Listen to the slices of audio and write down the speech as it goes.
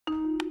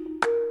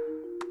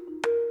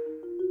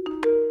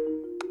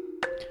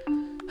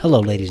Hello,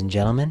 ladies and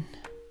gentlemen.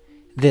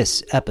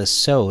 This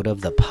episode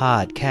of the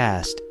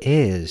podcast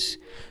is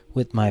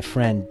with my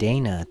friend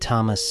Dana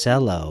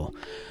Tomasello.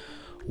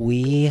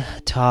 We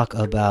talk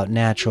about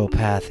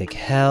naturopathic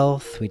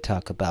health. We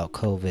talk about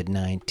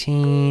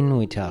COVID-19.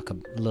 We talk a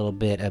little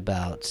bit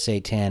about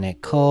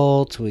satanic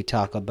cults. We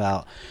talk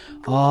about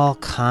all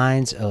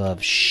kinds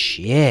of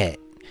shit.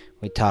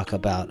 We talk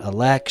about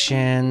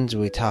elections.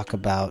 We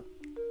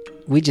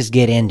just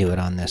get into it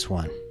on this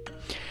one.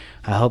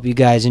 I hope you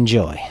guys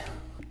enjoy.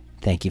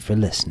 Thank you for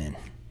listening.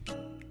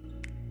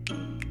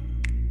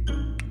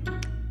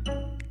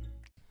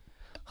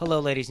 Hello,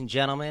 ladies and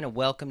gentlemen, and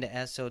welcome to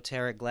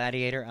Esoteric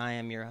Gladiator. I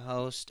am your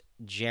host,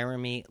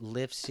 Jeremy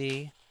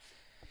Livesey,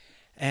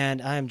 and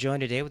I am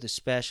joined today with a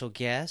special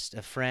guest,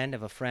 a friend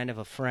of a friend of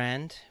a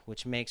friend,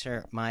 which makes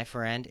her my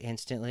friend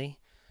instantly,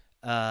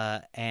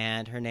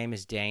 and her name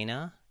is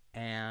Dana,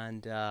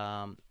 and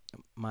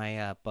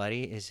my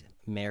buddy is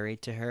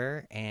married to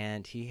her,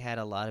 and he had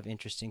a lot of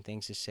interesting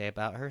things to say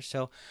about her,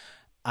 so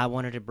I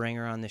wanted to bring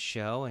her on the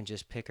show and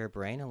just pick her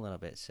brain a little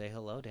bit. Say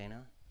hello,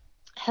 Dana.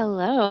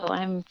 Hello,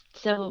 I'm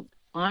so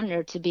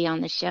honored to be on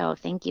the show.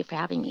 Thank you for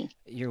having me.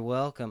 You're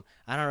welcome.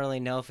 I don't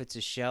really know if it's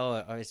a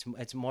show or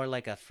it's more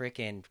like a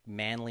freaking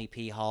Manly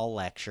P. Hall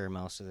lecture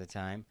most of the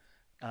time.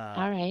 Uh,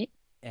 All right.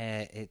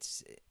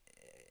 it's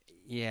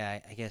yeah.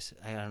 I guess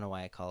I don't know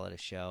why I call it a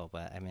show,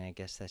 but I mean I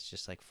guess that's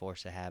just like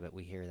force of habit.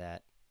 We hear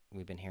that.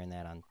 We've been hearing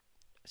that on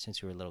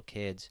since we were little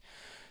kids.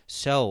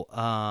 So,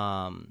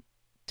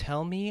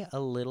 tell me a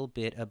little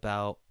bit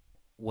about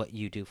what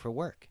you do for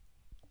work.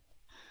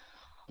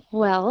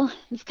 Well,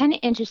 it's kind of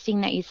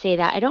interesting that you say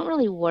that. I don't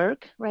really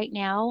work right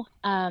now.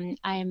 An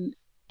I'm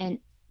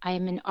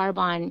an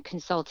Arbonne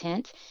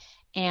consultant,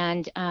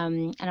 and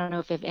I don't know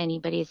if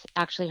anybody's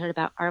actually heard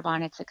about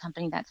Arbonne. It's a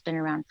company that's been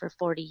around for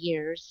 40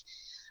 years,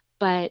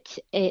 but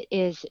it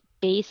is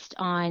based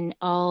on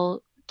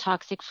all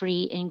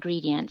toxic-free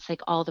ingredients,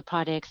 like all the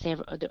products. They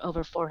have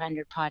over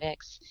 400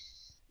 products,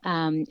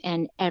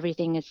 and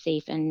everything is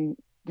safe and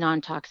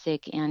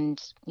non-toxic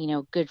and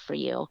good for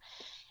you.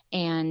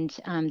 And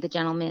the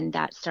gentleman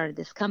that started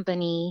this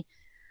company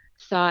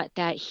thought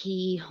that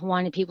he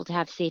wanted people to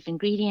have safe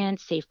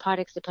ingredients, safe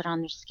products to put on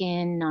their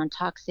skin,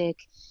 non-toxic.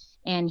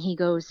 And he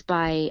goes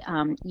by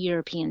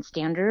European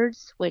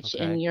standards, which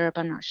in Okay, Europe,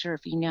 I'm not sure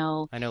if you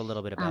know. I know a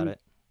little bit about um, it.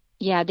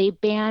 yeah, they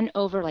ban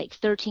over like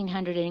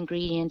 1,300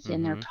 ingredients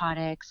in their Mm-hmm.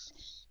 products,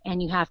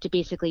 and you have to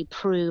basically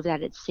prove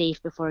that it's safe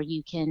before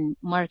you can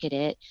market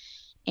it.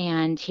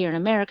 And here in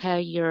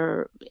America,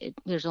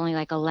 there's only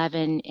like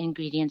 11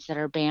 ingredients that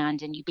are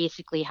banned, and you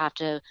basically have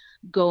to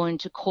go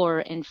into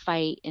court and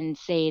fight and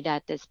say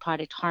that this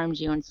product harms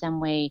you in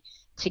some way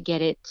to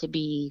get it to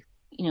be,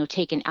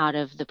 taken out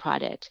of the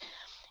product.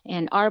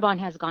 And Arbonne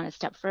has gone a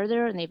step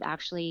further, and they've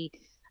actually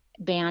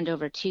banned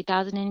over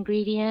 2,000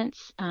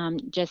 ingredients,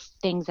 just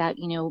things that,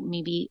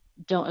 maybe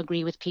don't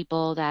agree with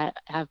people that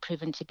have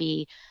proven to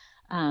be,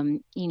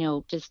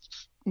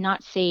 just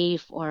not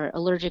safe or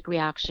allergic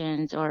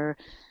reactions or,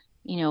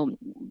 you know,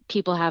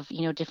 people have,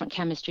 different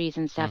chemistries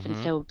and stuff. And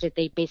Mm-hmm. so did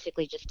they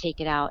basically just take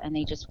it out and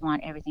they just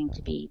want everything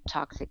to be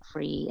toxic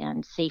free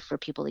and safe for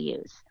people to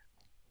use.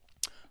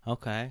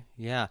 Okay,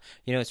 yeah.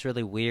 You know, it's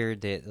really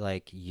weird that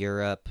like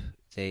Europe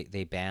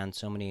they ban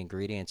so many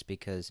ingredients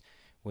because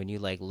when you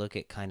like look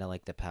at kind of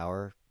like the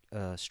power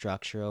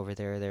structure over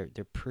there,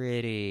 they're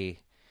pretty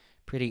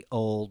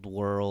old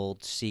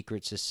world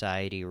secret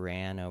society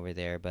ran over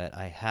there. But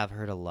I have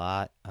heard a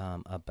lot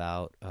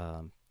about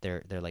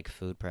their like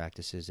food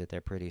practices that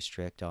they're pretty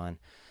strict on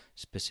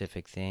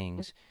specific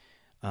things.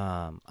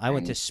 I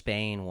went to And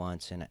Spain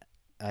once and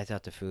I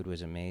thought the food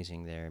was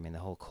amazing there. I mean, the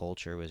whole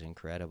culture was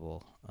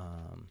incredible.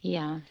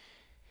 yeah,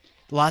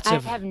 Lots I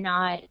of. have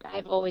not,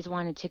 I've always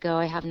wanted to go.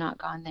 I have not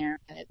gone there,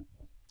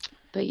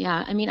 but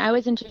yeah, I mean, I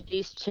was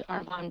introduced to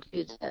Arbonne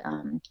through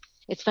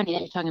it's funny that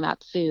you're talking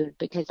about food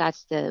because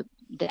that's the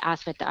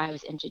aspect that I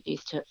was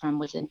introduced to it from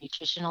was the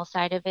nutritional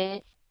side of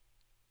it.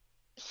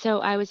 So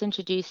I was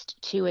introduced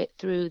to it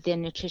through the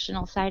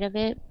nutritional side of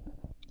it.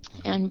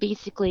 Mhm. And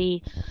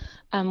basically,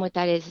 what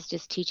that is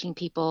just teaching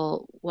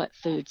people what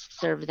foods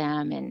serve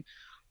them and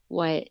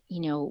what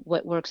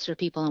works for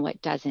people and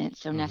what doesn't.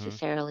 So Mhm.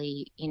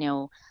 necessarily,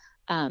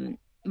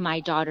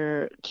 my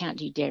daughter can't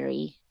do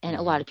dairy and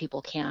a lot Mhm. of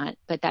people can't,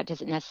 but that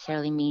doesn't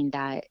necessarily mean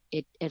that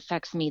it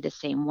affects me the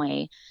same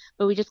way.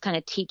 But we just kind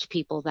of teach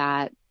people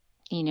that,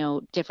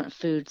 different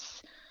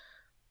foods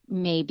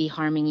may be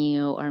harming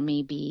you or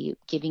may be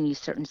giving you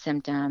certain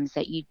symptoms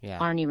that you Yeah.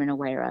 aren't even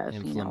aware of.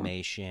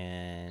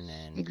 Inflammation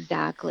and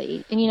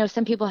Exactly. And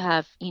some people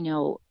have,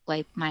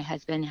 like my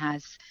husband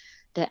has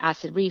the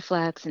acid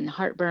reflux and the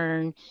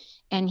heartburn,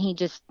 and he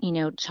just,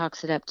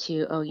 chalks it up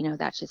to, oh,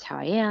 that's just how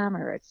I am,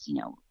 or it's,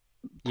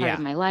 part of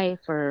yeah. my life,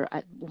 or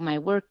my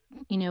work,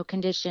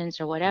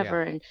 conditions or Yeah.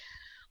 whatever. And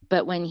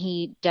but when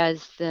he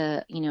does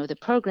the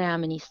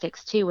program and he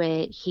sticks to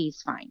it,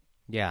 he's fine.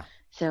 Yeah.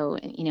 So,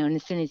 and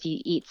as soon as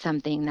he eats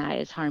something that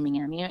is harming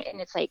him,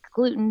 and it's like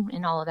gluten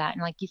and all of that.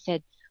 And like you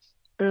said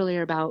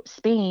earlier about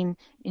Spain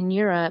in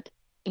Europe.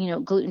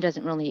 gluten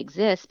doesn't really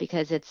exist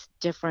because it's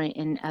different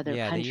in other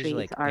Yeah, they use countries.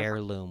 like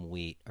heirloom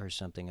wheat or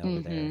something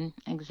over there.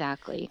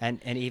 Exactly.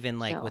 And even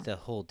like with So, the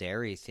whole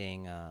dairy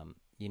thing,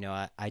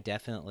 I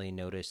definitely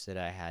noticed that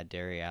I had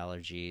dairy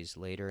allergies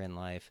later in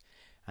life.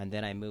 And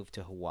then I moved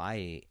to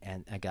Hawaii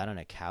and I got on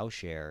a cow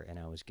share and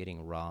I was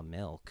getting raw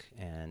milk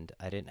and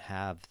I didn't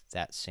have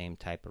that same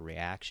type of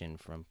reaction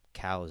from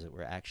cows that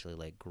were actually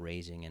like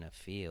grazing in a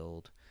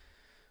field.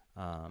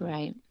 Um,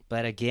 right.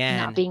 but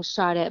Not again, being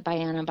shot at by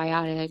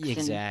antibiotics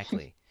and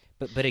exactly.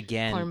 But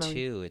again, hormone.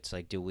 too, it's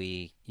like, do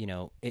we,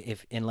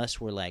 if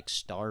unless we're like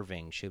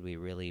starving, should we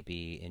really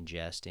be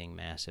ingesting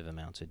massive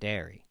amounts of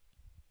dairy?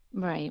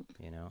 Right.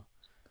 You know,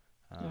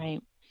 um,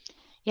 Right.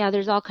 Yeah,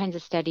 there's all kinds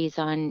of studies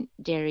on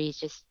dairy.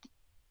 Just,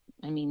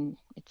 I mean,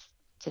 it's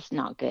just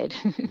not good.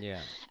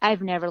 yeah,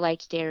 I've never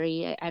liked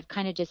dairy. I've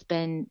kind of just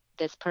been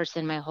this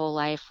person my whole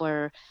life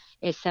where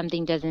if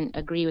something doesn't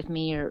agree with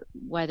me, or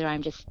whether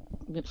I'm just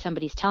if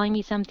somebody's telling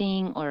me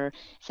something or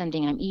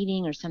something I'm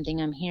eating or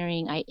something I'm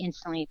hearing, I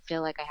instantly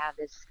feel like I have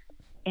this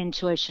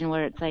intuition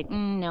where it's like,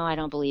 no, I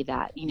don't believe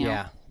that.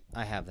 yeah,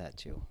 I have that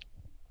too.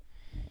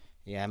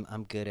 Yeah,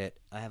 I'm good at.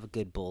 I have a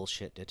good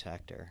bullshit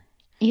detector.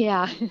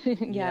 Yeah.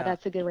 Yeah, Yeah,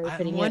 that's a good way of I'm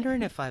putting it.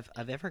 wondering if I've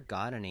ever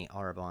got any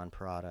Arbonne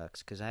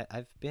products because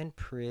I've been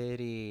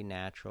pretty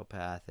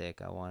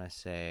naturopathic. I want to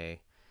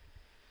say,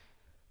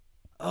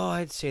 oh,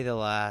 I'd say the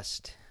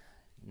last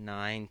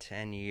 9,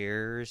 10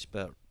 years,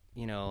 but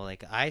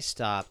like I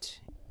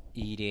stopped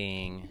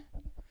eating,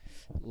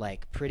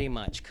 like pretty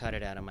much cut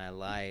it out of my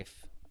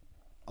life.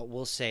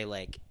 We'll say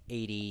like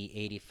 80,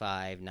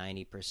 85,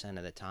 90%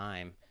 of the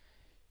time,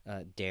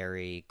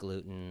 dairy,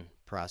 gluten,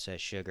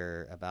 processed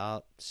sugar,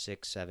 about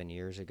 6, 7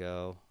 years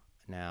ago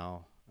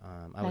now.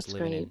 That's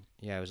great.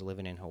 I was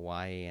living in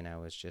Hawaii and I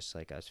was just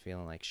like, I was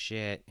feeling like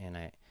shit.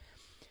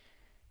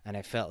 And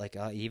I felt like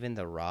even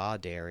the raw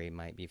dairy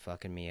might be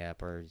fucking me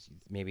up, or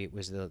maybe it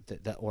was the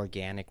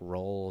organic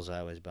rolls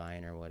I was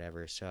buying or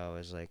whatever. So I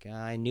was like,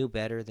 I knew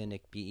better than to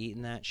be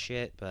eating that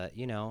shit, but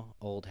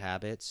old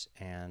habits.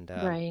 And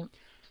Right.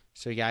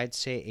 so yeah, I'd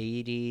say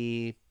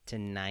 80 to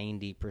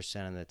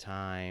 90% of the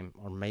time,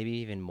 or maybe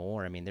even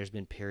more. I mean, there's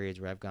been periods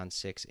where I've gone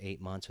 6,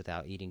 8 months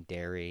without eating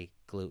dairy,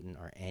 gluten,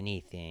 or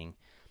anything.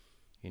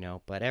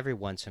 But every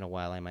once in a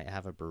while I might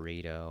have a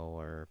burrito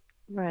or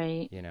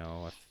Right.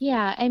 if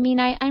Yeah, I mean,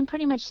 I'm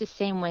pretty much the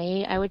same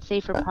way. I would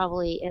say for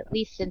probably at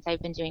least since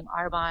I've been doing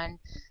Arbonne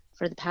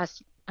for the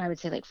past, I would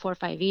say like 4 or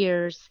 5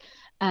 years,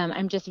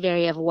 I'm just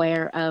very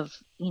aware of,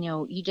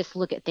 you just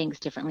look at things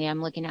differently.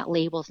 I'm looking at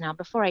labels now.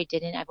 Before I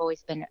didn't, I've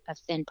always been a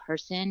thin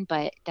person,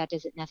 but that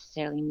doesn't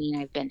necessarily mean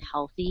I've been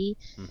healthy.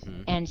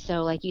 hmm And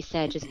so, like you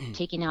said, just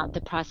taking out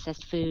the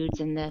processed foods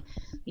and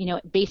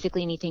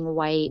basically anything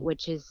white,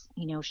 which is,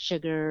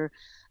 sugar,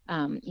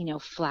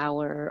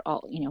 flour,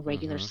 all,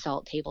 regular hmm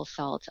salt, table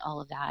salt,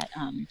 all of that.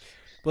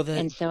 Well, the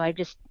And so I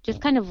just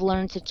kind of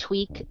learned to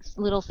tweak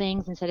little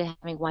things instead of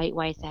having white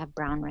rice, I have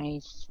brown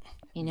rice,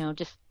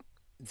 just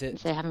the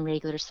instead of having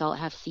regular salt,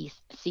 have sea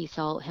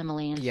salt,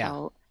 Himalayan yeah,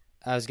 salt.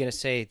 I was gonna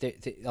say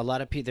a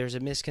lot of people. There's a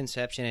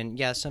misconception, and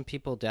yeah, some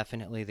people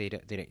definitely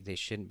they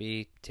shouldn't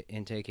be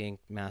intaking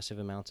massive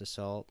amounts of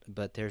salt.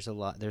 But there's a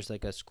lot. There's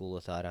like a school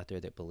of thought out there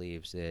that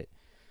believes that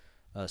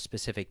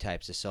specific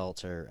types of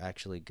salts are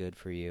actually good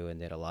for you,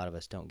 and that a lot of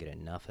us don't get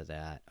enough of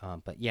that.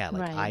 But yeah,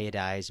 like Right,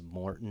 iodized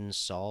Morton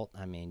salt.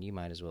 I mean, you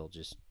might as well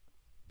just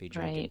be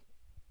drinking, right.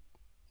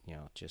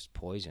 just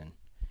poison.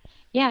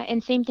 Yeah,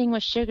 and same thing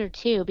with sugar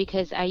too,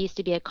 because I used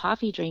to be a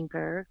coffee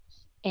drinker,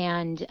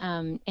 and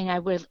I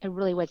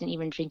really wasn't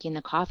even drinking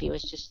the coffee. It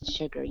was just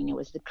sugar. It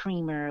was the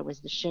creamer, it was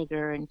the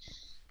sugar, and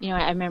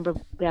I remember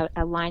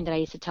a line that I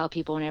used to tell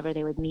people whenever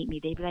they would meet me.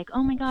 They'd be like,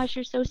 "Oh my gosh,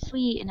 you're so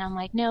sweet," and I'm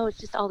like, "No, it's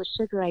just all the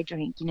sugar I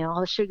drink.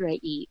 All the sugar I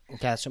eat."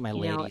 That's what my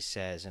You know, lady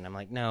says, and I'm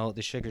like, no,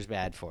 the sugar's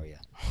bad for you.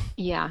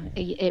 yeah,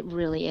 it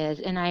really is.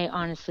 And I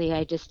honestly,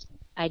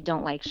 I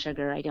don't like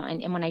sugar. I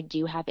don't. And when I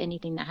do have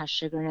anything that has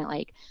sugar in it,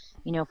 like,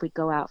 if we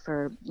go out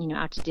for,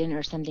 out to dinner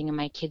or something and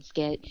my kids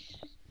get,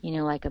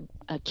 like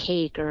a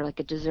cake or like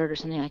a dessert or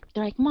something, like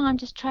they're like, Mom,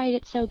 just try it.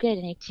 It's so good.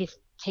 And they just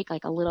take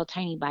like a little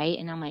tiny bite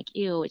and I'm like,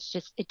 ew,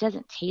 it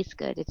doesn't taste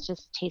good. It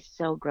just tastes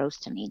so gross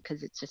to me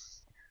because it's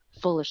just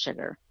full of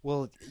sugar.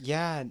 Well,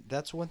 yeah,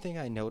 that's one thing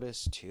I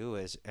noticed too.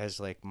 As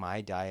like my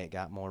diet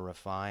got more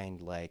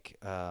refined, like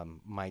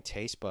my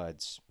taste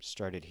buds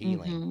started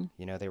healing. Mm-hmm.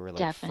 They were like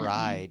Definitely.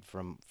 fried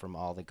from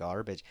all the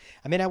garbage.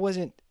 I mean, I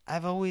wasn't.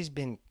 I've always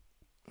been.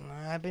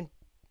 I've been.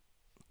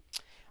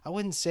 I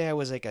wouldn't say I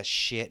was like a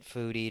shit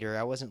food eater.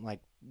 I wasn't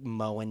like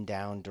mowing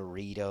down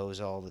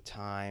Doritos all the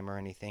time or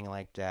anything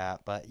like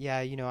that. But yeah,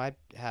 I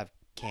have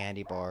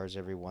candy bars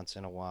every once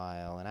in a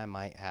while, and I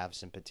might have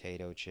some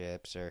potato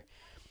chips or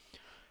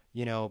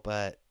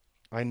but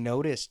I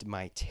noticed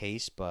my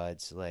taste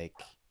buds like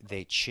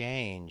they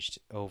changed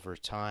over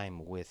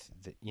time with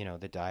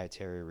the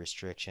dietary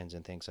restrictions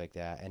and things like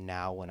that. And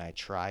now when I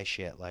try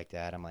shit like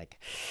that, I'm like,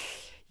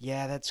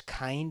 yeah, that's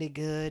kind of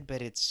good,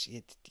 but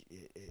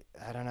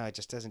I don't know, it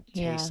just doesn't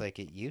taste Yeah. like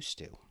it used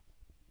to.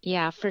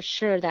 Yeah, for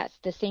sure. That's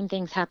the same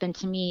things happened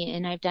to me.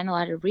 And I've done a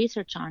lot of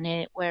research on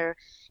it where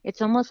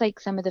it's almost like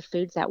some of the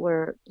foods that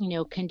we're,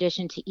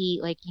 conditioned to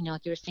eat, like,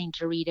 like you were saying,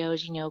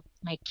 Doritos,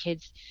 my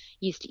kids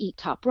used to eat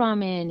Top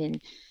Ramen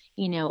and,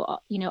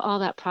 all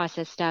that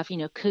processed stuff,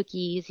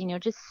 cookies,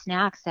 just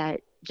snacks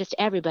that just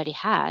everybody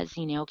has,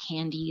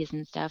 candies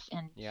and stuff.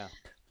 Yeah.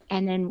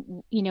 And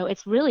then,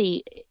 it's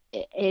really,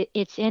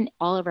 it's in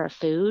all of our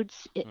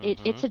foods.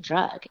 Mm-hmm. It's a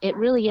drug. It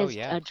really Oh is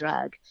yeah. a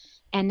drug.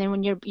 And then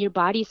when your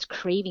body's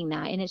craving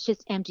that, and it's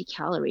just empty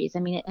calories. I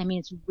mean,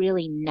 it's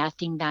really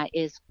nothing that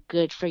is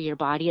good for your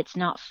body. It's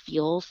not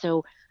fuel.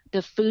 So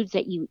the foods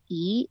that you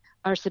eat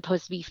are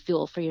supposed to be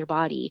fuel for your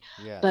body.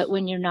 But Yes.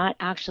 when you're not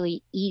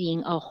actually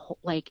eating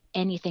like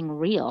anything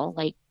real,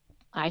 like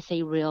I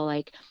say real,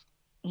 like,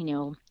 you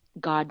know,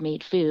 God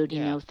made food,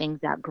 Yeah. things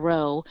that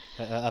grow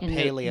A in the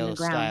paleo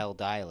ground. style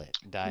diet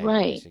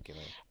Right. basically.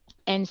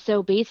 And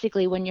so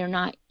basically, when you're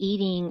not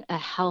eating a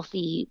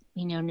healthy,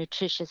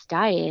 nutritious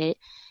diet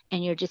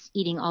and you're just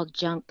eating all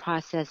junk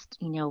processed,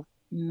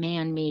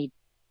 man-made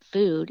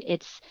food,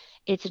 it's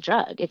a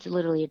drug. It's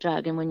literally a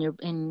drug. And when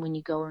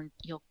you go and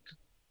you'll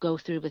go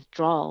through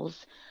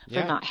withdrawals for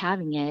Yeah. not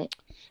having it.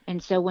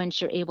 And so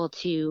once you're able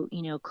to,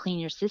 clean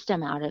your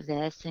system out of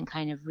this and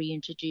kind of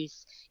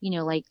reintroduce,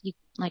 like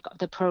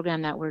the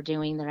program that we're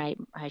doing that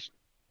I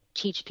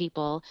teach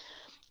people,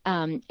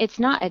 it's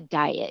not a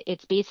diet.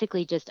 It's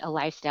basically just a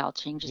lifestyle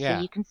change. So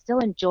Yeah. you can still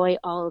enjoy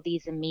all of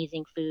these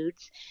amazing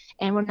foods.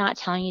 And we're not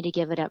telling you to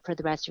give it up for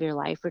the rest of your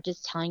life. We're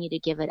just telling you to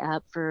give it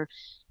up for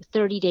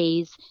 30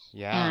 days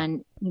Yeah.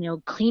 and,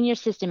 clean your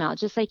system out.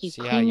 Just like you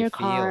See how clean you your feel.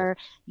 car,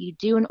 you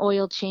do an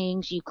oil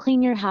change, you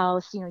clean your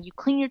house, you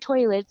clean your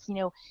toilets,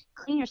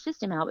 clean your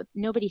system out. But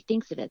nobody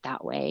thinks of it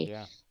that way.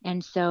 Yeah.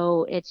 And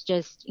so it's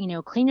just,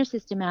 clean your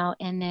system out.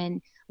 And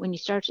then when you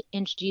start to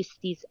introduce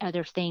these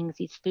other things,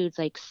 these foods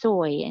like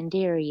soy and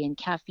dairy and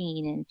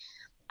caffeine and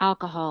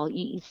alcohol,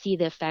 you see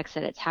the effects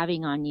that it's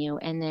having on you.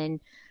 And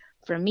then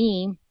for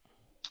me,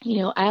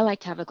 I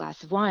like to have a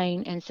glass of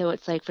wine. And so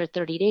it's like for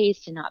 30 days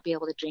to not be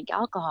able to drink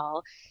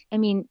alcohol. I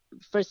mean,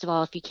 first of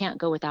all, if you can't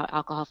go without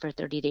alcohol for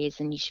 30 days,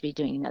 then you should be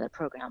doing another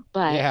program.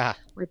 But Yeah.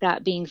 with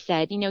that being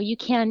said, you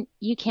can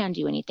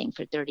do anything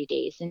for 30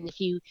 days. And if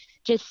you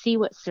just see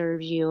what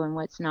serves you and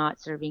what's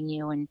not serving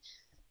you, and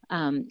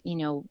um, you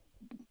know,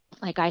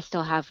 like I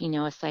still have,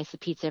 a slice of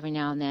pizza every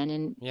now and then.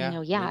 And, Yeah.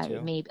 Me yeah, it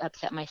too. may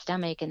upset my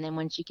stomach. And then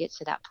once you get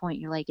to that point,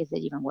 you're like, is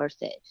it even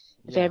worth it?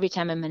 If Yeah. every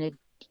time I'm going to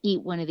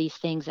eat one of these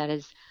things that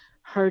is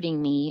hurting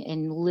me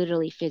and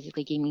literally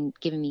physically giving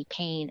me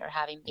pain or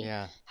having me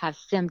Yeah. have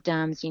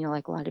symptoms,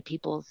 like a lot of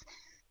people's,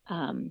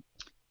 um,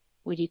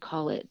 what do you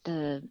call it?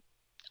 The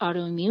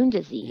autoimmune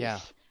disease Yeah.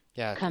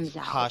 Yeah. comes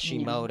out, it's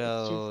just,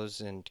 Hashimoto's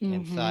and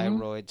mm-hmm.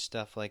 thyroid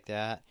stuff like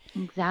that.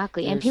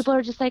 Exactly. And There's people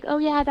are just like, oh,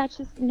 yeah, that's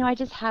just, I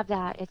just have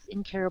that. It's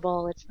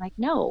incurable. It's like,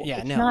 no, yeah,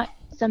 it's no. not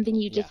something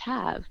you Yeah, just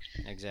have,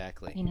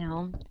 exactly.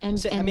 and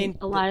So I and mean,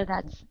 a lot of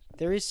that's,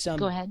 there is go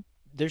some ahead.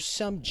 there's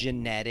some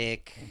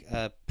genetic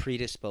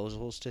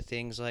predisposals to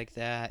things like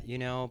that,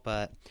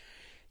 but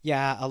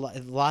yeah, a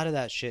lot of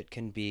that shit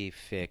can be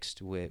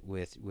fixed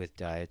with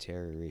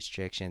dietary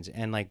restrictions.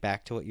 And like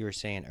back to what you were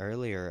saying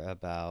earlier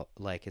about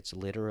like it's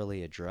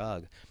literally a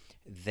drug.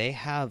 They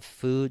have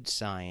food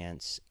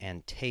science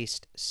and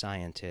taste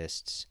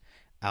scientists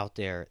out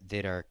there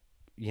that are,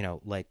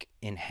 like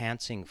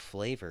enhancing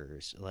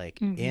flavors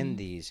like in Mm-hmm.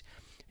 these,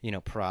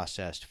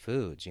 processed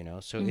foods, So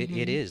it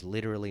Mm-hmm. is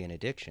literally an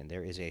addiction.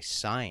 There is a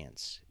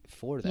science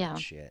for that Yeah.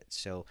 shit.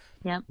 So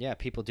Yep. yeah,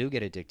 people do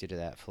get addicted to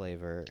that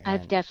flavor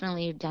I've and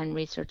definitely done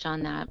research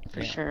on that for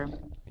yeah, sure.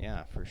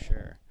 yeah, for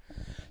sure.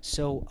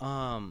 So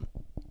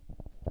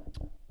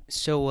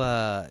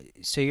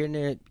so you're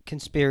into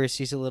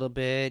conspiracies a little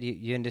bit.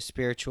 You into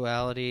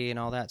spirituality and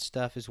all that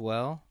stuff as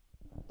well?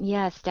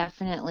 Yes,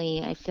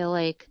 definitely. I feel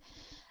like,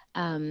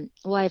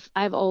 well,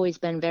 I've always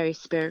been very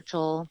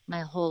spiritual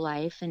my whole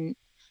life, and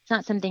it's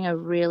not something I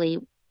really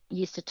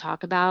used to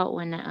talk about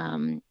when,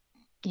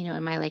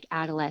 in my like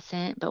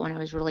adolescent, but when I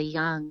was really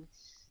young,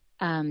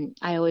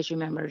 I always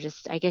remember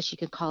just, I guess you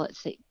could call it,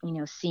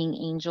 seeing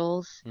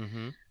angels.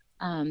 Mm-hmm.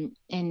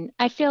 And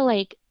I feel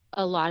like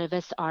a lot of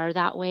us are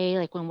that way.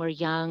 Like when we're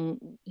young,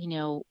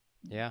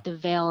 Yeah. the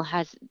veil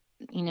has,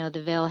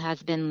 the veil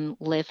has been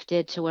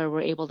lifted to where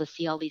we're able to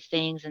see all these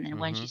things. And then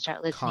once Mm-hmm. you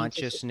start listening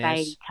to society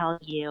Consciousness. tell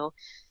you,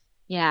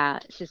 yeah,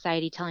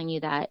 society telling you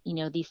that,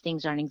 these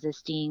things aren't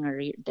existing, or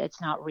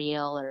it's not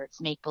real, or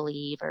it's make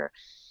believe, or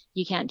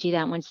you can't do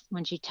that.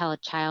 Once you tell a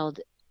child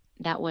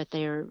that what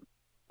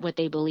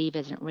they believe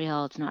isn't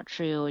real, it's not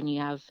true, and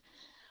you have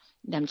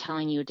them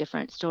telling you a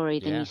different story,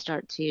 then you Yeah.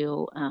 start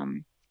to,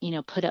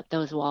 put up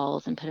those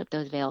walls and put up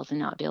those veils and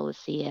not be able to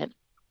see it.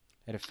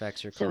 It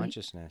affects your So,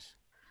 consciousness.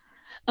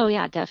 oh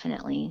yeah,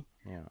 definitely.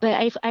 Yeah.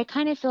 But I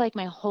kind of feel like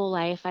my whole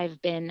life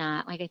I've been,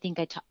 like I think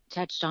I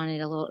touched on it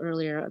a little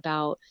earlier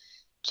about,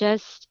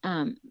 just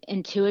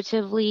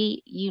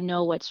intuitively, you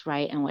know what's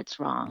right and what's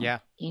wrong, Yeah.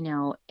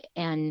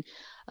 and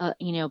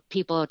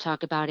people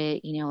talk about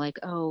it, like,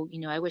 oh,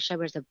 I wish I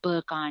was a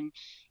book on,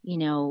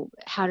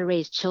 how to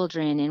raise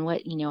children and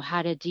what,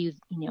 how to do,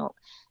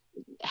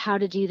 how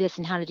to do this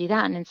and how to do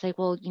that. And it's like,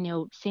 well,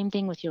 same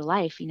thing with your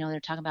life. They're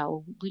talking about,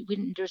 well,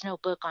 there's no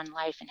book on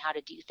life and how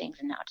to do things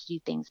and how to do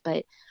things.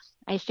 But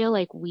I feel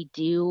like we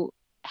do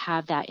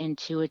have that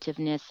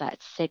intuitiveness,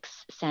 that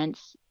sixth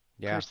sense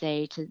per Yeah.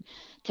 se,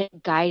 to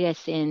guide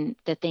us in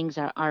the things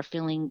that are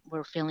feeling,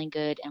 we're feeling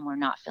good and we're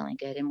not feeling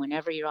good. And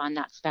whenever you're on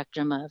that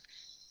spectrum of,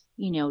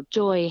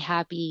 joy,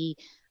 happy,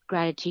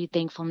 gratitude,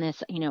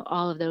 thankfulness,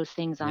 all of those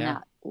things on Yeah.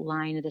 that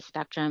line of the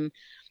spectrum,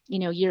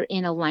 you're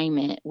in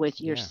alignment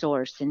with your Yeah.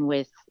 source and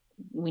with,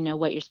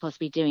 what you're supposed to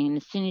be doing. And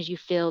as soon as you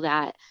feel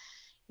that,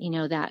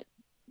 that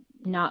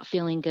not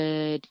feeling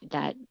good,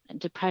 that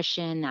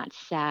depression, that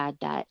sad,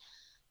 that,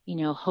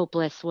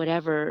 hopeless,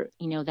 whatever,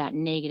 that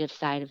negative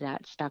side of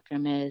that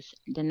spectrum is,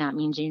 then that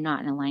means you're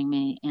not in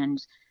alignment.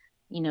 And,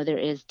 there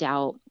is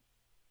doubt,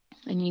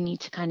 and you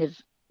need to kind of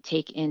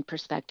take in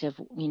perspective,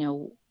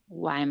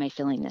 why am I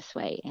feeling this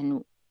way?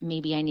 And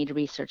maybe I need to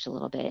research a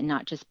little bit and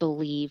not just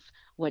believe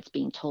what's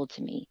being told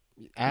to me.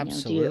 Do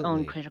your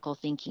own Absolutely. critical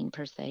thinking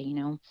per se.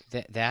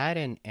 That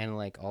and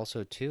like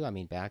also too, I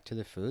mean, back to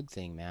the food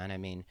thing, man. I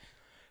mean,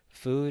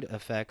 food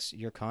affects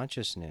your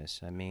consciousness.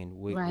 I mean,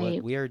 what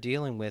Right. we are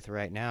dealing with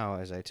right now,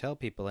 as I tell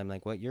people, I'm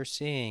like, what you're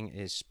seeing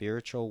is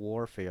spiritual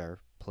warfare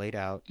played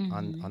out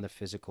on Mhm. the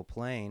physical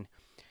plane.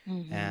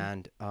 Mhm.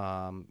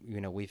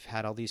 And we've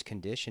had all these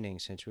conditioning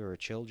since we were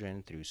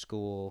children, through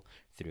school,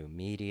 through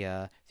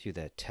media, through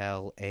the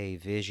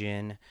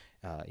television.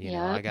 I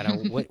Yep. gotta,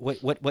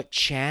 what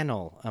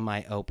channel am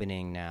I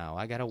opening now?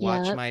 I gotta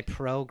watch Yep. my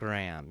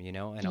program,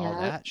 and all Yep.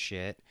 that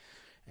shit.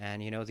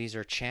 And these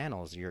are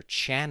channels. You're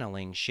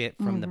channeling shit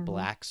from the Mhm.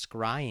 black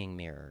scrying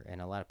mirror,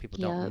 and a lot of people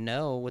don't Yep.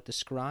 know what the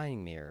scrying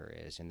mirror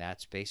is, and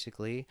that's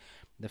basically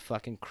the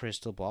fucking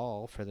crystal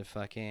ball for the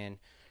fucking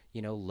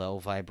low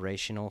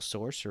vibrational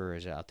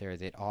sorcerers out there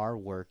that are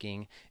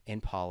working in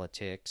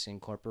politics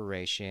and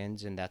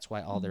corporations, and that's why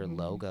all their Mhm.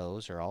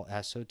 logos are all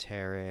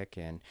esoteric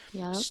and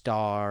Yep.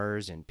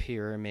 stars and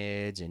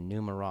pyramids and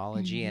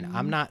numerology. And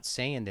I'm Mhm. not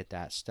saying that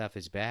that stuff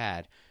is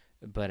bad,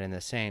 but in the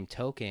same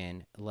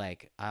token,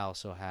 like, I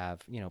also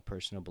have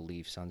personal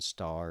beliefs on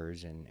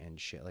stars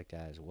and shit like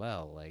that as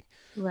well, like.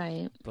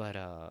 Right.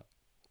 But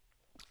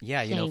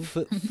yeah, Same.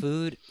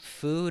 food,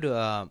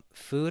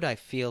 I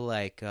feel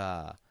like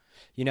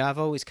I've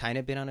always kind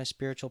of been on a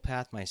spiritual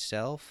path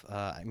myself.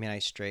 I mean, I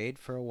strayed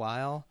for a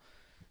while,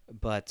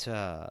 but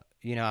I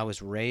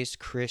was raised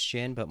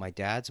Christian, but my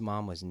dad's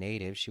mom was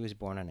Native. She was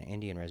born on an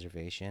Indian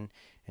reservation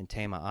in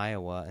Tama,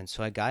 Iowa, and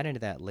so I got into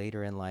that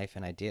later in life,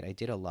 and I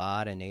did a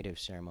lot of Native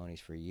ceremonies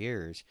for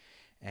years,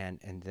 and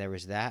there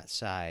was that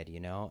side,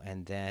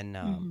 and then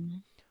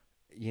Mhm.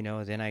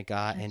 then I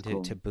got That's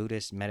into cool.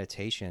 Buddhist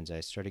meditations. I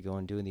started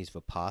going doing these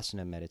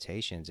Vipassana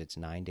meditations. It's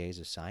 9 days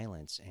of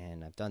silence,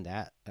 and I've done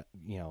that,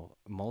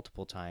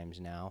 multiple times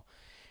now.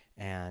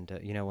 And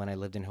when I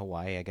lived in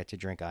Hawaii, I got to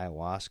drink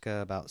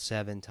ayahuasca about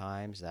 7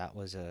 times. That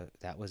was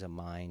a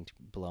mind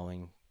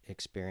blowing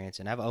experience.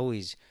 And I've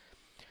always,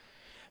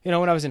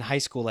 when I was in high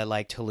school, I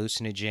liked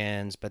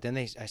hallucinogens, but then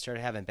I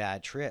started having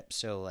bad trips.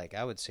 So, like,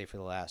 I would say for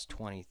the last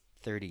 20,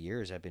 30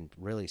 years, I've been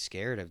really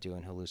scared of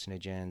doing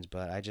hallucinogens,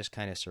 but I just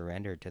kind of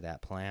surrendered to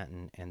that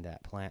plant, and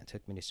that plant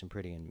took me to some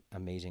pretty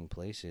amazing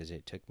places.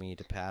 It took me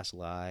to past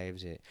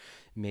lives. It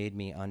made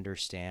me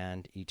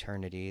understand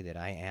eternity, that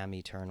I am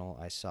eternal.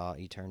 I saw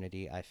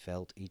eternity. I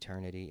felt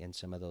eternity in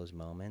some of those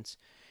moments.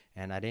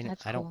 And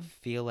That's I don't cool.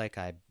 feel like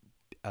I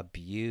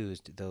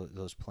abused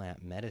those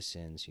plant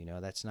medicines.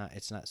 That's not,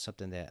 it's not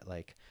something that,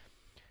 like,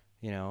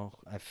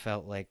 I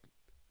felt like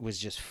was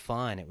just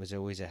fun. It was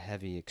always a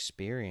heavy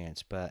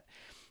experience. But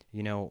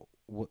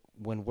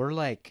when we're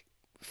like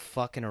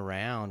fucking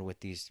around with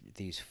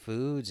these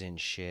foods and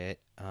shit,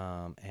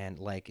 and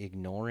like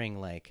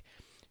ignoring like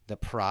the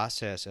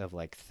process of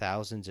like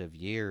thousands of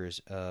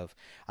years of,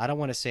 I don't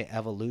want to say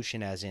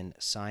evolution as in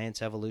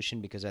science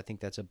evolution, because I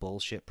think that's a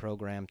bullshit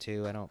program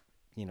too. I don't,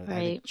 I think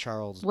Right.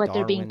 Charles What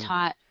they're being Darwin.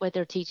 taught, what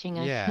they're teaching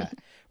us. Yeah.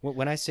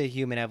 When I say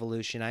human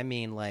evolution, I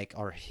mean like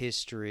our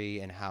history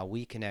and how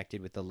we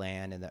connected with the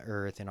land and the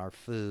earth and our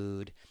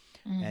food,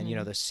 and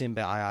Mhm. the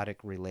symbiotic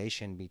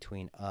relation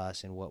between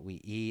us and what we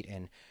eat.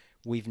 And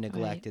we've Right.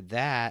 neglected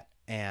that.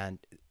 And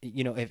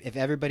if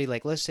everybody,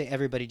 like, let's say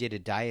everybody did a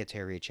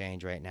dietary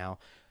change right now,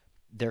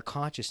 their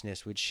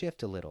consciousness would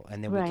shift a little,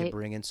 and then we could Right.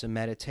 bring in some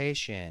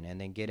meditation, and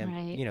then get them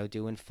Right.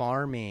 doing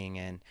farming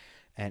and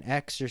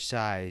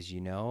exercise,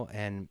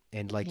 and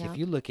like, if Yep.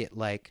 you look at,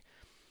 like,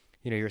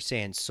 you're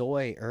saying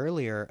soy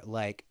earlier,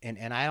 like, and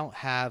I don't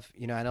have,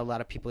 I know a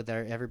lot of people that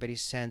are,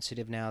 everybody's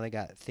sensitive now, they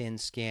got thin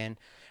skin.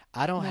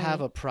 I don't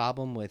have Right. a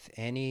problem with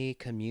any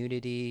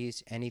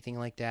communities, anything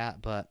like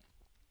that, but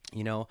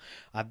You know,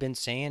 I've been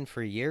saying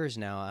for years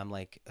now, I'm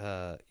like,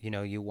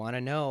 you want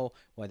to know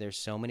why there's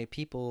so many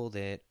people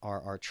that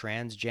are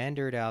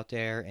transgendered out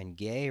there and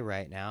gay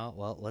right now.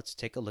 Well, let's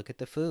take a look at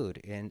the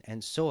food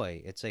and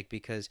soy. It's like,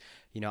 because,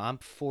 I'm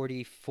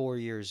 44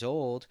 years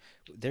old.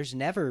 There's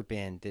never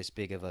been this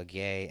big of a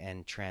gay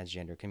and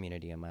transgender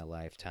community in my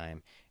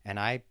lifetime. And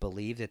I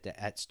believe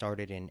that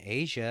started in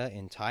Asia,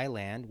 in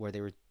Thailand, where they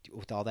were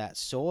with all that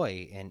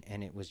soy, and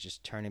it was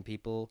just turning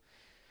people,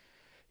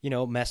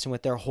 messing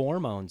with their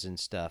hormones and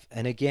stuff.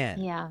 And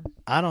again, Yeah.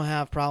 I don't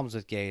have problems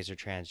with gays or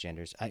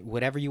transgenders.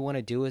 Whatever you want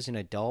to do as an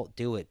adult,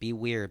 do it. Be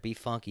weird, be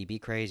funky, be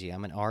crazy.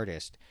 I'm an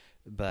artist.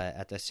 But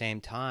at the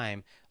same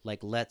time,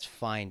 like, let's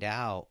find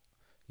out,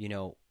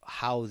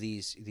 how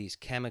these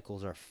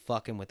chemicals are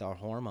fucking with our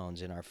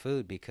hormones in our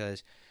food,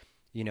 because,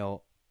 you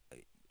know,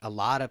 a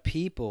lot of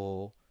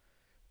people,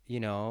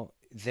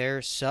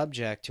 they're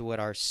subject to what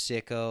our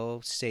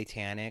sicko,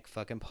 satanic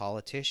fucking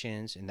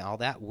politicians and all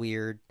that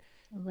weird,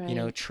 Right.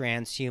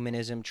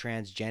 transhumanism,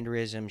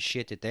 transgenderism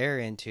shit that they're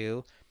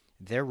into.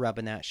 They're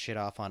rubbing that shit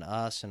off on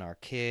us and our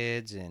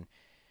kids, and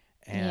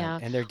and Yeah.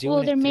 and they're doing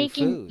Well, it through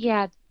food.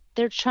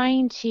 they're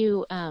trying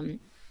to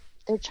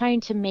they're trying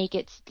to make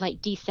it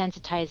like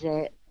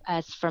desensitize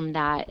us from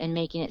that and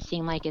making it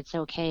seem like it's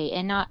okay.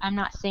 And not I'm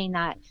not saying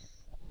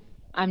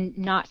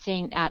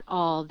at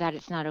all that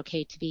it's not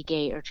okay to be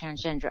gay or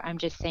transgender. I'm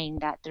just saying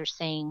that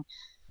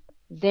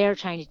they're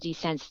trying to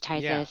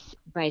desensitize Yeah. us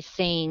by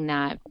saying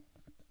that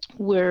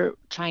we're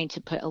trying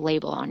to put a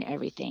label on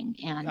everything,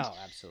 and Oh,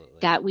 absolutely.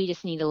 that we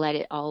just need to let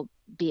it all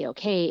be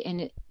okay.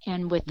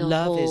 And with the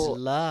Love is whole,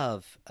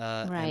 love.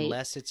 right.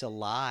 Unless it's a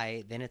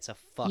lie, then it's a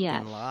fucking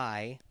Yes.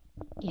 lie,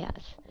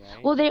 Yes.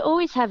 right? Well, they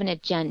always have an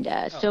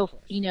agenda. Oh, of So,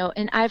 course.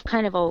 and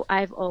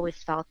I've always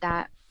felt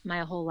that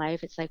my whole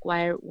life. It's like,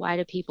 why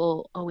do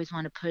people always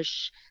want to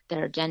push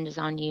their agendas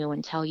on you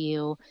and tell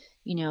you,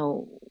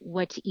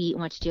 what to eat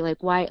and what to do?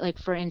 Like, why, like,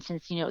 for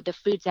instance, the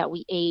foods that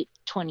we ate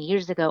 20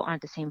 years ago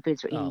aren't the same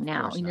foods we're Oh, eating of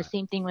now. course not.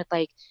 Same thing with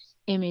like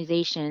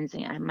immunizations.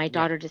 And my Yeah.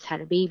 daughter just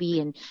had a baby,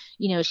 and,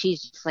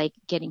 she's just like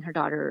getting her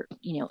daughter,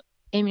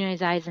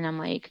 immunized. And I'm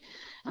like,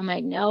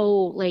 no,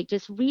 like,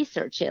 just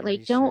research it.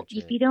 Like, don't, Research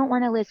if it. you don't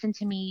want to listen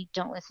to me,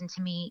 don't listen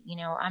to me.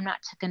 I'm not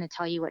going to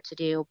tell you what to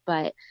do,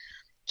 but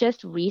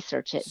just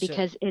research it, So,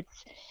 because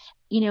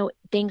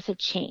things have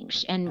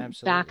changed. And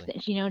back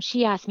absolutely. then,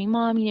 she asked me,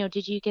 Mom,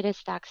 did you get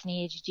us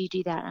vaccinated? Did you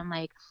do that? I'm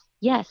like,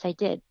 yes, I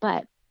did.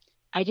 But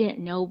I didn't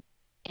know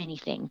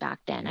anything back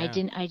then.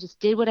 Yeah. I just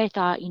did what I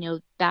thought.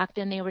 Back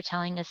then they were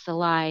telling us the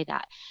lie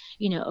that,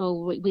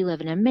 oh, we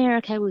live in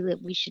America.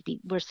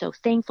 We're so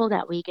thankful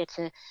that we get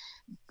to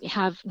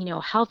have,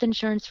 health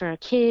insurance for our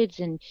kids,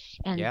 and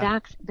Yeah.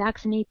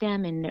 vaccinate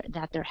them, and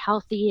that they're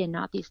healthy, and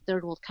not these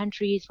third world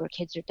countries where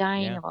kids are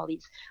dying Yeah. of all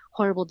these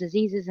horrible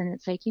diseases. And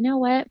it's like, you know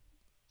what?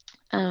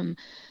 Um,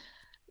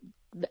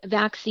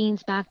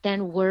 Vaccines back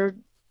then were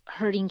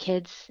hurting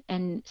kids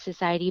and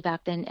society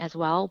back then as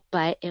well,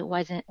 but it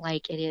wasn't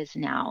like it is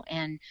now.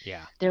 And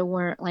Yeah. there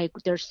weren't, like,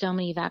 there's so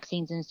many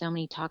vaccines and so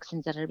many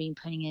toxins that are being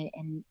put in it.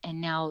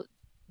 And now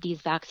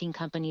these vaccine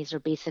companies are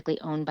basically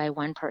owned by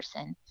one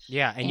person.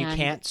 Yeah, and you And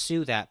can't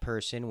sue that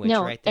person, which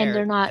no, right and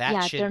there, that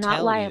they're should not tell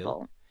you,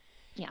 liable.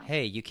 Yeah.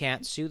 hey, you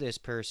can't sue this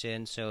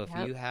person. So if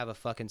Yep. you have a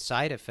fucking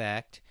side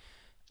effect,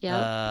 Yep.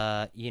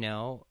 they're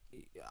Yep.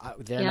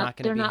 not going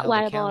to They're be not held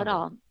liable at accountable.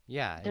 all.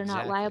 Yeah, They're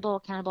not exactly. liable,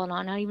 accountable,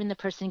 not even the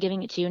person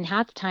giving it to you. And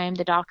half the time,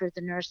 the doctor, the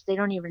nurse, they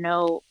don't even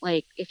know.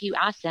 Like, if you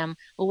ask them,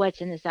 well,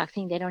 what's in this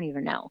vaccine? They don't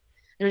even know.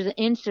 There's an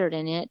insert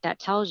in it that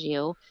tells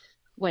you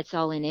what's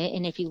all in it.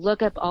 And if you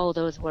look up all of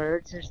those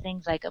words, there's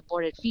things like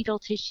aborted fetal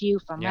tissue,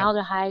 Yep.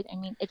 formaldehyde. I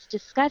mean, it's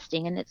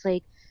disgusting. And it's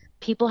like,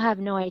 people have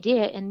no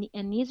idea. And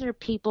these are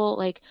people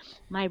like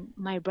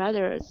my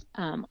brothers,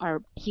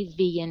 he's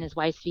vegan, his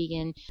wife's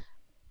vegan,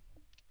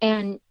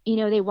 and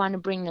they want to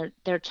bring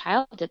their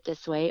child up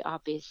this way,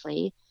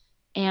 obviously,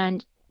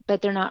 and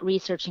but they're not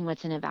researching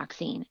what's in a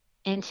vaccine.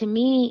 And to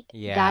me,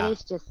 Yeah.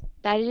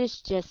 that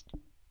is just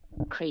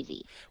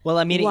crazy. Well,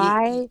 I mean,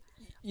 Why?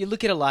 you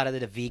look at a lot of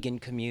the vegan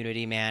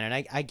community, man, and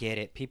I get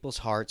it. People's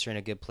hearts are in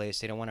a good place.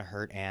 They don't want to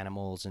hurt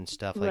animals and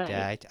stuff like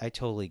Right. that. I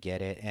totally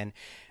get it, and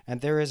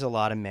there is a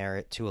lot of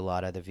merit to a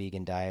lot of the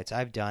vegan diets.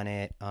 I've done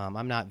it.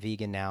 I'm not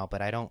vegan now,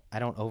 but I don't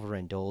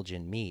overindulge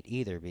in meat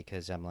either,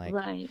 because I'm like,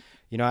 Right.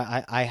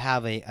 I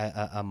have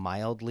a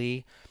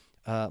mildly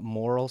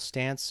moral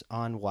stance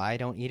on why I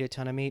don't eat a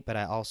ton of meat, but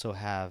I also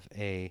have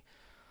a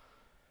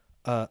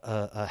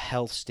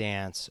health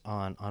stance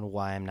on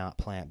why I'm not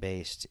plant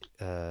based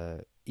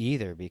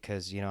either,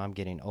 because I'm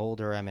getting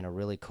older. I'm in a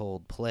really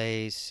cold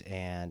place,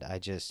 and I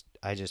just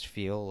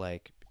feel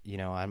like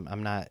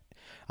I'm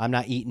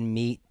not eating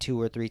meat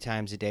 2 or 3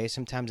 times a day.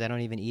 Sometimes I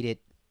don't even eat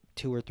it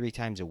 2 or 3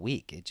 times a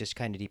week. It just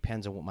kind of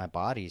depends on what my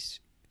body's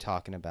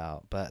talking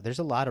about. But there's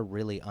a lot of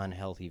really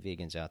unhealthy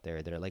vegans out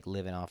there that are like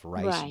living off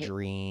Rice Right.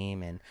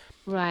 Dream and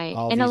Right.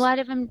 all And a these. lot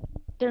of them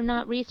they're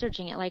not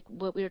researching it, like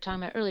what we were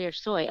talking about earlier,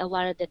 soy. A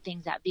lot of the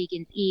things that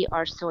vegans eat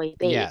are soy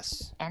based,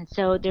 Yes. and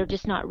so they're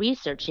just not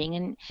researching.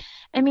 And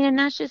I mean, and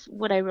that's just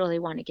what I really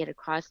want to get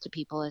across to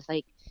people is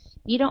like,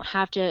 you don't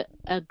have to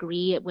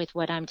agree with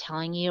what I'm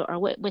telling you or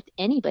what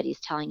anybody's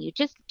telling you.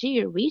 Just do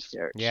your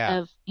research Yeah.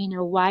 of,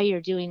 why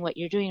you're doing what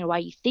you're doing or why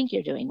you think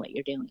you're doing what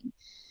you're doing,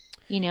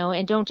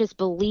 and don't just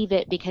believe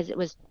it because it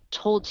was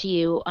told to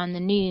you on the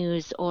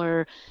news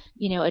or,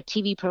 a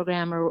TV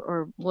program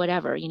or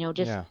whatever,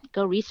 just Yeah.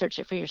 go research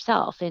it for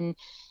yourself and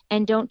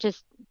don't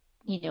just,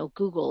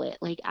 Google it,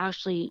 like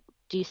actually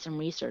do some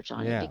research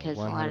on it Yeah.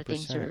 because a lot of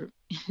things 100%. are,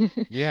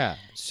 Yeah.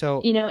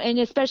 So, and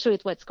especially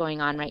with what's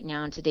going on right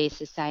now in today's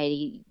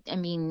society. I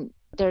mean,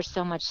 there's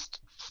so much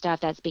stuff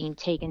that's being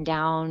taken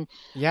down,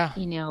 yeah.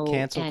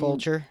 Cancel and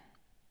culture.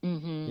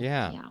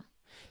 Yeah. yeah,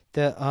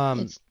 The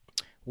it's,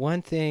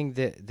 one thing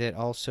that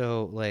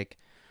also like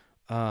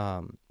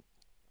um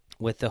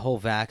with the whole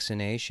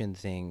vaccination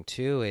thing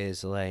too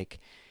is like,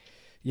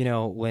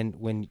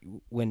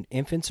 when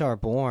infants are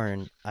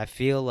born, I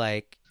feel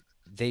like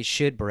they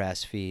should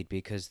breastfeed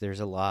because there's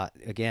a lot,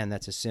 again,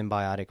 that's a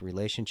symbiotic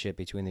relationship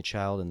between the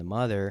child and the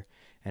mother.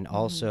 And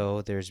hmm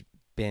also there's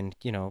been,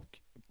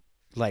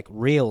 like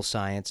real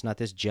science, not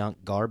this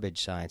junk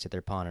garbage science that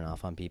they're pawning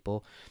off on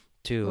people,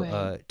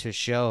 right, to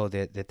show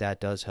that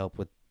does help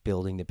with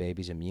building the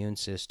baby's immune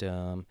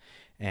system,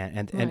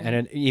 right,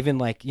 and even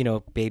like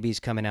babies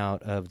coming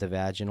out of the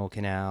vaginal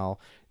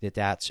canal,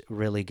 that's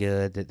really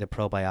good, the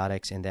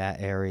probiotics in that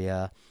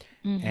area.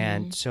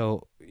 And hmm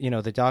so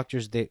the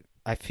doctors, they,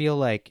 I feel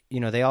like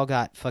they all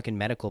got fucking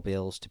medical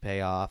bills to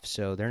pay off,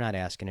 so they're not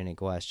asking any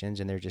questions,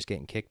 and they're just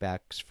getting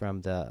kickbacks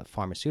from the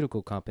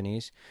pharmaceutical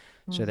companies.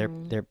 So they're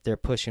hmm they're they're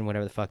pushing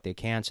whatever the fuck they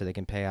can so they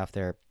can pay off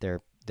their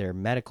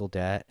medical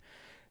debt.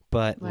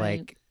 But right.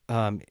 like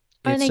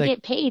And it's like,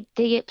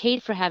 they get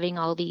paid for having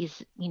all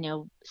these,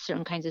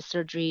 certain kinds of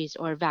surgeries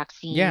or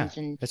yeah, vaccines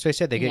and that's what I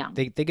said. They get yeah.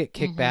 they get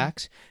hmm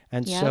kickbacks,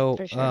 and Yep, so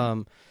for sure.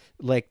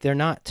 like they're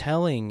not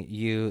telling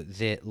you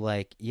that,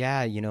 like,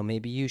 yeah,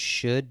 maybe you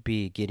should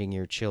be getting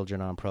your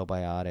children on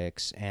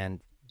probiotics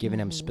and giving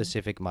them hmm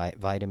specific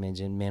vitamins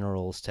and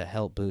minerals to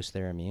help boost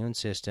their immune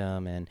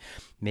system, and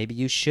maybe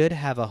you should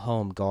have a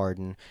home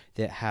garden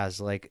that has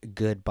like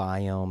good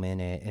biome in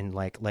it, and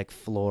like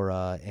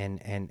flora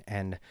and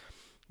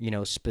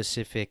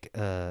specific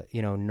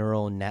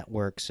neural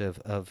networks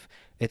of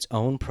its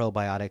own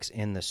probiotics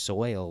in the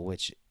soil,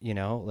 which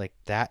like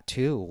that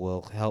too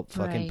will help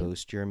fucking Right,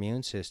 boost your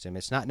immune system.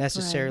 It's not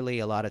right. necessarily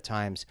a lot of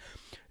times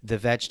the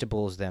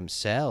vegetables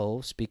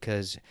themselves,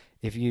 because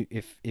if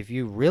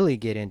you really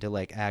get into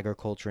like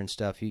agriculture and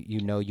stuff,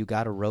 you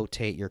got to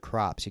rotate your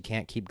crops. You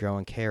can't keep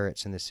growing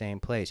carrots in the same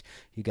place.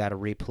 You got to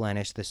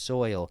replenish the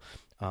soil.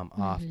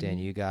 Often hmm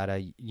you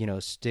gotta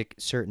stick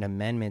certain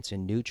amendments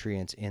and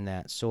nutrients in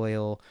that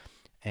soil,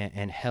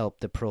 and help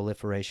the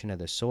proliferation of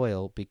the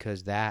soil,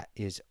 because that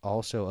is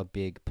also a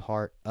big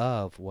part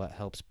of what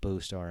helps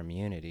boost our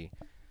immunity.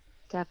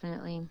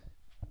 Definitely.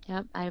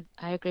 Yep, I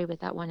agree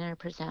with that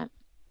 100%.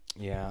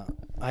 Yeah,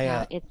 I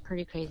Yeah, it's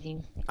pretty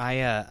crazy.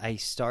 I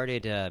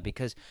started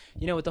because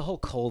with the whole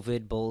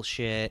COVID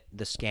bullshit,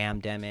 the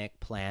scamdemic,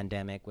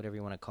 plandemic, whatever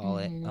you want to call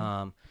it.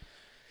 hmm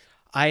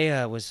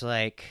I was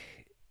like,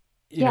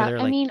 Yeah, they're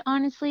I like mean,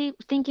 honestly,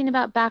 thinking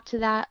about back to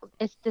that,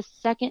 it's the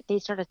second they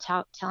started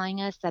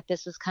telling us that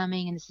this was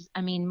coming, and this is,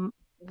 I mean,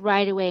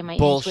 right away, my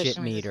bullshit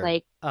intuition was just meter.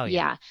 like, Oh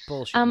yeah, yeah.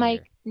 bullshit I'm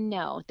like, meter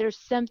no, there's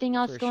something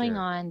else for going sure.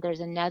 on. There's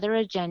another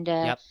agenda.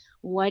 Yep.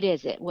 What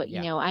is it? What,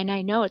 Yeah. and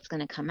I know it's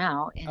going to come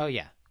out. Oh And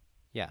yeah.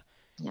 Yeah.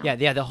 yeah.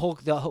 Yeah. The whole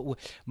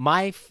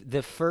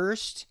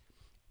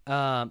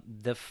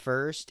the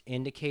first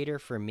indicator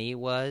for me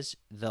was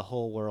the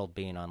whole world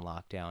being on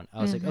lockdown.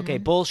 I was like, okay,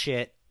 Mm-hmm.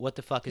 bullshit. What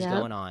the fuck is Yep.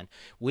 going on?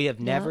 We have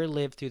Yep. never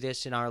lived through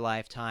this in our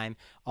lifetime.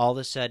 All of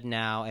a sudden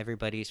now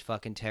everybody's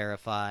fucking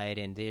terrified,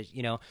 and there's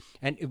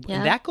and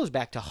Yep. that goes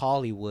back to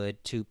Hollywood,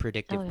 to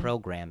Oh, predictive yeah.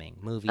 programming.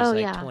 Movies Oh,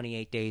 like yeah.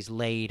 28 Days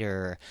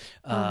Later,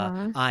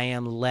 Uh-huh. I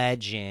Am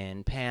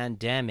Legend,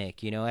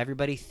 Pandemic.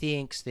 Everybody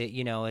thinks that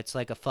it's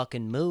like a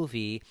fucking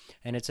movie,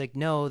 and it's like,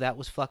 no, that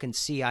was fucking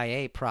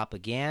CIA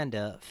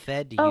propaganda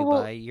fed to Oh, you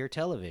by well, your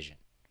television.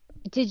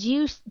 did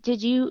you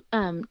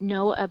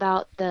know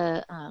about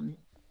the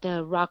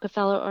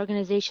Rockefeller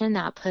organization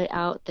that put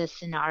out the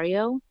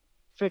scenario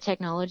for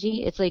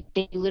technology? It's like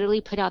they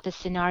literally put out the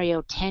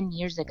scenario 10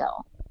 years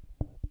ago,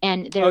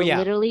 and Oh they're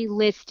yeah, literally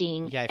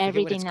listing yeah. I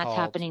forget what everything it's that's called.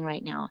 happening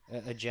right now.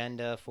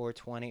 Agenda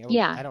 420. Or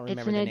Yeah, I don't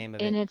it's remember the name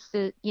of and it. it's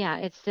the yeah,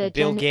 it's the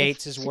Bill agenda.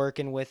 Gates is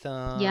working with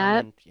them,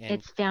 Yep,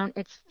 and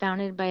it's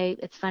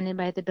funded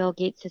by the Bill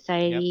Gates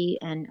yep. Society,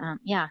 and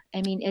yeah,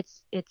 I mean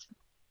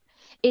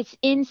it's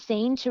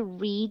insane to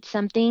read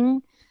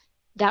something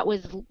that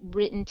was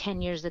written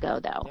 10 years ago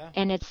though, Yeah,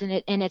 and its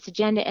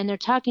agenda, and they're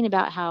talking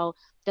about how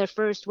the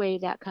first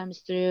wave that comes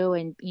through,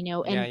 and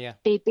yeah, and yeah.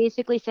 they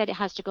basically said it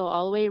has to go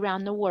all the way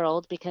around the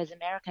world because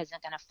America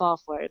isn't going to fall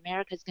for it.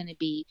 America's going to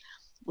be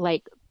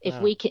like,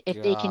 Oh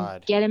if they can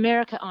God. get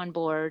America on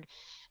board,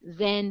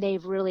 then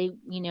they've really,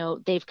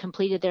 they've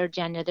completed their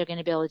agenda. They're going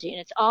to be able to do, and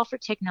it's all for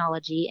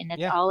technology, and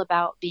it's Yeah. all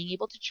about being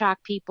able to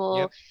track people.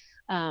 Yep.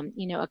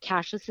 A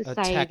cashless A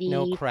society.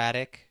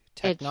 technocratic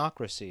It's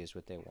technocracy is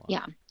what they want.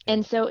 Yeah. Yeah. And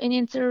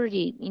it's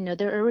already,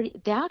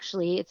 they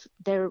actually,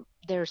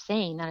 they're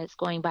saying that it's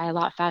going by a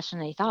lot faster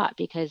than they thought,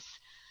 because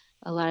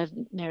a lot of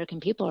American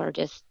people are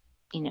just,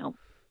 you know,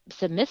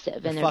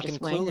 submissive, They're and they're fucking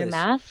just wearing their clueless.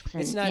 masks,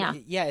 It's and not.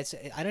 yeah. Yeah. It's.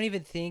 I don't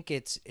even think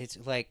it's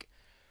like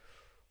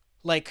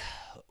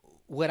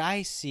what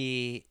I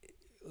see.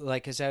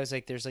 Like, cause I was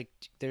like, there's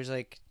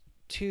like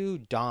two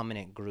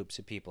dominant groups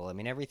of people. I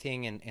mean,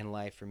 everything in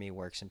life for me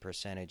works in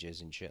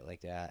percentages and shit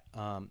like that.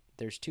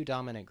 There's two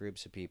dominant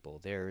groups of people.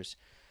 There's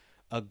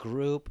a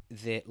group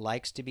that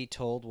likes to be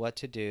told what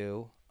to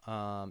do.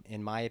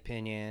 In my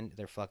opinion,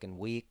 they're fucking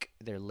weak.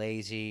 They're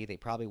lazy. They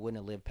probably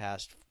wouldn't have lived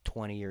past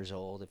 20 years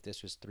old if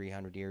this was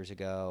 300 years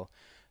ago.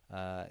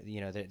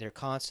 They're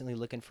constantly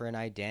looking for an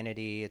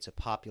identity. It's a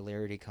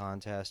popularity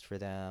contest for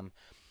them.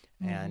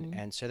 and Hmm.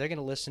 and so they're going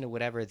to listen to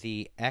whatever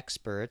the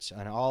experts,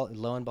 and all,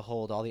 lo and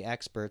behold, all the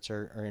experts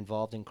are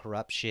involved in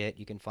corrupt shit.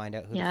 You can find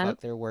out who the Yep.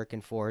 fuck they're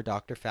working for.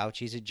 Dr.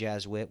 Fauci's a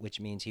Jesuit, which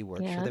means he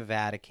works for the Yep.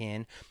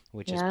 Vatican,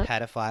 which is Yep.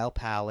 pedophile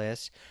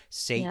palace, Yep.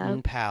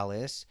 Satan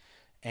palace.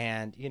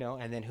 And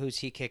then who's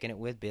he kicking it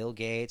with? Bill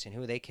Gates. And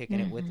who are they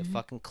kicking it with? The Hmm.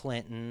 fucking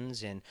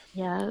Clintons. And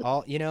Yep.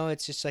 all,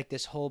 it's just like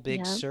this whole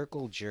big Yep.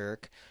 circle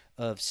jerk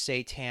of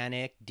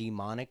satanic,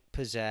 demonic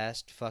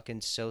possessed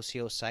fucking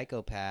socio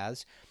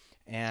psychopaths.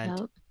 and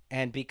Yep.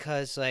 and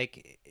because,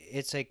 like,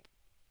 it's like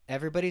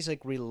everybody's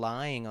like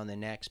relying on the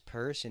next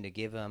person to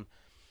give them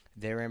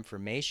their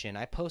information.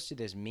 I posted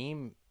this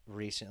meme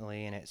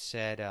recently, and it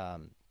said,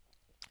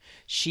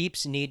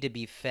 sheeps need to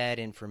be fed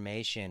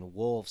information,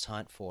 wolves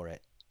hunt for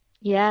it.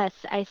 Yes,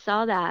 I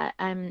saw that.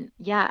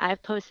 Yeah,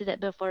 I've posted it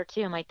before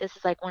too. I'm like, this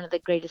is like one of the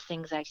greatest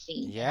things I've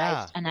seen, and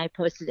Yeah, I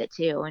posted it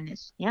too, and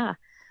yeah,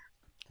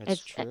 it's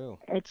it's true.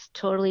 it's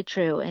totally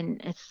true,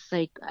 and it's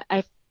like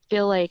I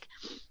feel like,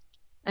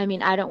 I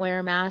mean, I don't wear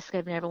a mask.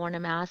 I've never worn a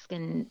mask,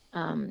 and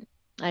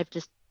I've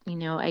just,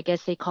 I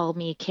guess they call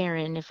me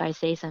Karen if I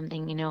say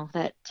something,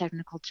 that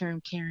technical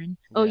term, Karen.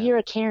 Oh, Yeah, you're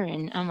a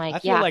Karen. I'm like, I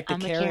feel yeah, like the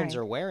I'm a Karens Karen.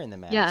 are wearing the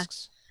Yeah.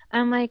 masks.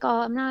 I'm like,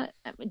 oh, I'm not.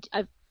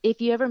 If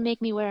you ever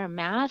make me wear a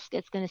mask,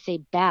 it's gonna say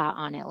 "bow"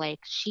 on it, like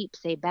sheep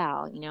say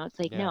 "bow." It's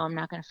like, no, Yeah. I'm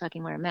not gonna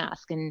fucking wear a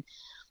mask. And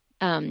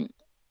um,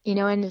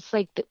 and it's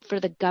like, for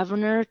the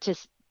governor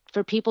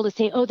for people to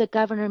say, oh, the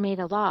governor made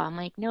a law. I'm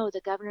like, no,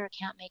 the governor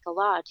can't make a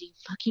law. Do you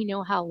fucking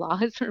know how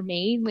laws are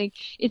made? Like,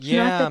 it's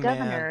not the Yeah,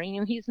 man.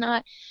 governor. He's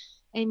not.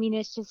 I mean,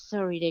 it's just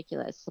so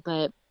ridiculous.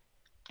 But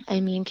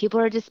I mean,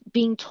 people are just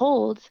being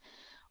told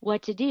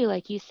what to do,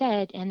 like you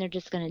said, and they're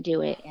just gonna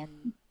do it.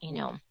 And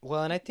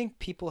Well, and I think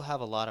people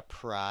have a lot of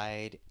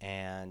pride,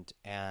 it's,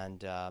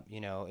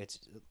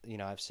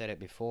 I've said it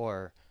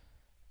before.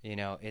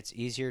 It's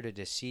easier to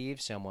deceive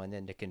someone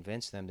than to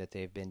convince them that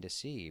they've been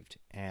deceived.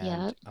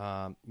 And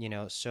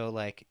yeah. so,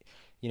 like,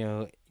 you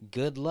know,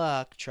 good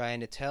luck trying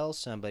to tell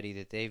somebody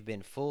that they've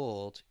been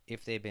fooled,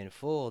 if they've been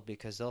fooled,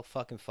 because they'll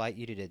fucking fight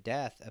you to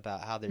death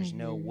about how there's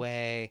no Hmm.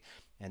 way,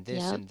 and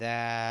this Yep. and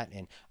that,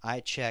 and I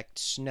checked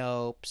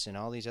Snopes and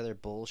all these other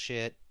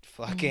bullshit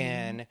Hmm.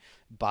 fucking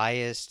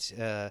biased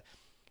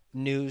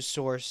news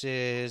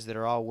sources that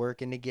are all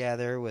working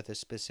together with a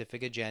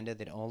specific agenda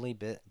that only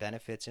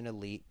benefits an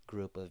elite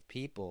group of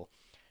people.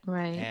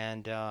 Right.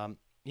 And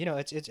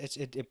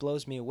it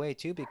blows me away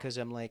too, because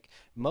I'm like,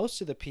 most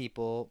of the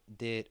people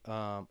that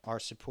are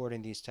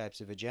supporting these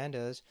types of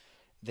agendas,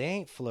 they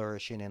ain't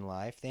flourishing in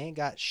life. They ain't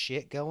got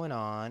shit going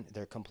on.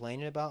 They're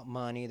complaining about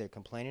money. They're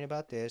complaining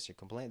about this.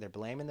 They're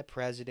blaming the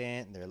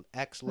president and their Right.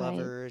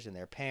 ex-lovers and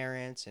their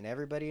parents and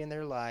everybody in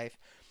their life.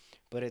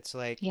 But it's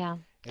like, Yeah.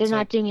 They're it's not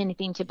like, doing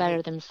anything to yeah,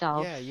 better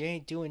themselves. yeah, you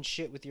ain't doing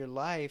shit with your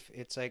life.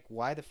 It's like,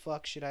 why the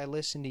fuck should I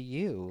listen to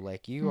you?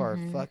 Like, you are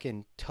Hmm.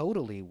 fucking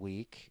totally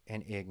weak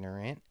and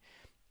ignorant,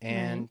 Right.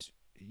 and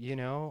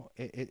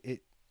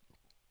it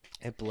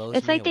blows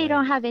It's me like they away.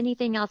 don't have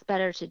anything else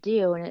better to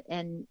do,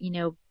 and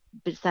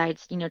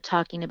besides,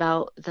 talking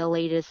about the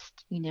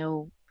latest,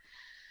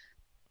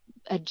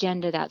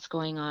 agenda that's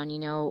going on.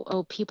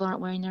 Oh, people aren't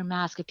wearing their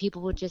mask. If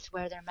people would just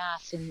wear their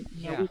masks, and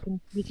Yeah.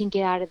 we can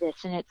get out of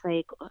this. And it's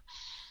like,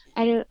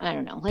 I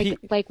don't know. Like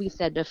Pe- like we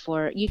said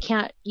before, you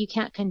can't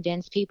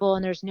convince people,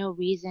 and there's no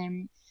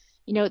reason.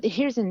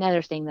 Here's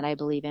another thing that I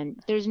believe in.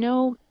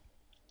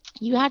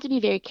 You have to be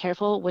very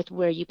careful with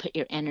where you put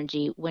your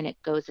energy when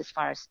it goes as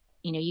far as,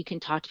 you can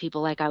talk to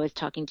people, like I was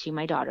talking to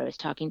my daughter, I was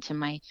talking to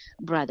my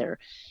brother.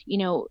 You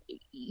know,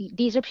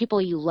 these are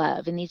people you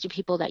love, and these are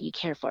people that you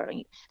care for.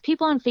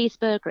 People on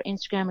Facebook or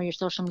Instagram or your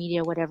social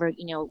media, whatever,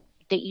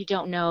 that you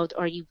don't know,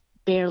 or you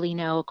barely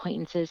know,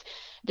 acquaintances.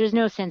 There's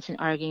no sense in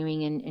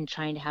arguing and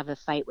trying to have a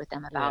fight with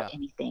them about yeah.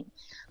 anything.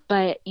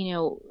 But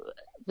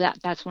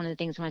that's one of the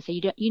things I want to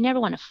say. You never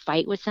want to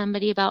fight with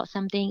somebody about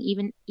something,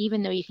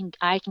 even though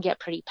I can get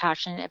pretty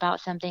passionate about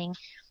something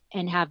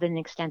and have an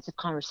extensive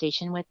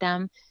conversation with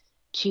them,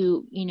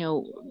 to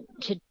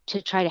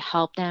to try to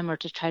help them, or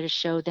to try to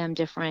show them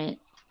different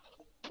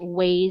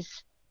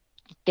ways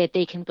that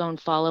they can go and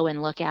follow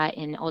and look at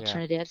in Yeah.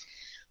 alternatives.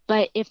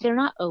 But if they're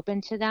not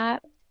open to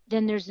that,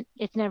 then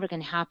it's never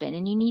going to happen.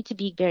 And you need to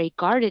be very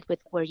guarded with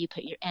where you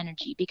put your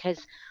energy,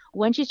 because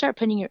once you start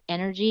putting your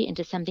energy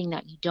into something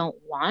that you don't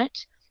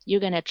want, you're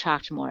going to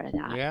attract more of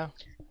that. Yeah.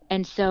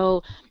 And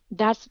so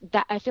that's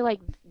that. I feel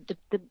like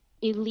the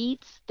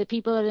elites, the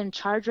people that are in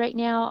charge right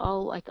now,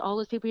 all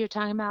those people you're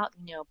talking about,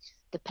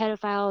 the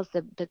pedophiles,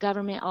 the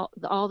government,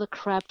 all the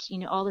corrupt,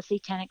 all the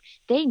satanic,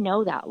 they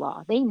know that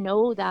law. They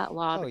know that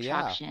law of Oh yeah.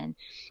 attraction.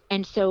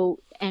 And so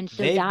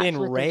They've that's been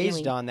what they're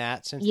raised doing. on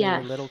that since they were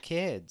Yes. little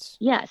kids.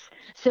 Yes.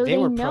 So They they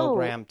were know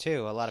programmed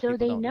too. A lot of so people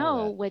they don't know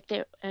know that. what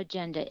their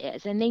agenda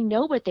is, and they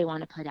know what they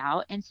want to put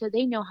out, and so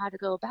they know how to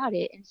go about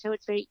it. And so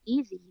it's very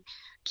easy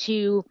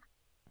to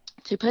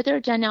put their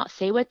agenda out,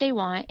 say what they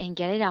want, and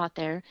get it out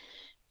there.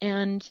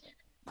 And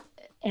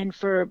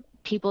for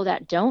people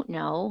that don't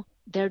know,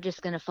 they're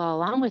just going to follow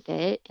along with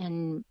it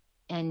and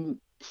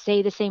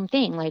say the same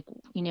thing. Like,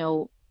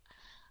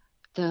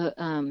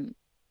 the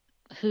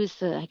who's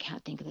the I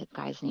can't think of the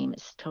guy's name.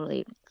 It's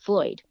totally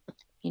Floyd.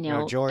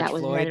 George That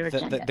was Floyd, another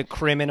agenda. the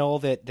criminal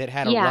that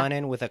had a Yeah,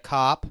 run-in with a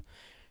cop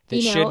that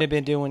you shouldn't know, have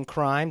been doing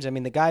crimes. I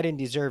mean, the guy didn't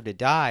deserve to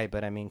die,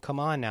 but I mean, come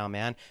on now,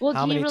 man. well,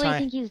 How do you many really times?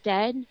 think he's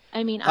dead?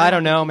 I mean, I I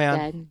don't don't think know,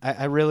 he's man. dead.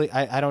 I really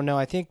I don't know.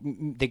 I think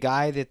the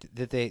guy that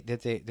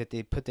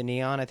they put the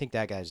knee on, I think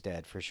that guy's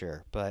dead for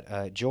sure.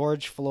 But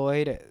George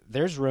Floyd,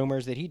 there's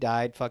rumors that he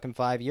died fucking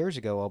 5 years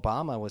ago.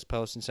 Obama was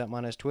posting something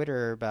on his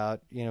Twitter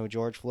about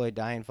George Floyd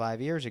dying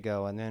 5 years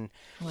ago, and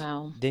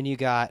Wow. then you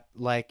got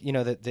like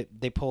that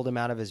they pulled him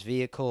out of his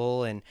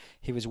vehicle and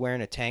he was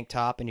wearing a tank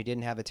top and he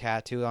didn't have a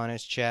tattoo on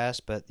his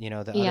chest, but the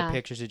other Yeah,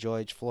 pictures of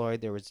George Floyd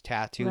there was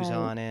tattoos right.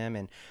 on him,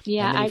 and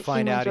Yeah, then you I've seen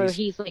find ones out where he's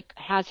he's like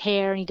has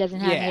hair and he doesn't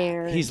have yeah,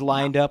 hair, he's and yeah.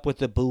 lined up with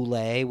the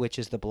Boule, which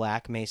is the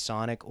Black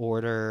Masonic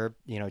Order.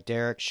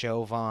 Derek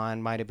Chauvin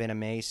might have been a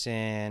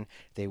Mason.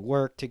 They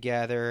worked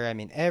together. I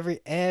mean,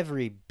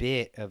 every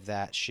bit of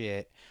that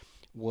shit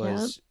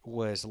Yeah.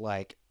 was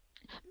like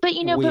But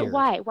weird.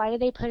 why? Why do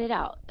they put it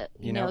out? The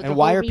And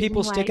why whole are reason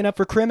people why. sticking up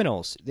for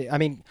criminals? I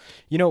mean,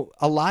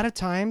 a lot of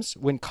times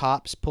when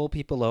cops pull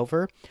people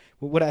over,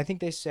 what I think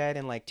they said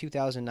in like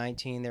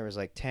 2019, there was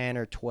like 10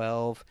 or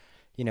 12,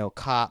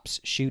 cops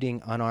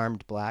shooting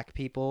unarmed black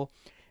people.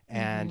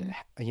 And,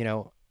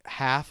 Hmm.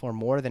 half or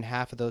more than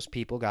half of those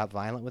people got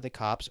violent with the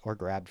cops or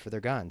grabbed for their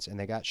guns and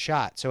they got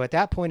shot. So at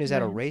that point, is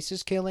that a Right.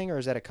 racist killing or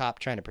is that a cop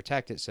trying to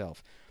protect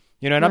itself?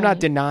 And I'm not Right.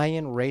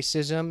 denying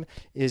racism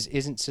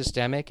isn't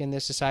systemic in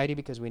this society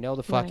because we know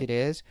the fuck Right. it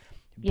is.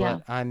 Yeah.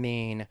 But I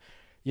mean,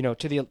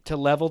 to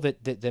level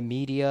that the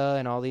media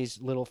and all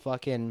these little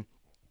fucking,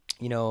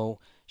 Well,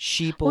 yeah,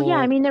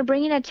 I sheeple. mean, they're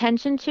bringing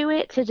attention to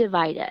it to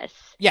divide us.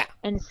 Yeah.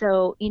 And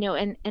so,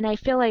 and I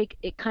feel like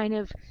it kind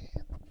of,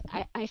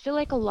 I feel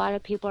like a lot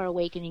of people are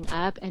wakening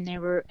up, and they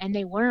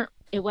weren't,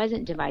 it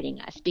wasn't dividing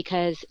us,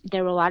 because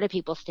there were a lot of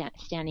people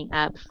standing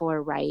up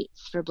for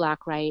rights, for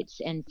Black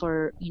rights, and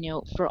for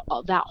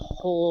all that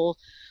whole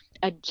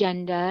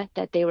agenda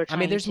that they were I mean,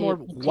 trying there's more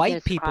to get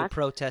white people across.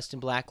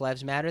 protesting Black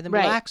Lives Matter than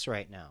Right. blacks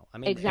right now. I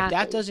mean, if that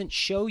Exactly. doesn't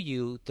show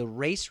you the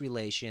race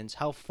relations,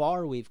 how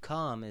far we've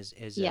come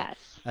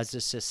Yes. as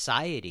a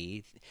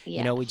society. We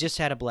Yes. just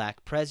had a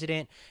black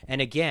president, and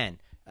again,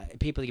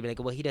 people can be like,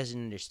 well, he doesn't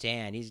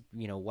understand. He's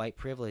white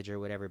privilege or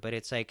whatever. But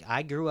it's like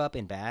I grew up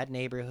in bad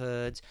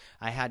neighborhoods.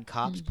 I had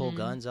cops pull Hmm.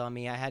 guns on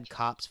me. I had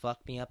cops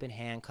fuck me up in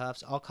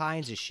handcuffs. All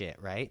kinds of shit,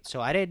 right?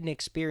 So I didn't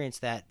experience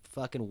that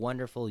fucking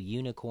wonderful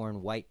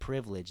unicorn white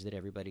privilege that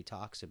everybody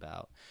talks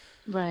about.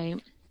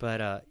 Right.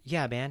 But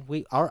yeah, man,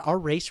 our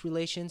race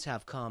relations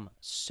have come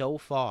so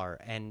far,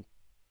 and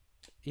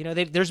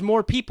there's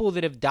more people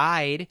that have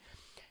died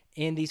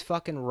in these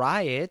fucking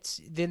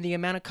riots than the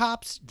amount of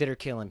cops that are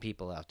killing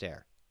people out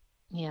there.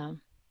 Yeah.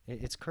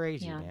 It's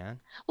crazy, Yeah.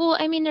 man. Well,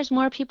 I mean, there's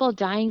more people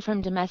dying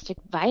from domestic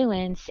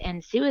violence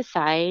and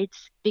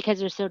suicides because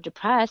they're so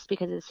depressed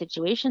because of the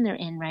situation they're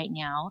in right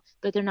now,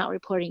 but they're not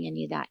reporting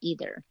any of that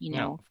either.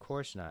 No, of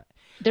course not.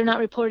 They're not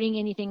reporting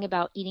anything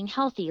about eating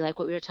healthy, like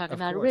what we were talking Of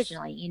about course.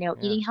 originally, Yeah.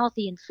 eating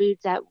healthy and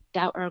foods that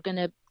are going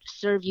to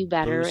serve you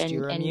better, Boost and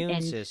your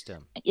immune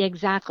system.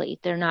 exactly.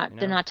 They're not You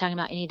they're know? not talking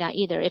about any of that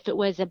either. If it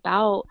was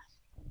about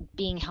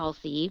being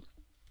healthy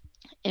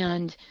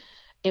and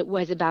it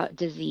was about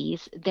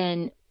disease,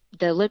 then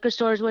the liquor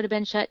stores would have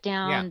been shut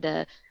Yeah. down.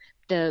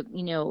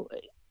 The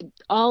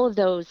all of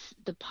those,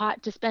 the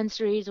pot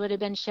dispensaries would have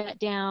been shut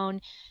down.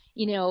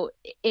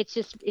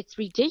 It's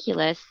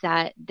ridiculous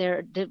that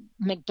the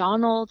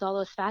McDonald's, all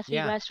those fast food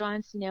Yeah.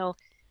 restaurants,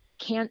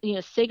 can't,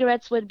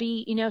 cigarettes would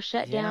be,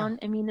 shut Yeah. down.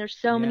 I mean, there's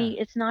so Yeah. many.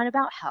 It's not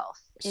about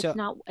health. So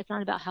It's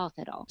not about health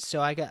at all. so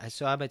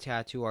I'm a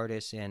tattoo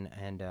artist and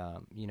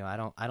I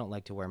don't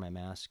like to wear my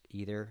mask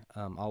either.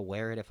 I'll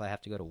wear it if I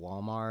have to go to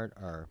Walmart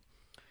or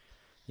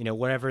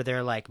wherever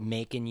they're like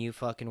making you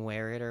fucking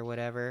wear it or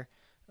whatever.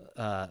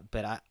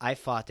 But I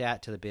fought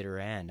that to the bitter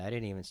end. I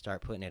didn't even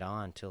start putting it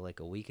on till like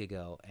a week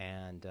ago,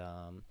 and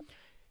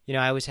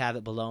I always have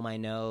it below my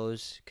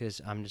nose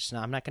because I'm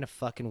not gonna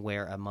fucking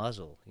wear a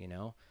muzzle.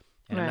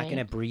 and I'm not going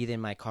Right. to breathe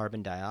in my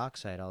carbon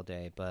dioxide all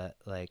day, but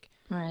like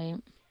Right.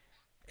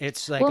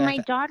 it's like Well, I've my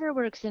daughter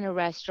works in a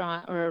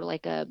restaurant or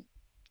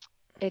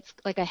it's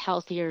like a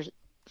healthier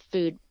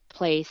food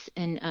place,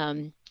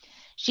 and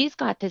she's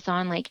got this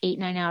on like 8,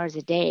 9 hours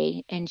a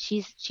day, and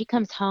she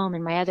comes home,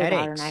 and my other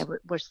daughter and I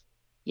headaches. were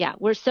yeah,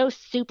 we're so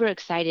super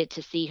excited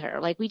to see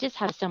her. Like we just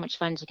have so much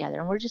fun together,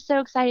 and we're just so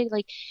excited,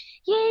 like,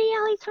 yay,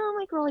 Allie's home,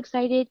 like we're all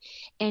excited.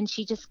 And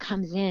she just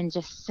comes in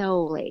just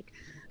so like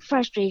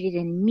frustrated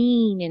and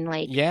mean and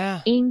like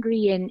Yeah.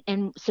 angry,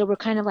 and so we're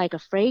kind of like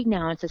afraid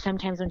now. And so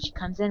sometimes when she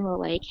comes in, we're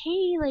like,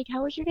 hey, like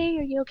how was your day?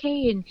 Are you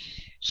okay? And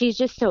she's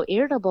just so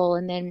irritable.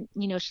 And then,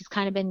 she's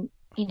kind of been,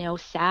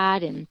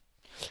 sad and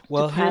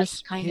Well,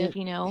 depressed, kind of,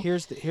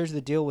 here's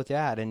the deal with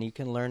that, and you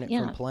can learn it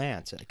from yeah,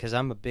 plants. Because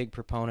I'm a big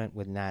proponent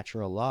with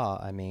natural law.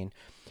 I mean,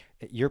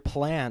 your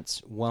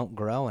plants won't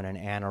grow in an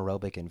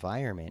anaerobic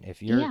environment.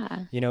 If you're,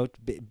 yeah.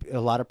 a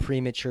lot of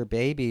premature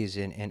babies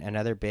and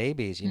other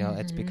babies, it's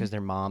Mm-hmm. because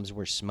their moms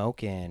were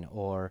smoking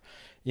or,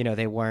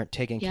 they weren't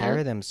taking care Yep.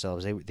 of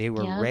themselves. They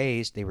were Yep.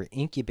 raised, they were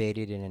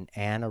incubated in an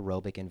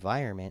anaerobic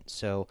environment.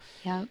 So,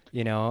 Yep.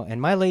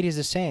 and my lady's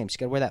the same. She's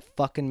got to wear that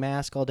fucking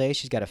mask all day.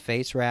 She's got a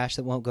face rash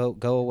that won't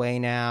go away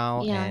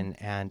now, Yeah.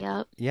 and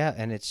Yep. yeah,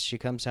 and she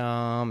comes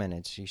home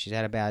and she's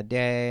had a bad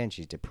day and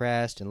she's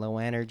depressed and low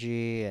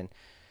energy and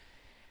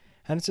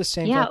it's the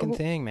same Yeah. fucking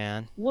thing,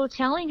 man. Well,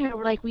 telling her,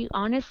 we're like, we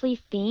honestly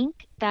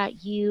think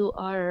that you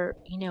are,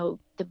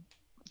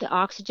 the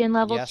oxygen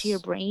levels to your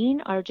Yes.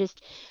 brain are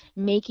just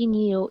making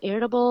you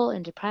irritable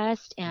and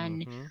depressed,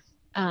 and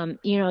Mm-hmm.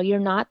 you're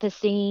not the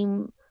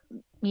same,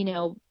 you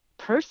know,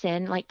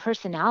 person, like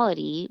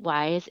personality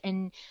wise.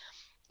 And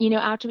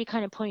after we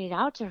kind of pointed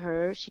out to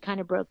her, she kind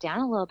of broke down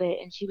a little bit,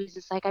 and she was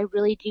just like, I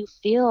really do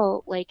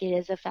feel like it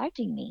is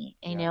affecting me,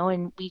 Yeah.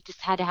 and we just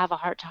had to have a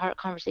heart to heart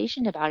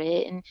conversation about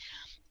it. And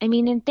I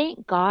mean, and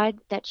thank God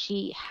that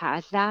she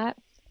has that.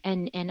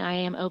 And I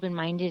am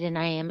open-minded, and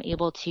I am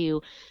able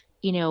to,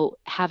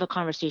 have a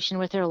conversation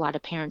with her. A lot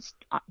of parents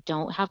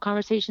don't have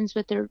conversations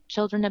with their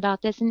children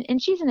about this.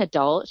 And she's an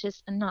adult,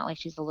 just not like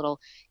she's a little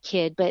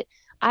kid, but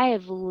I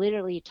have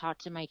literally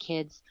talked to my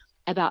kids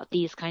about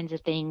these kinds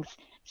of things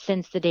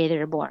since the day they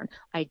were born.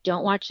 I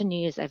don't watch the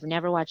news. I've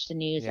never watched the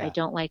news. I Yeah.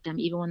 don't like them.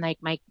 Even when like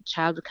my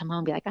child would come home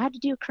and be like, I have to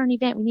do a current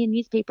event. We need a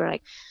newspaper.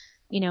 Like,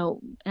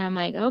 and I'm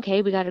like,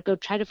 okay, we got to go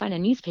try to find a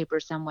newspaper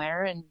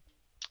somewhere, and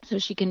so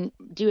she can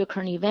do a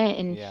current event.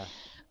 And Yeah.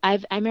 I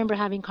remember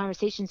having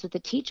conversations with the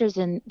teachers,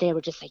 and they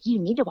were just like, you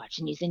need to watch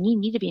the news and you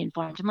need to be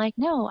informed. I'm like,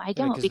 no, I Yeah,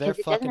 don't, because they're because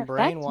it doesn't fucking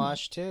affect me.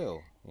 brainwashed too.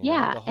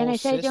 Yeah. The And whole I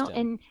said, I don't.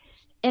 system.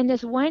 And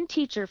this one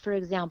teacher, for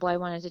example, I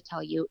wanted to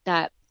tell you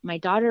that my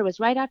daughter was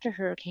right after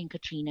Hurricane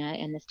Katrina,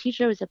 and this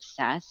teacher was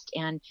obsessed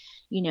and,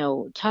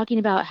 talking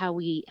about how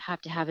we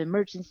have to have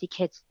emergency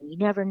kits. And you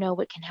never know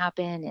what can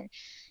happen, and,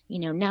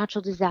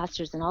 natural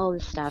disasters and all of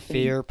this stuff. And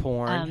Fear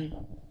porn.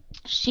 um,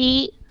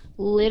 she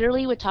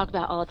literally would talk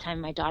about all the time.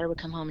 My daughter would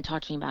come home and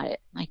talk to me about it.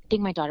 I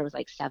think my daughter was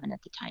like 7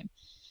 at the time.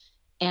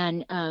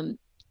 And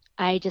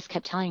I just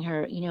kept telling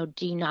her,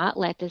 do not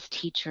let this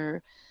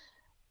teacher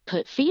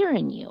put fear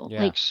in you.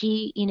 Yeah. Like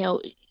she,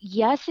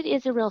 yes, it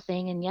is a real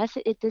thing. And yes,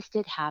 this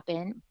did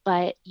happen,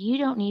 but you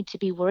don't need to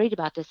be worried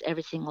about this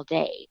every single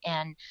day.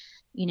 And,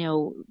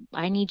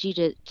 I need you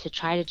to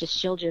try to just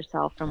shield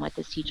yourself from what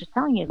this teacher's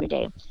telling you every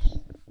day.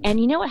 And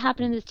you know what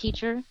happened to this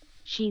teacher?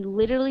 She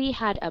literally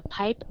had a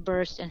pipe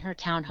burst in her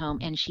townhome,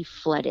 and she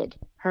flooded.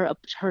 Her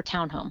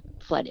townhome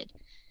flooded.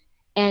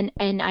 And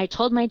I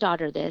told my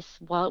daughter this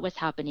while it was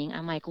happening.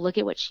 I'm like, look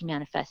at what she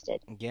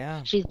manifested.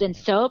 Yeah. She's been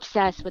so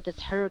obsessed with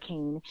this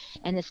hurricane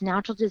and this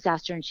natural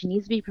disaster, and she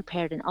needs to be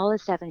prepared and all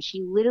this stuff. And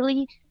she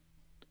literally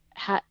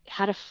had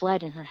a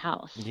flood in her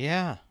house.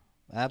 Yeah.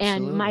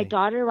 And my Absolutely.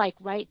 daughter, like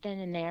right then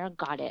and there,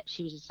 got it.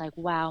 She was just like,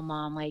 wow,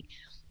 mom, like,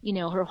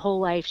 her whole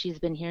life she's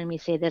been hearing me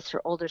say this.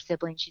 Her older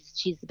sibling,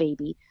 she's the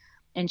baby,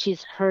 and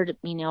she's heard,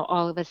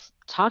 all of us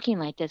talking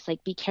like this,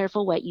 like, be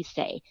careful what you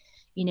say,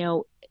 you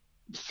know,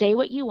 say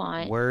what you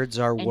want, Words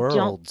are and don't,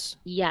 worlds.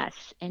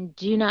 yes, and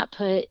do not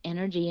put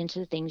energy into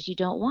the things you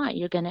don't want.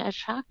 You're going to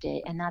attract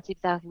it. And that's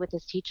exactly what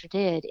this teacher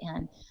did.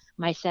 And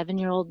my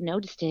 7-year-old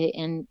noticed it.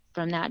 And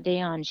from that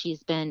day on,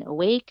 she's been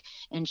awake,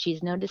 and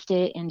she's noticed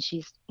it. And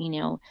she's,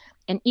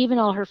 and even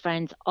all her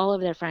friends, all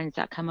of their friends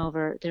that come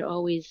over, they're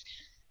always,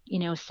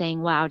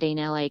 saying, wow,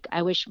 Dana, like,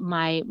 I wish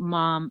my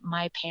mom,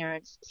 my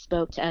parents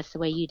spoke to us the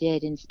way you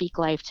did, and speak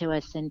life to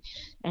us,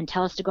 and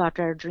tell us to go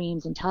after our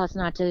dreams, and tell us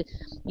not to,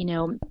 you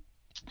know,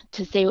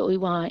 to say what we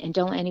want, and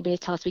don't let anybody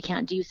tell us we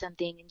can't do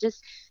something. And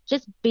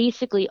just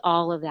basically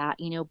all of that,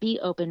 be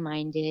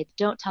open-minded.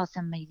 Don't tell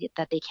somebody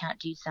that they can't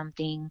do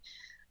something.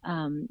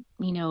 You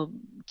know,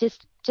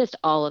 just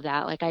all of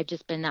that. Like, I've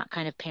just been that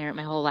kind of parent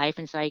my whole life.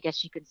 And so I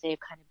guess you could say I've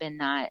kind of been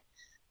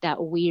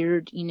that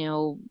weird,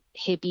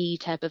 hippie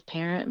type of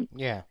parent.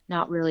 Yeah.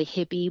 Not really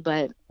hippie,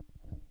 but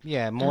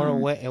Yeah, more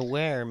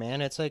aware,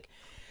 man. It's like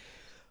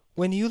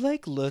When you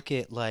like look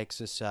at like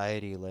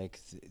society, like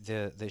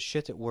the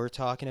shit that we're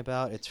talking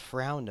about, it's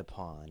frowned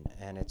upon,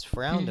 and it's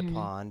frowned Hmm.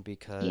 upon Yeah.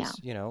 because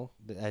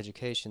the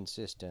education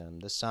system,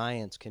 the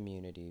science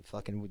community,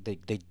 fucking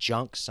they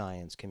junk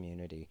science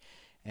community,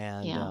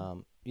 and Yeah.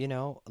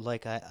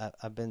 like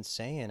I've been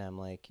saying, I'm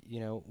like,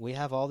 we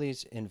have all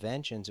these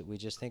inventions that we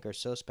just think are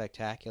so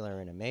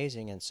spectacular and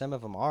amazing, and some of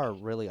them are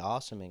really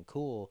awesome and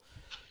cool,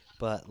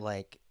 but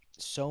like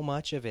so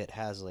much of it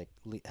has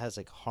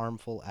like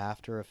harmful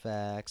after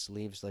effects,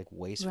 leaves like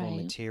wasteful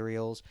Right.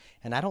 materials,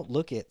 and I don't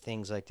look at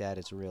things like that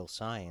as real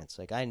science.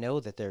 Like I know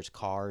that there's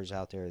cars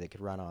out there that could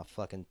run off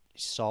fucking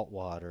salt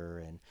water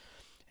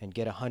and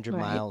get 100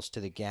 Right. miles to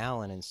the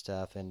gallon and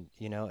stuff, and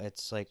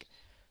it's like,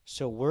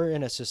 so we're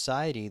in a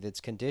society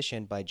that's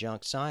conditioned by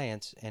junk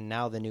science, and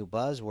now the new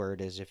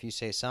buzzword is if you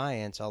say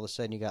science, all of a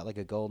sudden you got like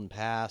a golden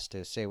pass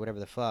to say whatever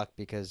the fuck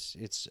because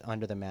it's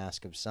under the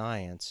mask of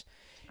science.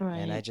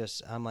 And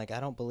Right. I'm like, I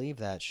don't believe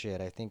that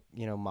shit. I think,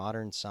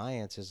 modern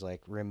science has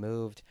like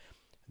removed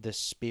the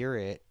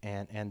spirit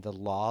and the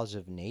laws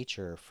of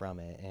nature from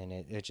it. And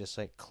it just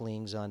like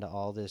clings onto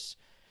all these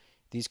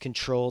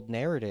controlled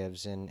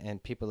narratives.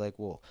 And people are like,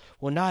 well,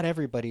 not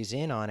everybody's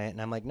in on it. And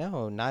I'm like,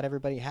 no, not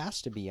everybody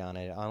has to be on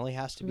it. It only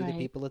has to be the Right.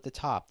 people at the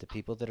top, the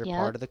people that are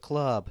part Yep. of the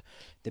club,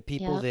 the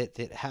people Yep.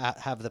 that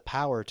have the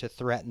power to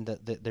threaten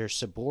their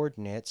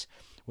subordinates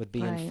with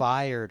being Right.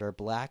 fired or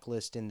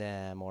blacklisting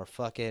them or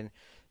fucking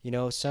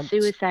some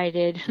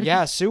Suicided.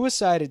 yeah,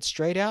 suicided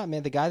straight out,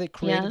 man. The guy that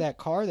created Yep. that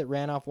car that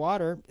ran off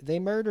water, they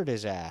murdered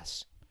his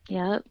ass.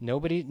 Yep.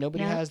 Nobody Yep.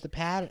 has the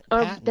Or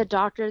the patent.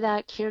 doctor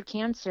that cured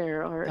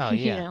cancer, or Oh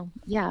yeah.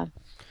 yeah.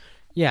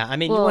 Yeah, I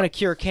mean, you want to Well,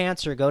 cure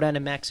cancer, go down to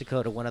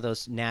Mexico to one of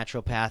those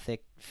naturopathic,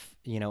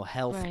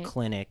 health right.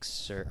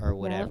 clinics or Yep.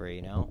 whatever.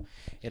 It'll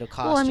Well, I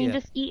cost mean, you.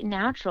 just eat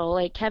natural.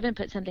 Like Kevin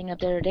put something up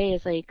the other day,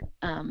 is like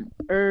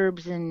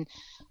herbs and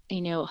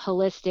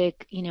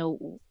holistic,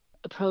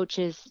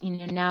 approaches.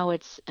 Now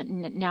it's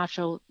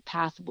natural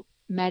path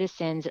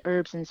medicines,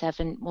 herbs and stuff.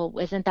 And well,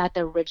 isn't that the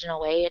original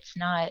way? It's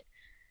not.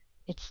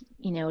 It's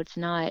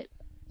not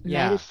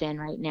Yeah, medicine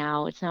right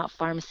now. It's not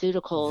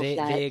pharmaceuticals they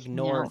that,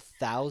 ignore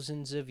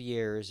thousands of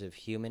years of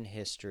human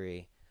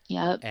history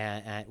Yep.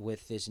 and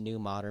with this new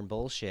modern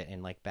bullshit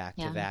and like back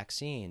to Yeah.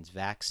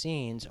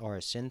 vaccines are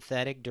a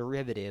synthetic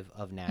derivative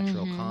of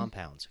natural Mm-hmm.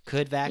 compounds.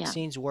 Could Yeah.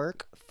 vaccines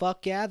work?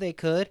 Fuck yeah, they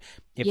could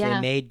if they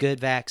Yeah. made good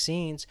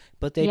vaccines,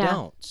 but they Yeah.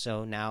 don't.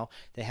 So now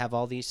they have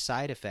all these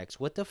side effects.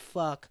 What the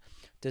fuck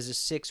does a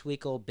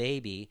 6-week-old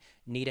baby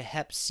need a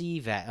hep C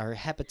or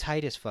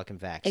hepatitis fucking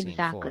vaccine for?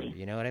 Exactly.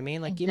 You know what I mean?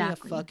 Like give me a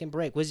Exactly. fucking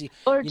break. Was he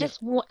Or you know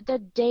just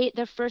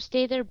the first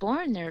day they're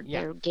born,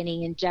 yeah. they're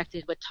getting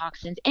injected with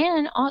toxins.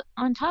 And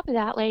on top of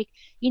that, like,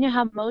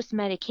 how most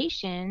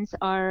medications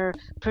are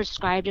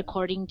prescribed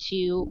according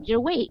to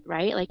your weight,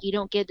 right? Like you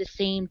don't give the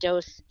same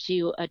dose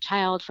to a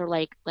child for,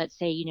 like, let's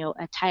say,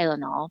 a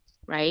Tylenol,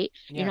 right?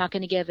 You're Yeah. not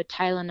going to give a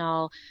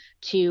Tylenol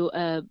to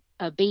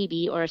a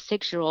baby or a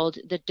 6-year-old.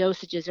 The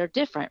dosages are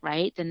different,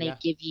 right, than they Yeah.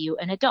 give you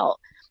an adult.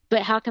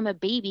 But how come a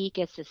baby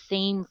gets the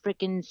same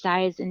freaking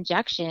size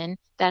injection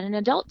that an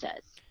adult does?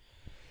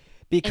 I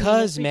mean,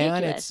 Because it's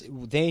man, it's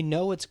ridiculous. they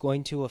know it's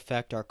going to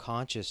affect our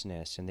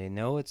consciousness, and they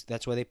know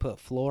that's why they put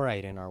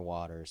fluoride in our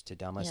waters to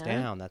dumb us Yeah.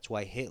 down. That's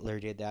why Hitler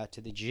did that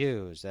to the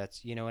Jews.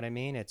 That's what I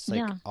mean. It's like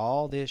Yeah.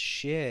 all this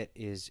shit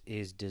is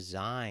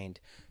designed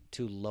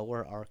to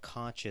lower our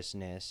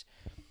consciousness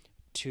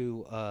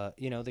to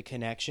the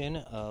connection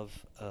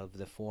of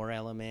the four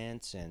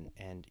elements and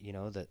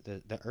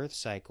the earth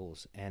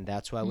cycles, and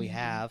that's why we Hmm.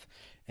 have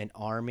an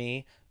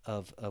army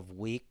of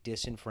weak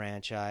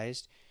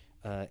disenfranchised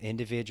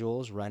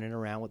individuals running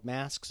around with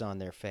masks on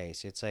their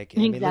face. It's like, I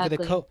mean, Exactly.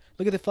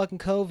 look at the fucking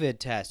COVID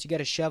test. You got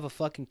to shove a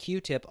fucking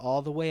Q-tip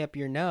all the way up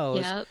your nose,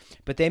 Yep.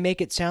 but they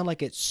make it sound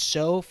like it's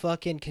so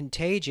fucking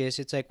contagious.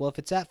 It's like, well, if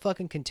it's that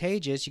fucking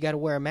contagious, you got to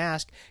wear a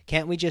mask.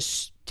 Can't we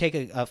just take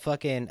a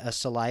fucking a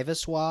saliva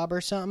swab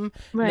or something?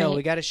 No, we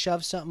Right. got to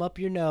shove something up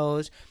your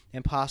nose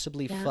and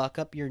possibly Yep. fuck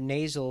up your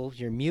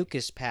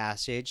mucus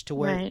passage to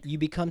where Right. you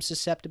become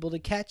susceptible to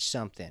catch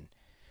something.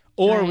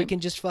 Or we Right. can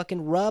just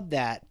fucking rub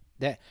that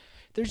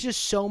there's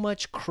just so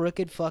much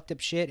crooked fucked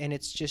up shit, and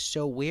it's just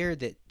so weird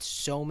that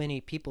so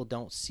many people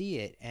don't see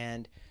it.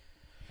 And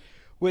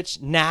which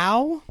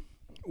now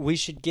we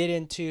should get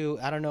into,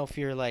 I don't know if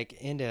you're like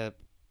into,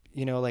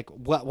 like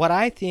what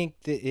I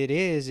think that it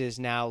is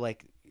now,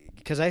 like,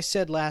 because I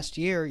said last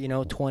year,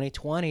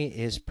 2020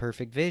 is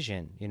perfect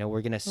vision.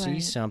 We're going to see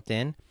Right.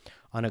 something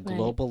on a Right.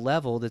 global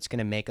level that's going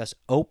to make us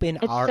open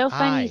It's our so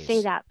funny you say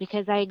eyes. that,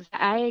 because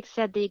I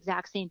said the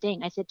exact same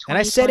thing. I said And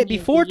I said it 2020 is the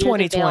before year the veil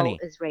 2020.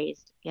 is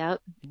raised.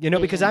 Yep.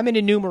 Because Vision. I'm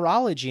into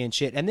numerology and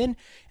shit. And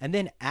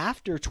then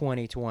after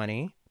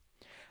 2020,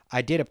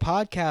 I did a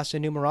podcast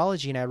on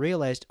numerology, and I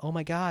realized, oh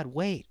my God,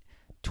 wait,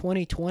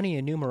 2020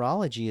 in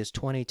numerology is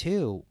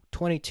 22.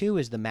 22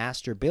 is the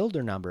master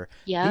builder number.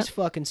 These Yep.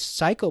 fucking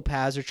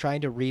psychopaths are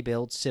trying to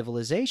rebuild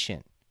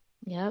civilization.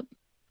 Yep.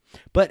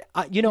 But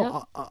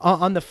Yep.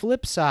 on the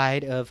flip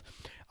side of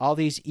all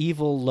these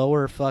evil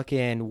lower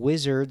fucking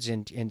wizards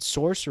and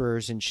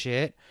sorcerers and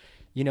shit.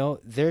 You know,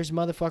 there's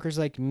motherfuckers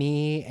like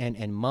me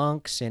and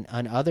monks and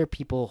other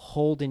people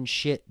holding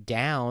shit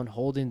down,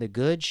 holding the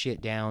good shit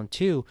down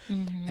too.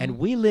 Mm-hmm. And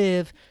we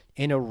live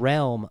in a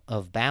realm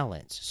of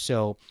balance.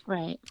 So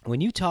Right.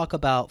 when you talk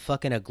about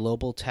fucking a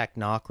global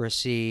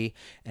technocracy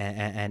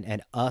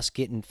and us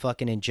getting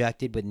fucking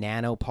injected with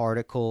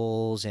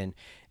nanoparticles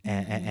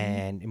Mm-hmm.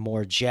 and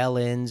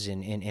Morgellons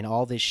and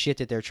all this shit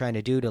that they're trying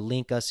to do to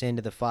link us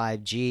into the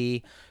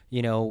 5G,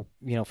 from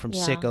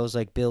Yeah. sickos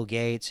like Bill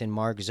Gates and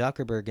Mark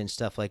Zuckerberg and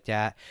stuff like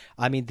that.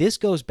 I mean, this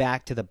goes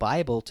back to the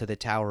Bible, to the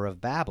Tower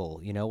of Babel,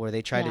 where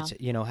they tried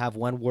Yeah. to, have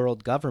one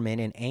world government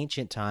in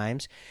ancient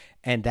times,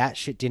 and that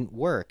shit didn't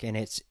work. And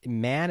it's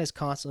man has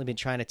constantly been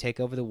trying to take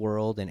over the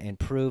world and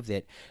prove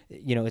that,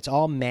 it's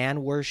all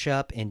man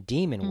worship and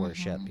demon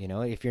worship.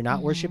 Mm-hmm. If you're not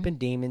Mm-hmm. worshiping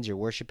demons, you're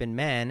worshiping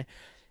men.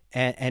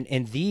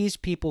 And these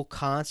people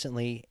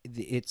constantly,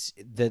 it's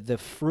the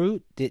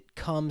fruit that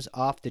comes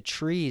off the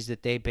trees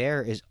that they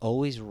bear is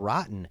always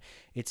rotten.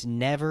 It's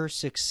never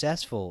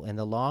successful in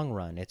the long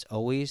run. It's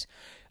always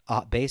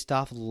based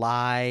off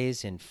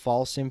lies and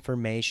false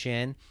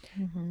information.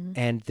 Mm-hmm.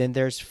 And then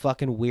there's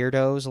fucking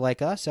weirdos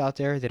like us out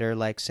there that are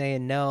like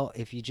saying, no,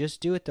 if you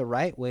just do it the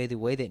right way, the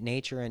way that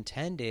nature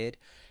intended,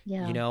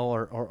 Yeah.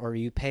 or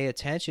you pay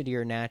attention to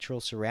your natural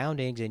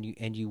surroundings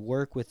and you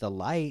work with the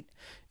light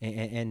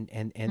and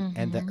the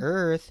Mm-hmm.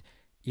 earth,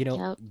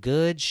 Yep.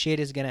 good shit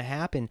is gonna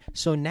happen.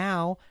 So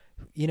now,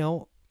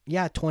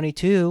 yeah,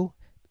 22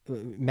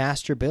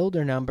 master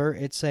builder number,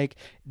 it's like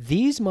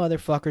these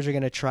motherfuckers are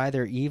going to try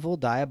their evil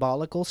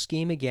diabolical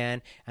scheme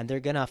again, and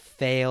they're going to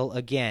fail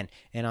again.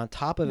 And on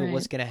top of it,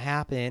 what's Right. going to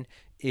happen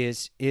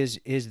is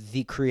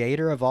the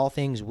creator of all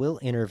things will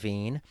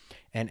intervene.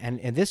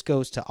 And this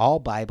goes to all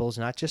Bibles,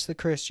 not just the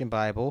Christian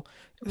Bible.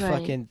 Right.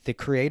 Fucking the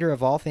creator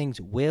of all things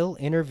will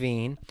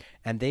intervene,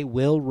 and they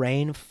will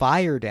rain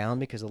fire down,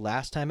 because the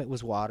last time it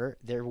was water,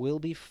 there will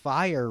be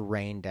fire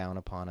rain down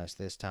upon us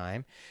this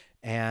time.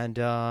 And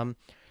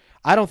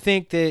I don't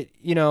think that,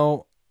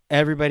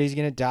 everybody's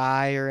going to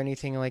die or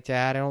anything like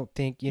that. I don't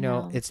think,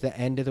 No. it's the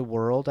end of the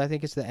world. I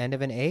think it's the end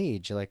of an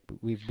age, like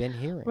we've been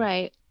hearing.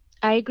 Right.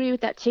 I agree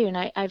with that too. And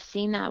I've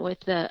seen that with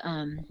the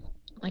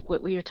like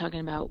what we were talking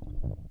about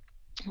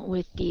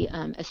with the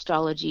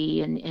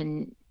astrology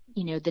and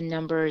the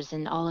numbers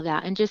and all of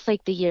that. And just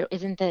like the year,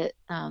 isn't the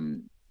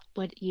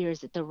what year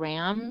is it? The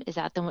Ram? Is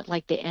that the one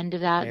like the end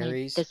of that? And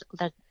Aries.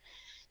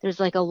 there's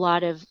like a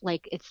lot of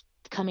like it's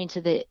coming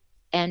to the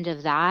end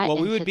of that Well,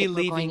 we and would so be that we're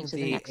going leaving into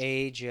the the next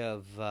age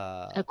of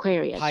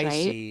Aquarius, right?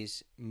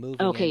 Pisces, moving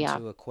Okay, yeah.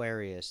 into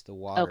Aquarius, the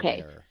water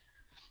Okay. bearer.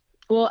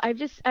 Well,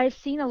 I've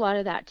seen a lot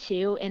of that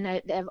too, and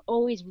I've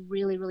always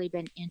really really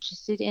been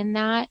interested in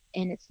that,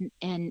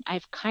 and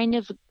I've kind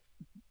of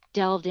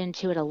delved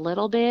into it a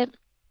little bit,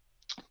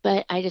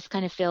 but I just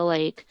kind of feel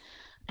like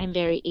I'm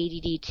very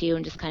ADD too,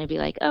 and just kind of be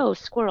like, oh,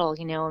 squirrel,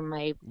 and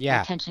my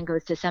Yeah. attention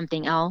goes to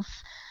something else.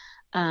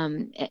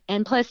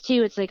 And plus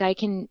too, it's like I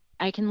can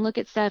look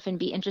at stuff and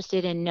be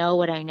interested and know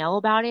what I know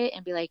about it,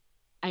 and be like,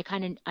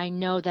 I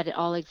know that it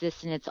all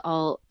exists and it's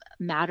all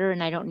matter,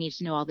 and I don't need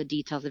to know all the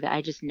details of it.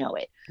 I just know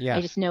it. I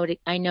Yeah. just know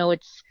it. I know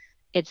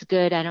it's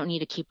good. I don't need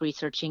to keep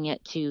researching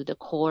it to the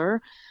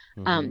core.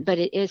 Mm-hmm. But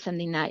it is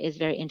something that is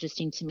very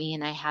interesting to me,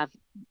 and I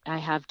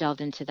have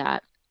delved into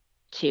that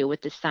too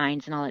with the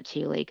signs and all that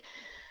too, like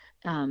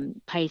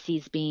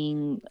Pisces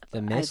being, The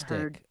I've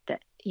heard mystic.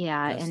 that,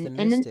 yeah, That's the and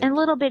a mystic.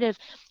 little bit of,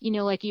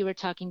 like you were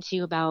talking to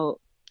about,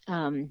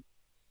 um,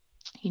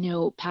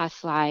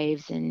 past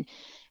lives and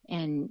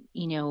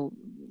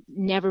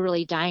never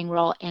really dying. We're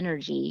all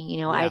energy.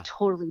 I Yeah.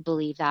 totally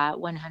believe that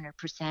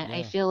 100%. I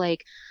Yeah. feel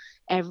like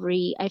I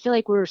feel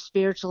like we're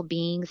spiritual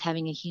beings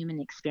having a human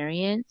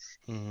experience,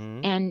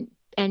 Mm-hmm.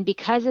 and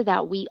because of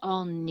that we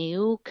all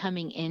knew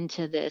coming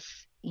into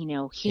this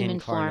human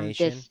form,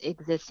 Incarnation. this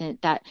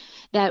existent, that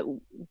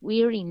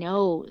we already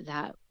know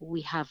that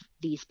we have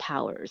these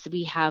powers,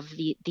 we have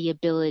the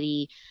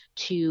ability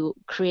to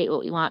create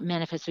what we want,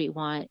 manifest what we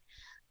want.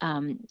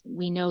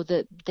 We know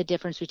the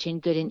difference between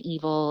good and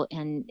evil,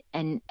 and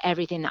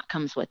everything that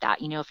comes with that.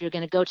 If you're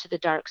going to go to the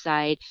dark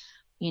side,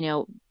 you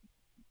know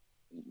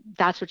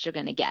that's what you're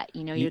going to get.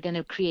 You, You're going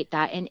to create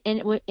that, and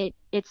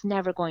it's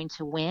never going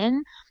to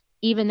win,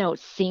 even though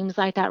it seems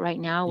like that right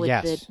now with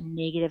the yes.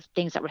 negative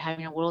things that we're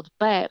having in the world.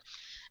 But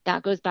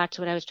that goes back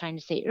to what I was trying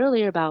to say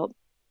earlier about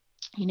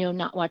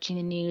not watching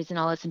the news and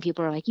all this, and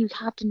people are like, you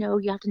have to know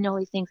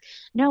these things.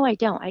 No, I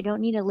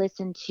don't need to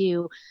listen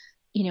to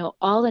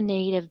all the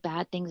negative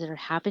bad things that are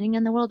happening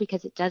in the world,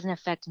 because it doesn't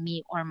affect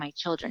me or my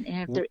children.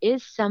 And if there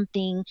is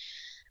something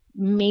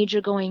major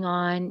going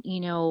on,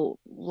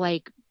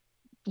 like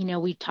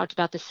we talked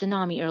about the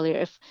tsunami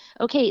earlier.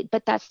 Okay,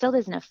 but that still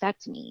doesn't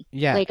affect me.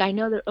 Yeah. Like I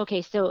know that,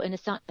 okay, so a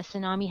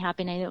tsunami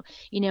happened. I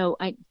know,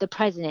 the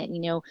president,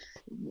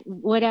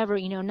 whatever,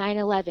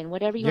 9/11,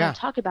 whatever you want Yeah. to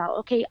talk about.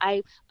 Okay,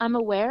 I'm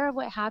aware of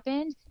what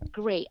happened.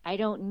 Great. I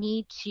don't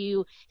need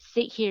to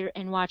sit here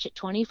and watch it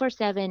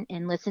 24/7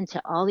 and listen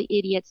to all the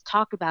idiots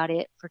talk about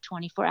it for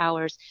 24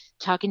 hours,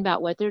 talking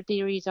about what their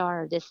theories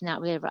are, this and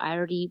that, whatever.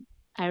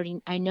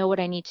 I know what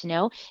I need to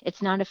know.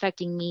 It's not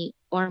affecting me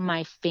or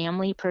my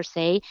family per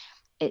se.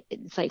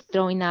 It's like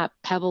throwing that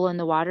pebble in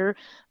the water.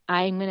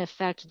 I'm going to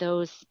affect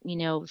those,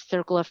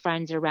 circle of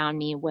friends around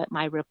me, what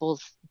my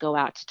ripples go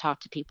out to talk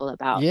to people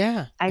about.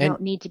 Yeah. I And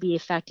don't need to be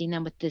affecting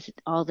them with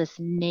all this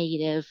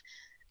negative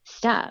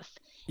stuff.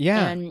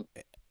 yeah. And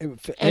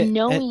It,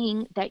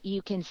 knowing that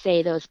you can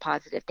say those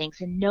positive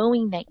things, and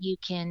knowing that you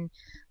can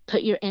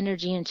put your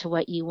energy into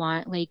what you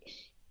want, like,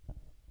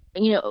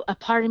 a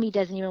part of me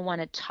doesn't even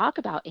want to talk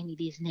about any of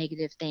these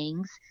negative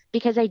things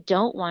because I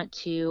don't want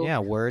to. yeah,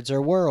 words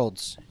are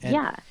worlds.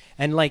 Yeah,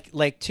 And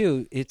like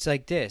too, it's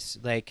like this.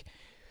 Like,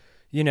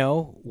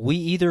 we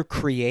either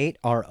create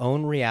our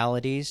own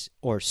realities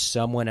or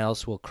someone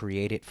else will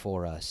create it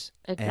for us.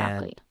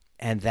 exactly.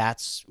 And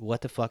that's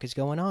what the fuck is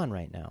going on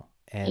right now.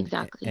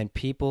 Exactly. And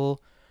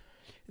people,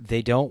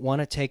 they don't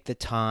want to take the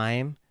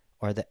time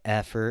or the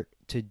effort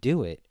to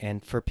do it.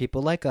 And for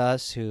people like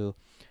us who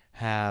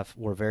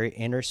we're very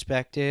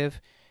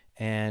introspective,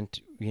 and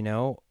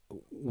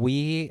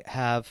we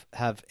have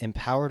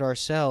empowered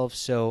ourselves,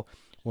 so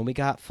when we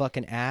got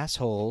fucking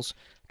assholes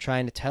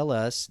trying to tell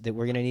us that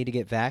we're going to need to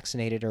get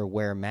vaccinated or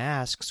wear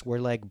masks, we're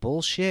like,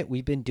 bullshit,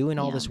 we've been doing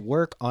all Yeah. this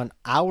work on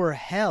our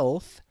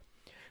health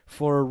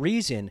for a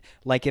reason.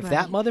 Like, if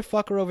that Right.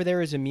 motherfucker over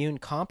there is immune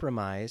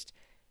compromised,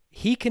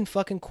 he can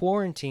fucking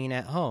quarantine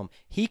at home.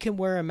 He can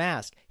wear a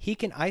mask. He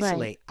can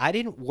isolate. Right. I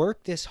didn't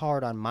work this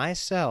hard on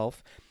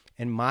myself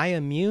and my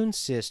immune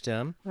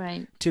system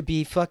Right. to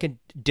be fucking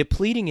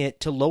depleting it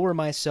to lower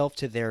myself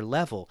to their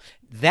level.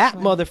 That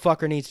Right.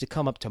 motherfucker needs to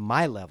come up to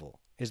my level,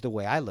 is the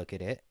way I look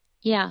at it.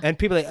 Yeah. And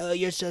people are like, oh,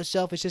 you're so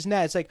selfish, isn't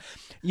that? It's like,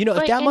 if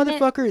Right, that and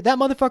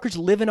motherfucker's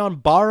living on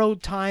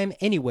borrowed time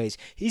anyways.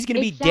 He's going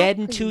to be dead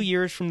in 2 exactly.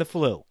 years from the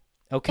flu.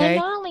 And Okay?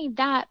 not only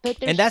that, but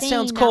they're And that sounds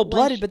saying that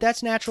cold-blooded, but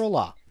that's natural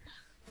law.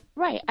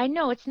 right. I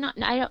know it's not.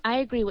 I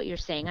agree what you're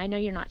saying. I know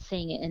you're not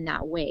saying it in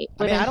that way.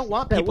 I mean, I don't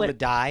want people to What?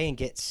 die and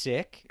get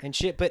sick and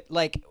shit, but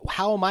like,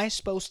 how am I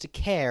supposed to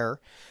care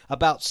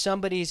about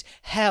somebody's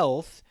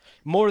health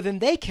more than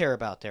they care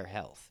about their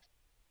health?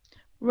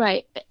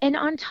 Right. And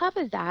on top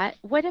of that,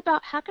 what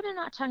about, how come I'm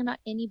not talking about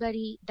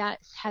anybody that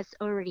has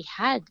already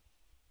had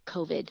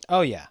COVID?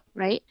 Oh yeah,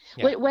 Right?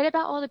 yeah. What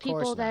about all the Of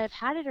course people that not. have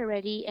had it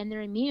already and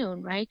they're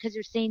immune, right? Because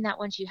you're saying that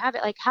once you have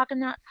it, like how come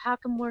not? How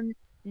come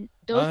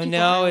those Oh people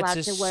no, aren't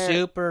it's allowed a to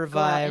super go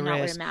out and not wear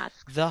virus.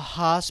 masks? The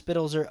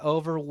hospitals are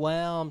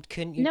overwhelmed.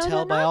 Couldn't you No, tell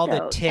they're by not all the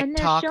though, and they're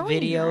TikTok showing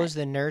that. videos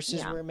the nurses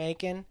Yeah, were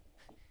making?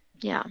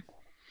 yeah.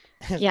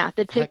 Yeah,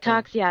 the Fucking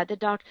TikToks, yeah, the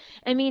doc.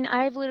 I mean,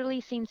 I've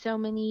literally seen so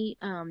many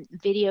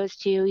videos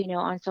too,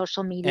 on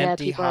social media.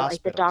 empty People are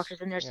like the hospitals.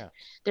 doctors, and Yeah.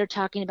 they're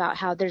talking about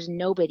how there's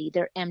nobody,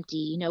 they're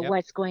empty, Yep.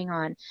 what's going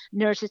on.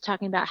 Nurses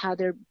talking about how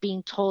they're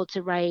being told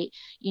to write,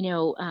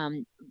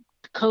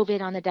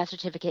 COVID on the death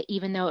certificate,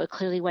 even though it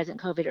clearly wasn't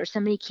COVID, or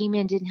somebody came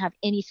in, didn't have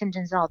any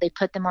symptoms at all. They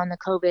put them on the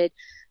COVID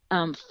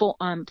full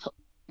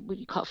what do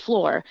you call it,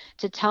 floor,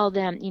 to tell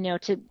them,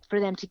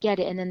 for them to get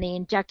it, and then they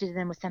injected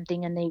them with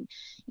something, and they,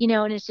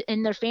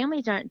 and their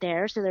families aren't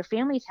there, so their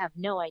families have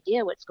no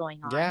idea what's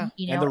going Yeah. on,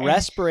 And the and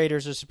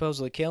respirators are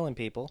supposedly killing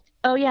people.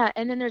 oh yeah,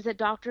 and then there's a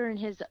doctor in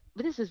his.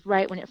 This is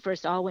right when it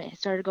first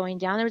started going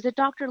down. There was a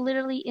doctor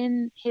literally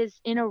in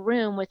a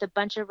room with a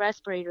bunch of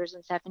respirators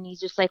and stuff, and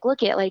he's just like,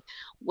 look at like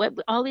what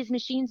all these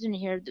machines in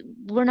here.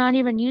 We're not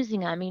even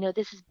using them.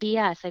 This is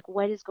BS. Like,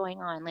 what is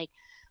going on? Like,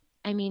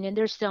 I mean, and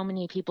there's so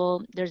many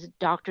people, there's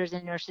doctors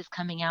and nurses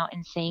coming out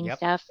and saying Yep.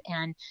 stuff,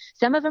 and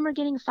some of them are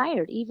getting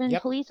fired. Even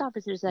Yep. police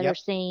officers that are Yep.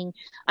 saying,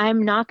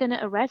 I'm not going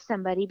to arrest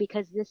somebody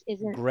because this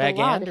isn't the Greg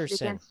law. This is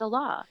Anderson. against the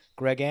law.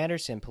 Greg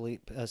Anderson,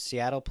 a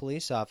Seattle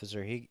police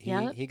officer,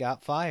 Yep. he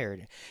got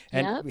fired.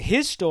 And Yep.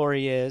 his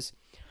story is,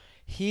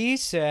 he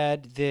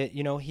said that,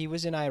 he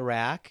was in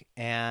Iraq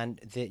and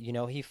that,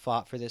 he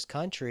fought for this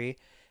country,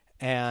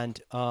 and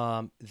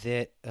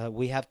that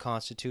we have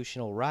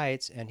constitutional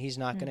rights, and he's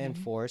not going to Hmm.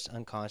 enforce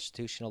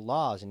unconstitutional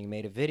laws. And he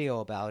made a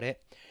video about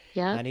it.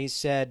 Yep. And he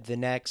said the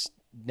next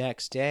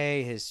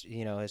day, his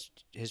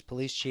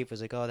police chief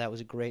was like, "Oh, that was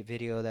a great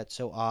video. That's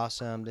so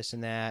awesome. This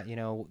and that.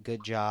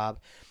 Good job."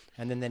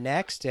 And then the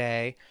next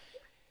day,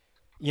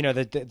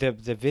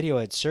 the video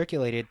had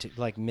circulated to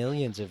like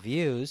millions of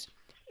views.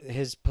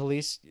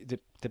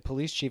 The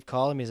police chief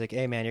called him. He's like,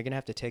 "Hey man, you're gonna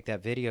have to take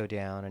that video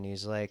down." And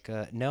he's like,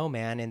 "No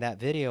man, in that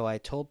video I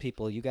told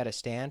people you got to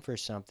stand for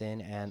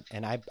something, and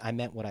I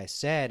meant what I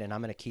said, and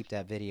I'm gonna keep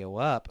that video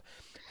up."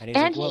 And he's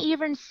And like, "Well, he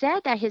even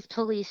said that his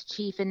police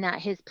chief and that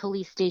his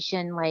police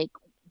station like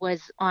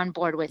was on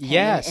board with him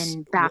yes."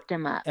 and backed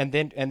him up. And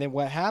then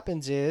what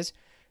happens is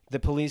the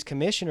police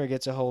commissioner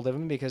gets a hold of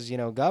him because,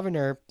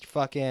 governor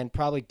fucking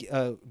probably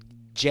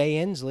Jay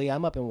Inslee,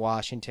 I'm up in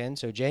Washington,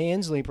 so Jay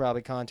Inslee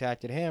probably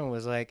contacted him and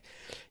was like,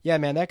 yeah,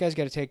 man, that guy's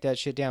got to take that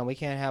shit down. We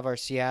can't have our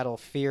Seattle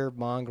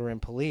fear-mongering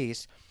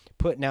police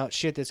putting out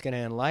shit that's going to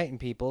enlighten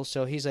people.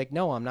 So he's like,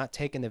 no, I'm not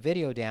taking the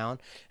video down.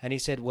 And he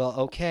said, well,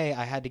 okay,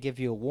 I had to give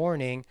you a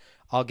warning.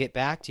 I'll get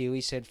back to you.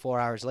 He said 4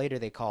 hours later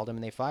they called him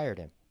and they fired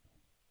him.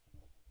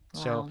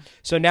 Wow.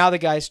 So now the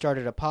guy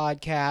started a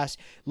podcast.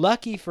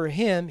 Lucky for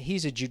him,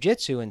 he's a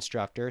jiu-jitsu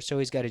instructor, so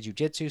he's got a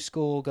jiu-jitsu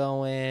school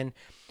going.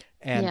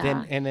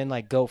 And then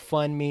like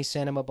GoFundMe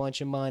sent him a bunch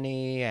of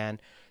money,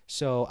 and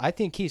so I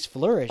think he's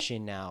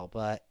flourishing now.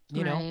 But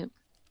Right.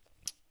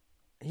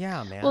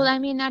 yeah, man. Well, I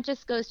mean, that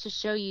just goes to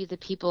show you the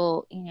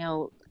people,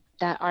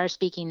 that are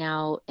speaking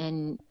out,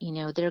 and,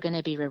 they're going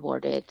to be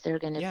rewarded. They're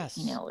going to, Yes.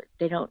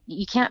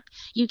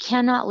 you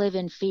cannot live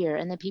in fear.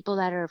 And the people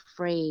that are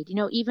afraid,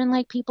 even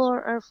like people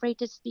are afraid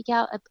to speak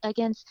out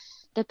against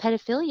the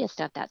pedophilia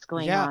stuff that's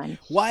going on.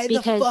 Why the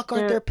because fuck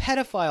aren't there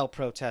pedophile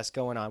protests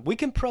going on? We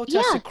can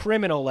protest a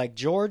criminal like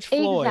George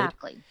Floyd.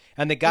 Exactly.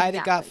 And the guy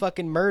that got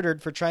fucking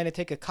murdered for trying to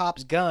take a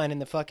cop's gun in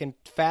the fucking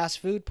fast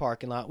food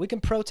parking lot. We can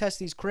protest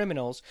these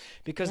criminals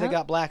because they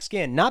got black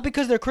skin. Not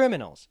because they're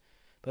criminals,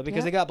 but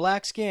because they got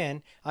black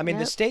skin. I mean,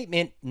 the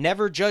statement,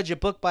 never judge a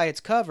book by its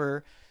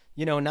cover.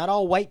 Not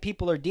all white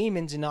people are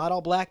demons and not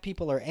all black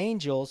people are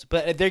angels.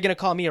 But they're going to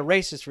call me a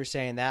racist for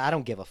saying that. I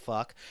don't give a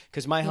fuck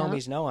because my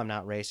homies know I'm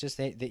not racist.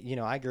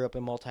 They I grew up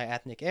in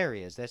multi-ethnic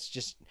areas. That's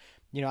just,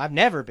 I've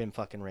never been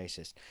fucking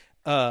racist.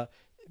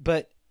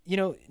 But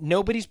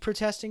nobody's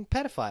protesting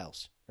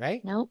pedophiles,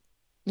 right? Nope.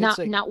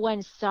 Not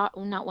one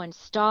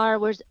star.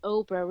 Where's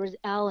Oprah? Where's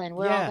Ellen?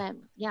 Where all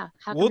them? Yeah.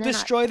 We'll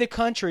destroy the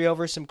country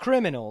over some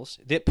criminals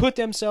that put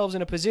themselves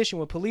in a position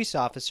with police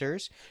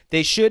officers.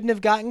 They shouldn't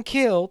have gotten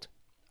killed.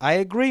 I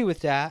agree with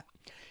that.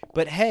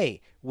 But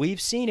hey,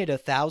 we've seen it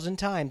 1,000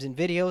 times in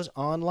videos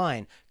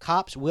online.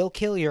 Cops will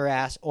kill your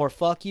ass or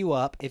fuck you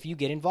up if you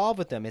get involved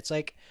with them. It's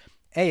like,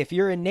 hey, if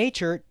you're in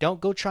nature, don't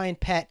go try and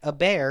pet a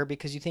bear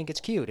because you think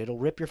it's cute. It'll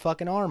rip your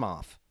fucking arm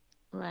off.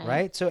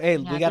 Right? So, hey,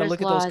 we got to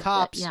look at those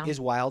cops as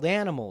wild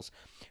animals.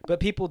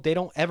 But people, they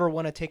don't ever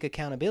want to take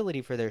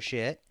accountability for their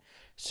shit.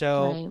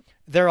 So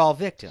they're all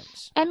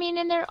victims. I mean,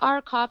 and there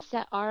are cops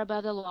that are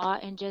above the law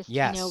and just,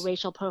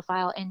 racial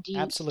profile and do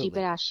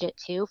stupid ass shit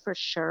too, for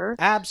sure.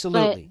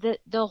 Absolutely. But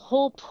the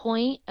whole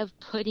point of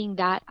putting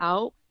that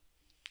out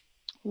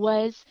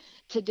was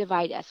to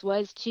divide us,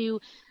 was to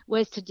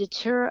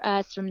deter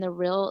us from the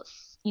real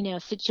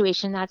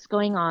situation that's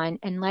going on.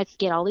 And let's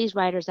get all these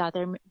writers out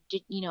there.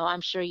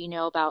 I'm sure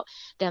about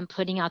them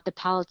putting out the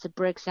pallets of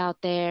bricks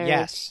out there.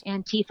 Yes.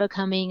 Antifa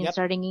coming and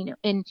starting,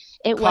 and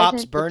it cops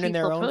wasn't burning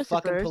their own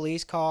fucking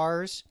police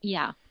cars.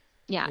 Yeah.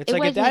 It's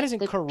like, if that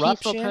isn't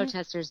corruption. Peaceful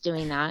protesters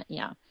doing that.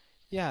 Yeah.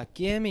 Yeah,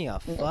 give me a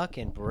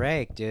fucking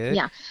break, dude.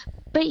 Yeah.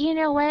 But you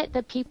know what?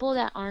 The people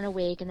that aren't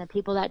awake and the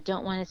people that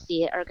don't want to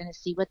see it are going to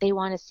see what they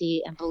want to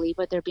see and believe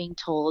what they're being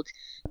told.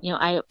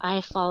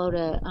 I followed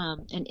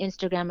an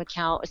Instagram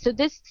account.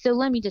 So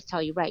let me just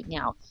tell you right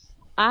now,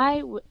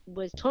 I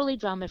was totally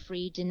drama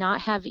free, did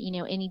not have,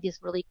 any of these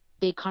really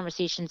big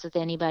conversations with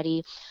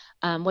anybody,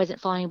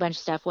 wasn't following a bunch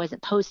of stuff,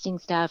 wasn't posting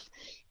stuff.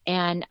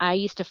 And I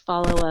used to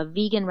follow a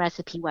vegan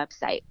recipe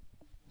website.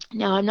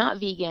 Now, I'm not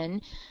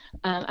vegan.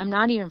 I'm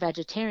not even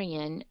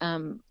vegetarian,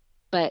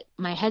 but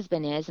my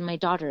husband is and my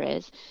daughter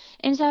is.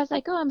 And so I was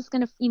like, I'm just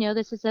going to,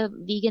 this is a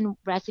vegan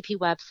recipe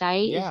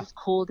website. Yeah. This is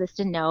cool just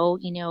to know,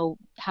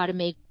 how to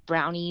make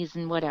brownies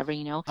and whatever,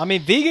 I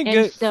mean,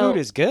 vegan food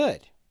is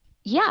good.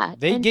 Yeah.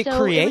 They get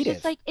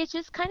creative. It's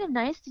just kind of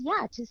nice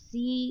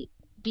to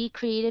be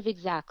creative,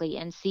 exactly,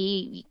 and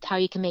see how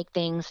you can make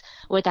things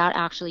without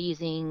actually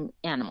using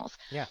animals.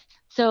 Yeah.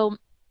 So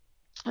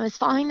I was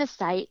following the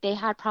site. They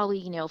had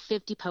probably,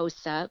 50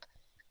 posts up.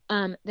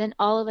 Then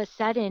all of a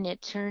sudden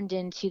it turned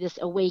into this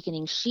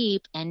awakening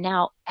sheep. And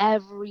now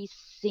every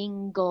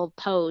single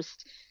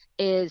post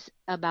is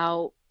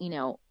about,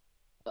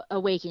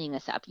 awakening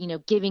us up,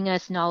 giving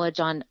us knowledge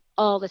on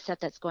all the stuff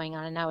that's going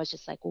on. And I was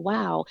just like,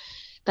 wow,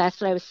 that's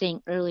what I was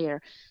saying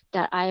earlier,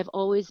 that I have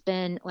always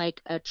been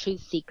like a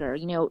truth seeker.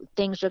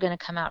 Things are going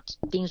to come out.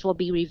 Things will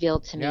be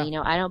revealed to me.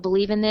 Yeah. I don't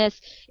believe in this.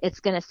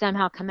 It's going to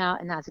somehow come out.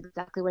 And that's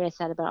exactly what I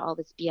said about all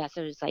this BS.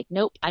 I was like,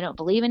 nope, I don't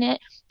believe in it.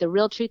 The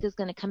real truth is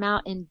going to come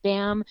out, and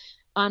bam,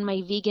 on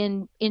my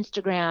vegan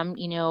Instagram,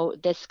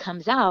 this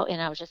comes out.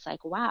 And I was just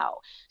like, wow.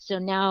 So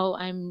now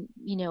I'm,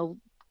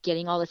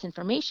 getting all this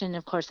information.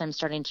 Of course, I'm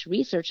starting to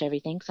research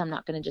everything, because I'm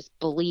not going to just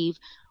believe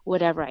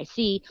whatever I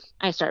see.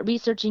 I start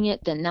researching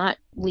it, then that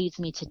leads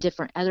me to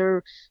different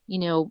other,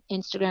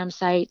 Instagram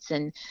sites,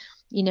 and,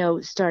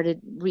 started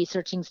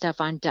researching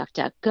stuff on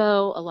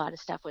DuckDuckGo. A lot of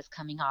stuff was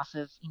coming off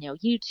of,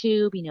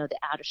 YouTube, the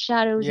Out of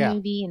Shadows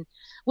movie, and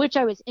which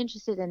I was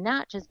interested in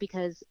that just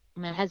because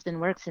my husband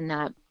works in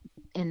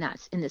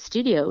the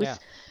studios. Yeah.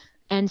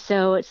 And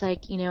so it's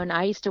like, and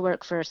I used to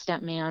work for a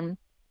stuntman,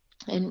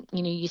 and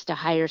used to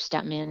hire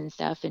stuntmen and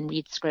stuff and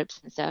read scripts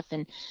and stuff,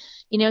 and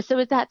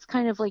so that's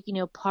kind of like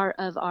part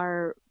of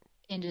our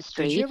Did you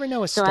industry. ever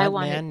know a So I stunt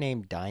wanted, man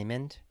named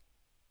Diamond?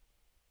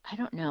 I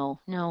don't know.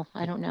 No,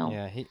 I don't know.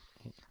 Yeah,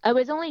 I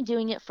was only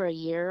doing it for a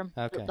year,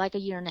 okay. like a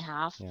year and a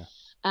half.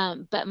 Yeah.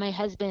 But my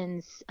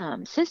husband's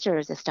sister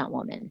is a stunt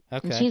woman,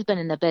 and Okay. she's been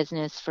in the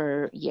business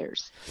for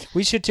years.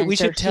 We And so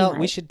should she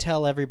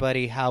tell might.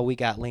 everybody how we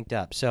got linked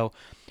up. So,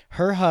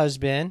 her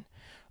husband,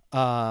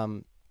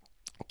 um,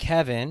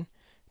 Kevin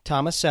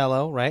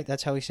Tomasello, right?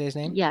 That's how we say his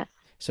name. Yes,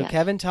 So yes.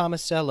 Kevin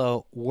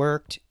Tomasello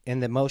worked in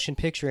the motion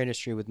picture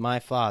industry with my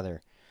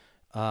father,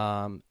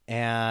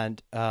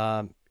 and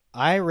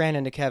I ran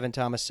into Kevin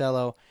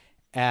Tomasello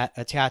at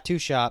a tattoo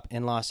shop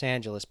in Los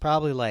Angeles,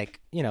 probably like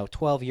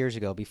 12 years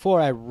ago, before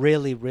I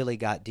really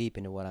got deep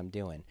into what I'm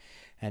doing.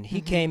 And he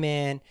Hmm. came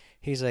in.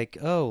 He's like,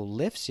 "Oh,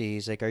 Lifsey."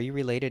 He's like, "Are you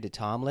related to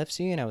Tom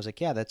Lifsey?" And I was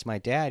like, "Yeah, that's my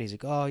dad." He's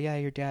like, "Oh yeah,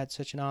 your dad's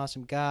such an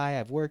awesome guy.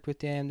 I've worked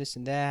with him, this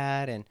and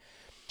that." And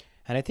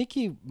I think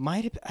he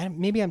might have.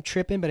 Maybe I'm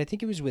tripping, but I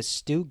think it was with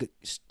Stu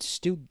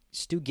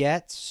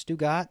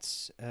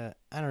Gatz. I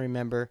don't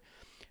remember. I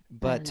don't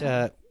But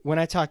know. when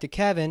I talked to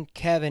Kevin,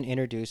 Kevin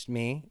introduced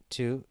me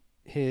to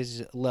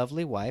his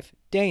lovely wife,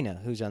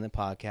 Dana, who's on the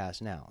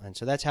podcast now. And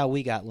so that's how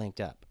we got linked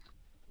up.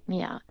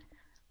 Yeah,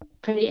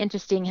 pretty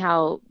interesting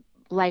how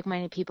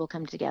like-minded people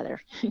come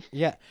together.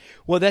 Yeah.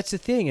 Well, that's the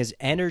thing is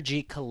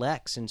energy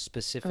collects in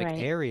specific Right.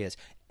 areas.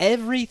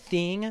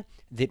 Everything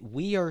that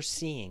we are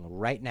seeing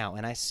right now,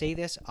 and I say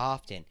this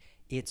often,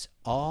 it's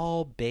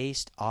all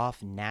based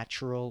off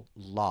natural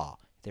law.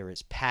 There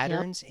is Yep.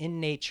 patterns in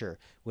nature,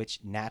 which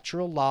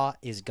natural law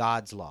is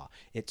God's law.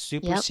 It Yep.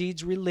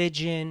 supersedes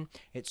religion,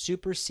 it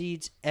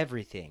supersedes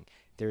everything.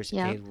 There's a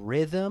Yep.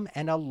 rhythm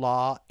and a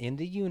law in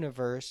the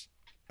universe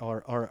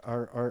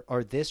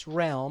or this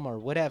realm or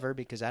whatever,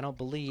 because I don't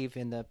believe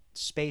in the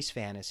space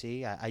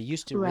fantasy. I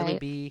used to really Right.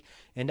 be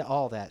into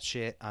all that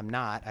shit. I'm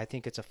not. I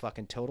think it's a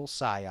fucking total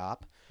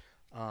psyop.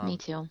 Me Um,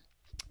 too.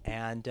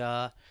 and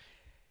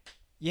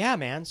yeah,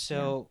 man. Yeah.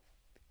 So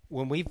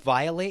when we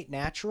violate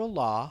natural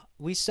law,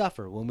 we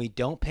suffer. When we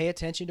don't pay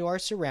attention to our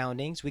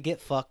surroundings, we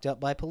get fucked up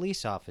by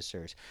police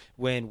officers.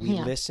 When we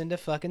Yeah. listen to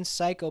fucking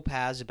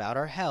psychopaths about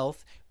our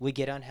health, we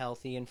get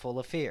unhealthy and full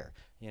of fear.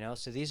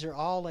 So these are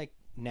all like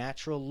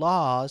natural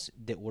laws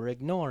that we're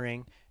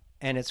ignoring,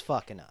 and it's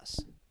fucking us.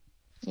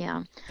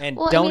 Yeah. And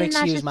Well, I don't mean, that's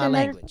excuse just my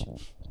another. language.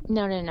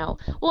 No, no, no.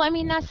 Well, I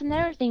mean, that's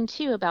another thing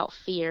too about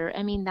fear.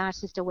 I mean,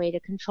 that's just a way to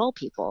control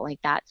people. Like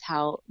that's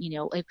how,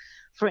 like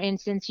for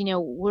instance,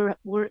 we're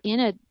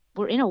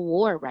in a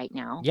war right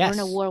now. We're in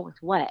a Yes, war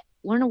with what?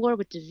 We're in a war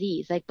with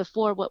disease. Like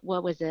before, what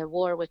was a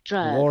war with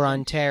war drugs and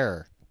on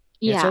terror.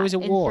 It's yeah. always a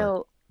And war.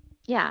 so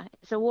yeah,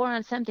 it's a war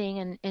on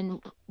something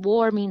and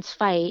war means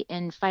fight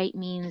and fight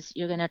means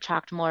you're going to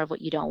attract more of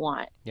what you don't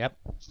want. Yep.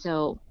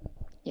 So,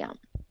 yeah,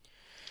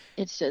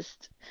 it's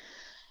just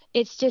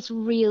it's just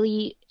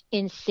really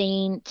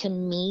insane to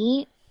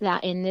me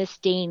that in this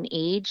day and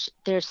age,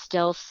 there's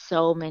still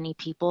so many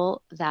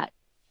people that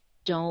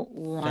don't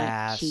want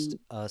Fast to,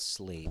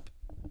 asleep.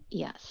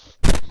 yes.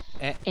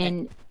 And,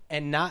 And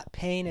and not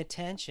paying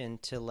attention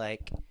to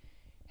like,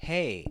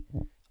 hey,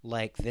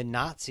 like the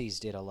Nazis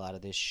did a lot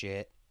of this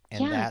shit,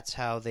 and yes, that's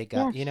how they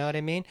got. yes, You know what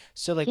I mean?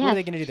 So like, what are yes,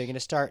 they going to do? They're going to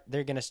start.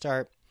 They're going to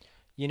start.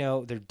 They're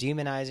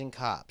demonizing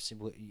cops.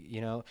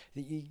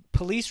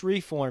 Police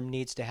reform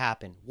needs to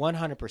happen.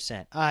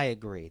 100%. I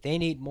agree. They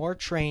need more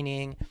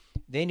training.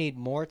 They need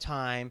more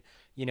time.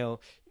 You know,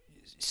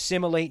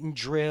 simulating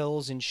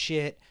drills and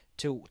shit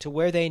to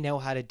where they know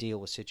how to deal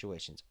with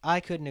situations. I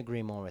couldn't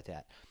agree more with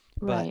that.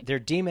 But right. they're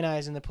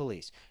demonizing the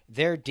police.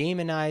 They're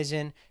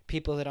demonizing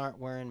people that aren't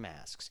wearing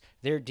masks.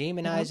 They're Yep,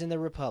 demonizing the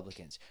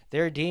Republicans.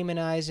 They're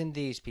demonizing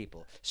these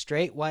people.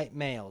 Straight white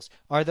males.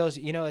 Are those,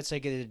 it's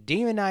like they're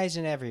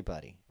demonizing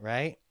everybody,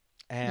 right?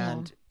 yeah.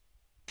 And,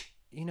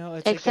 it's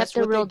like Except that's the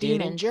what they real did in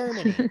demons.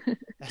 Germany.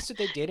 That's what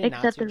they did in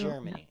Except Nazi the real, yeah.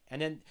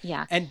 Germany.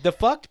 Yeah. And the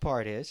fucked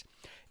part is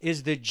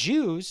the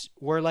Jews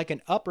were like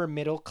an upper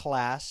middle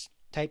class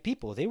type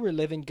people. They were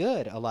living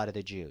good, a lot of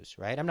the Jews,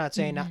 right? I'm not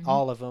saying not Hmm.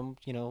 all of them,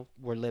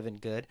 were living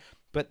good,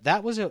 but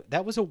that was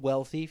a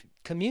wealthy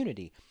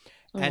community.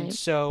 And Right.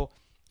 so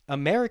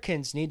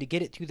Americans need to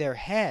get it through their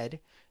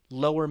head,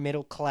 lower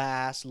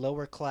class,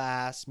 middle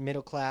class,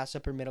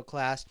 upper middle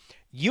class.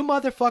 You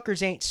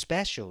motherfuckers ain't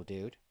special,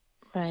 dude.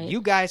 Right. You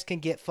guys can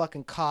get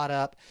fucking caught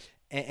up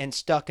and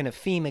stuck in a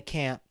FEMA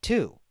camp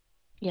too.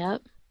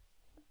 Yep.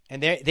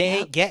 And they Yep.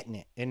 ain't getting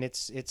it. And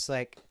it's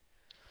like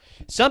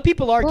some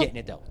people are Well, getting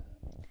it though.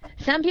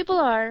 some people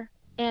are,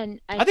 and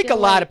I think a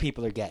lot of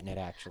people are getting it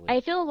actually. I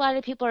feel a lot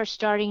of people are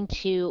starting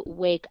to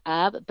wake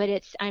up, but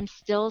I'm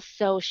still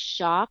so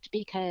shocked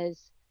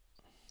because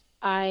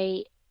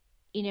I,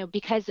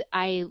 because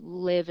I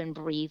live and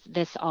breathe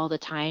this all the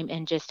time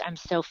and just I'm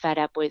so fed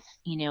up with,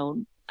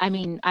 I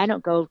mean, I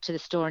don't go to the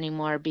store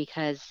anymore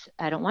because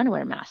I don't want to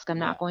wear a mask. I'm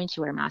Yeah. not going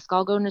to wear a mask.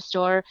 I'll go in the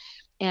store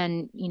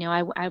and,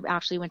 I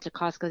actually went to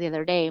Costco the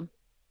other day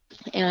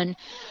and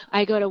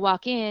I go to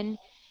walk in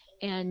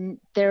and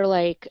they're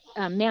like,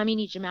 ma'am, you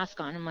need your mask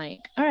on. I'm like,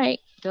 all right.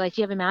 They're like,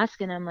 do you have a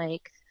mask? And I'm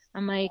like,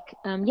 I'm like,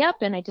 yep.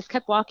 And I just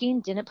kept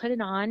walking, didn't put it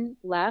on,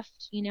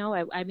 left.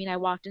 I mean, I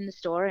walked in the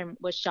store and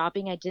was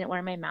shopping. I didn't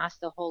wear my mask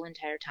the whole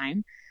entire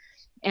time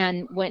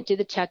and went through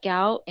the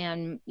checkout.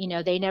 And,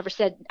 they never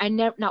said,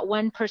 not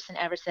one person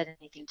ever said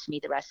anything to me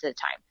the rest of the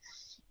time.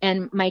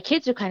 And my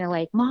kids are kind of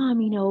like, Mom,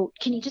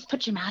 can you just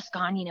put your mask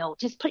on?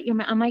 Just put your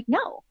I'm like,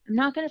 no, I'm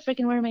not going to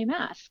freaking wear my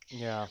mask.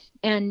 Yeah.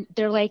 And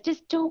they're like,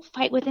 just don't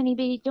fight with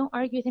anybody. Don't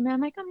argue with anybody.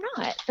 I'm like,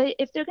 I'm not. But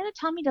if they're going to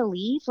tell me to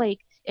leave, like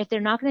if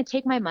they're not going to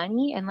take my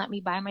money and let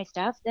me buy my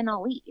stuff, then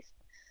I'll leave.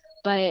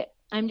 But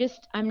I'm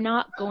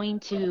not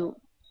going to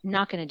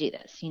do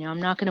this.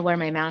 I'm not going to wear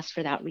my mask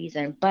for that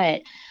reason.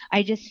 But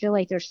I just feel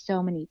like there's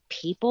so many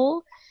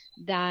people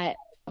that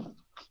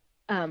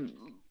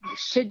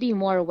should be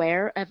more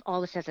aware of all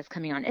the stuff that's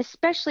coming on,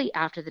 especially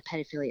after the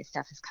pedophilia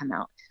stuff has come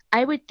out.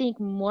 I would think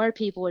more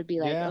people would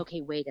be like,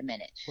 okay, wait a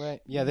minute. Right.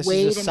 Yeah, this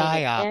is a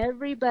psyop.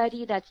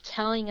 Everybody that's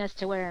telling us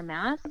to wear a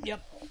mask Yep.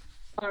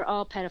 are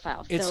all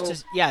pedophiles. It's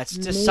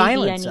to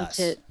silence us.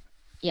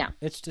 Yeah.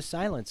 It's to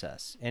silence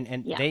us.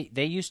 And yeah.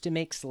 they used to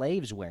make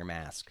slaves wear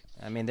masks.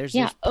 I mean, there's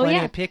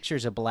plenty of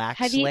pictures of black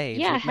slaves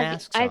with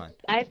masks on.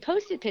 I've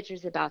posted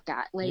pictures about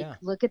that. Like,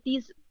 look at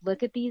these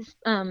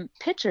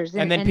pictures.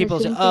 And then people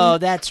say, oh,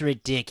 that's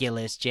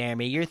ridiculous,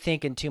 Jeremy. You're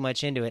thinking too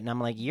much into it. And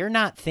I'm like, you're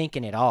not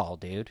thinking at all,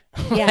 dude.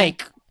 Yeah.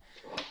 Like,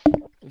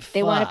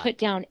 they want to put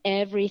down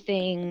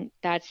everything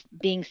that's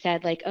being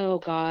said, like, oh,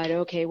 God,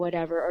 okay,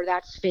 whatever. Or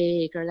that's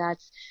fake, or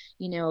that's,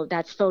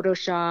 that's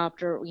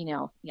photoshopped, or,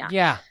 yeah.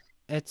 Yeah.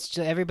 It's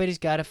just, everybody's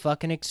got a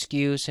fucking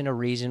excuse and a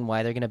reason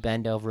why they're going to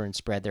bend over and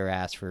spread their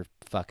ass for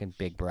fucking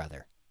Big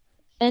Brother.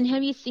 And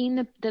have you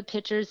seen the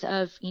pictures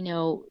of,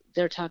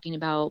 they're talking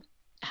about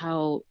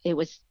how it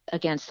was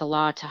against the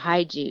law to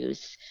hide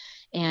Jews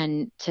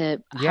and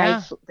to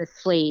hide the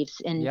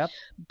slaves. And,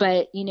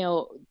 but,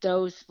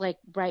 those, like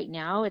right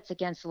now, it's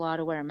against the law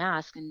to wear a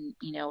mask. And,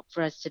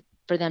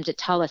 for them to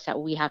tell us that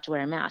we have to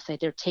wear a mask, like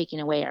they're taking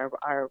away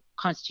our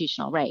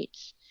constitutional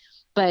rights.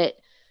 But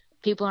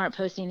people aren't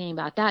posting anything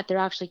about that. They're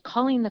actually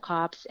calling the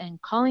cops and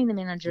calling the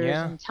managers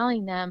and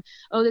telling them,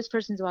 oh, this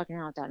person's walking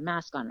around without a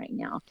mask on right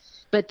now.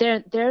 But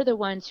they're the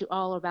ones who are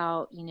all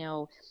about,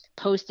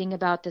 posting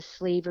about the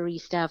slavery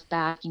stuff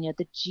back,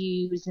 the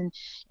Jews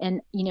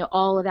and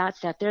all of that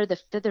stuff. They're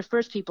the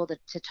first people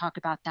to talk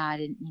about that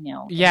and,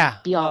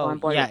 be all on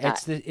board with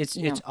that.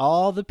 It's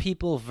all the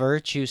people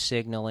virtue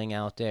signaling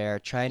out there,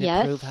 trying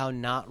to prove how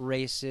not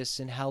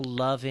racist and how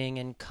loving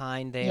and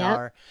kind they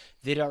are,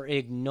 that are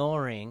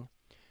ignoring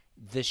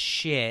the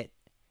shit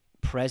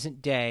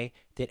present day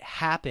that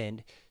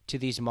happened to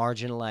these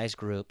marginalized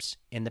groups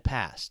in the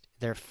past.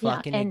 They're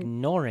fucking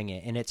ignoring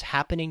it, and it's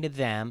happening to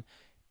them,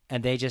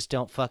 and they just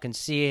don't fucking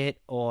see it,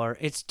 or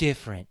it's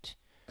different.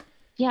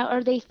 Yeah,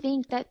 or they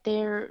think that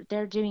they're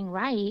doing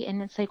right,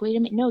 and it's like, wait a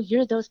minute, no,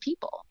 you're those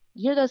people.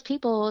 You're those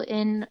people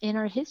in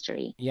our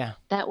history. Yeah.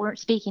 That weren't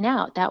speaking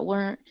out, that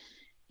weren't,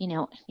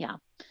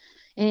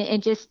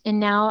 And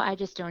now I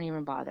just don't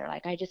even bother.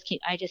 Like I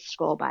just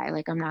scroll by.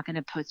 Like I'm not going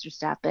to post your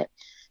stuff. But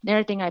the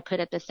other thing I put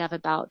up the stuff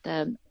about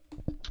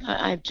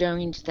I've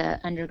joined the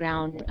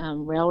Underground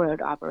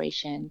Railroad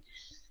operation,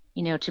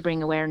 to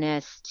bring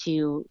awareness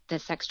to the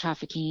sex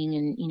trafficking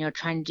and,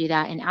 trying to do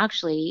that. And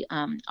actually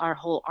our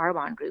whole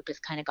Arbonne group has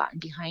kind of gotten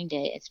behind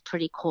it. It's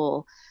pretty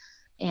cool.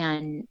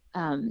 And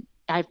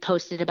I've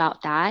posted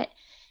about that.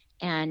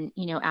 And,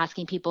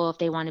 asking people if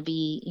they want to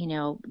be,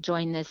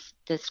 join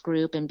this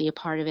group and be a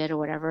part of it or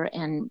whatever.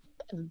 And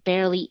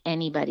barely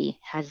anybody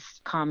has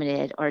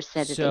commented or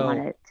said that they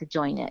wanted to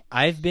join it.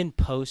 I've been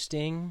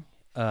posting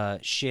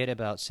shit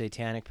about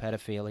satanic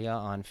pedophilia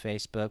on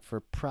Facebook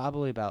for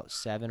probably about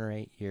 7 or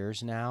 8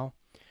 years now.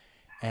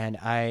 And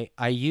I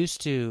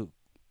used to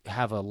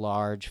have a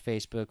large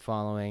Facebook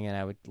following, and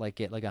I would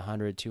get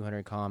 100,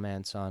 200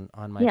 comments on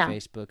my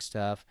Facebook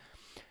stuff.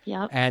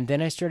 Yeah. And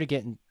then I started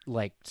getting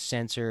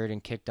censored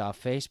and kicked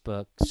off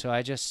Facebook, so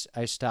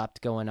I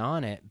stopped going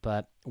on it.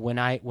 But when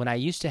I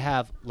used to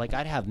have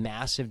I'd have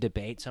massive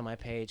debates on my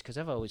page because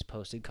I've always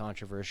posted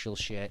controversial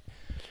shit.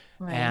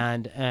 Right.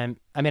 And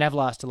I mean I've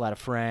lost a lot of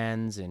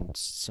friends and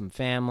some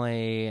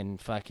family and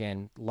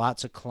fucking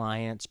lots of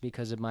clients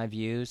because of my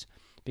views,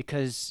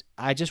 because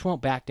I just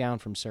won't back down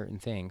from certain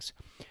things.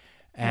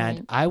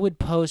 And I would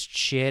post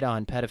shit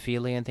on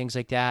pedophilia and things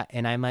like that,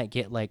 and I might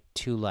get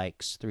 2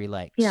 likes, 3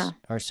 likes,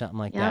 or something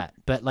like that.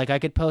 But I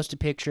could post a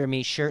picture of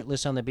me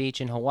shirtless on the beach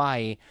in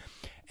Hawaii,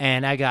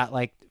 and I got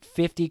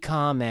 50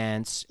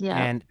 comments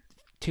and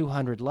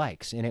 200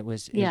 likes, and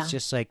it's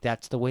just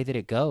that's the way that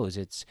it goes.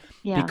 It's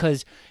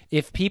because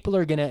if people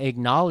are going to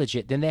acknowledge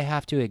it, then they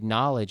have to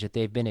acknowledge that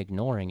they've been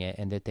ignoring it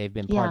and that they've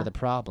been part of the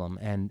problem,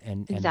 and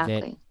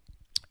exactly.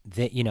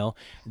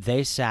 that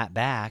they sat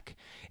back.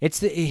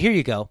 Here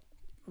you go.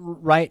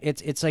 Right,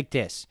 it's like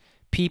this.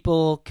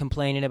 People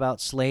complaining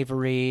about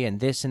slavery and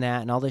this and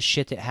that and all this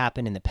shit that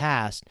happened in the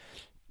past,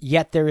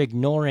 yet they're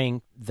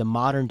ignoring the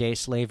modern day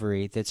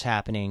slavery that's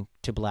happening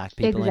to black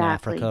people in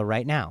Africa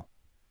right now.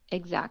 You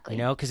Exactly.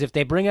 know, because if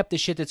they bring up the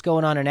shit that's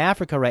going on in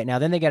Africa right now,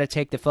 then they got to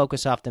take the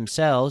focus off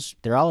themselves.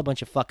 They're all a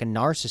bunch of fucking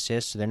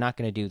narcissists, so they're not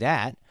going to do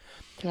that.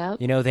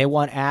 Yep. You know, they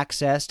want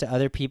access to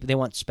other people. They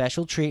want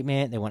special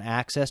treatment. They want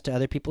access to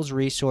other people's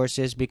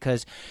resources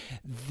because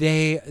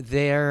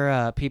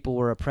their people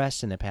were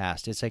oppressed in the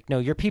past. It's like, no,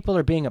 your people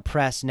are being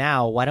oppressed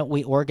now. Why don't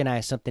we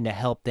organize something to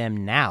help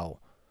them now?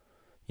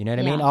 You know what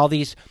I mean? Yeah. All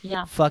these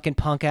Yeah. fucking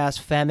punk ass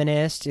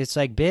feminists. It's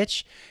like,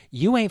 bitch,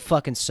 you ain't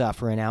fucking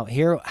suffering out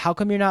here. How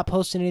come you're not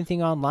posting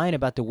anything online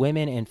about the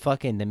women in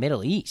fucking the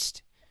Middle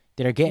East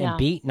that are getting Yeah.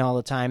 beaten all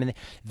the time and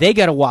they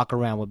got to walk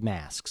around with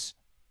masks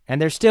and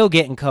they're still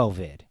getting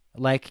COVID?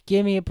 Like,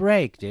 give me a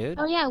break, dude.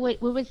 Oh yeah. What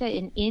was that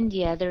in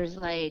India? There's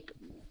like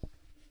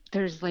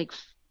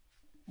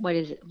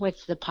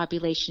what's the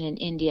population in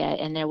India?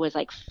 And there was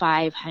like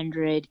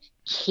 500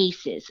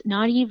 cases.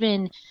 Not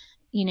even,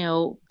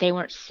 they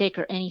weren't sick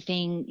or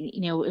anything.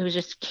 It was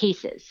just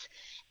cases.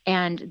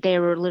 And they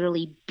were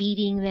literally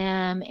beating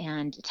them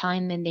and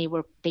telling them they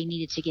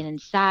needed to get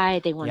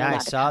inside. They weren't Yeah, I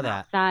allowed to saw come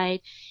that.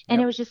 outside. And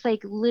it Yep. was just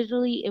like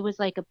literally it was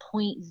like a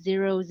point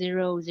zero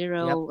zero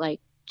zero Yep. like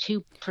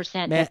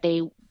 2% Man,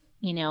 that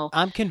you know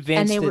I'm and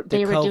convinced they were that the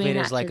they were doing COVID is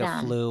that to like a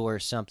them. flu or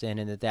something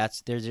and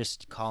they're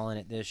just calling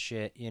it this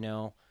shit, you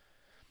know.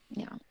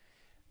 Yeah.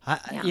 I,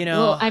 Yeah. you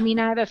Well, know, I mean,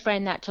 I have a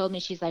friend that told me,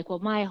 she's like, well,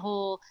 my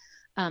whole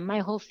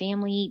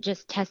family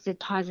just tested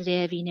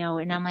positive,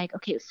 and I'm like,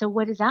 okay, so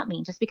what does that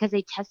mean? Just because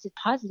they tested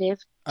positive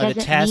are the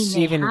doesn't mean tests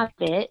they even have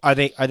it, are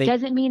they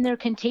doesn't mean they're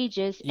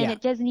contagious, and yeah.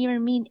 it doesn't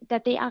even mean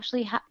that they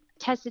actually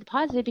tested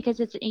positive because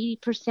it's an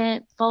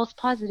 80% false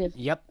positive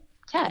Yep.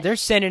 They're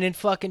test. sending in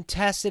fucking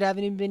tests that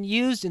haven't even been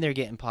used and they're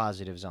getting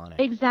positives on it.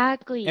 And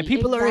Exactly.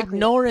 people are Exactly.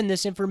 ignoring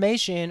this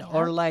information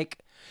or Yep. like,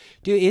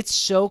 dude, it's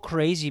so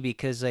crazy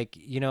because like,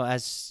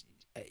 as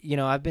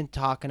I've been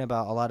talking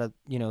about a lot of,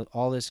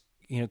 all this,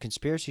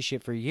 conspiracy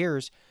shit for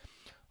years.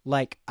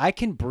 Like I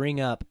can bring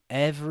up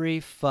every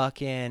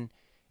fucking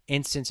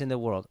instance in the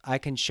world. I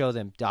can show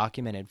them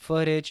documented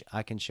footage.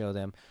 I can show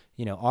them,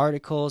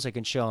 articles. I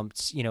can show them,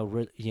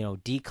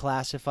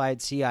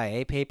 declassified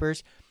CIA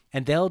papers,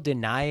 and they'll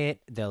deny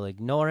it. They'll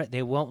ignore it.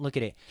 They won't look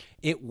at it.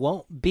 It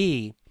won't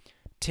be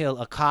till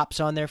a cop's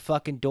on their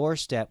fucking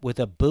doorstep with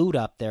a boot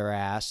up their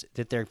ass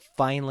that they're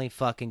finally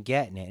fucking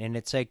getting it. And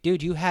it's like,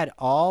 dude, you had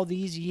all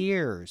these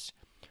years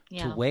to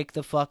Yeah. wake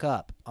the fuck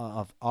up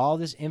of all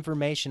this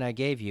information I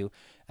gave you,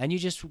 and you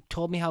just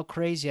told me how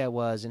crazy I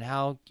was and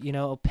how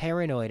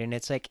paranoid. And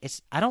it's like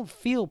I don't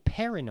feel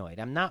paranoid.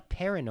 I'm not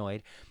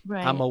paranoid.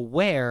 I'm Right.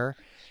 aware.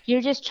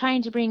 You're just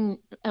trying to bring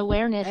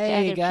awareness to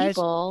Hey other guys,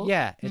 people.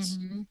 yeah,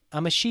 Hmm.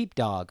 I'm a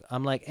sheepdog.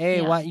 I'm like, hey,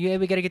 Yeah. why you? Hey,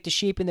 we got to get the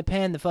sheep in the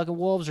pen. The fucking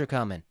wolves are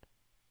coming.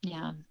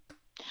 Yeah.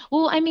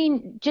 Well, I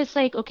mean, just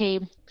like, okay,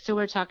 so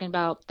we're talking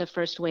about the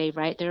first wave,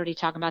 right? They're already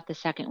talking about the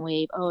second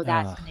wave. Oh,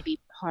 that's Ugh. going to be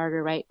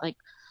harder, right? Like,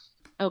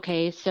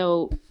 okay,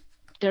 so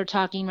they're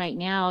talking right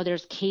now,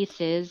 there's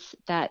cases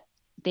that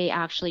they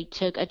actually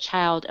took a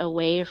child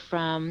away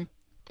from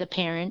the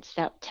parents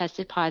that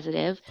tested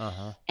positive, Uh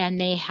huh.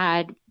 and they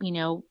had,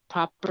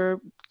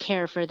 proper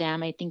care for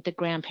them. I think the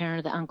grandparent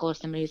or the uncle or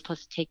somebody was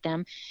supposed to take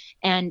them,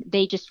 and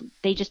they just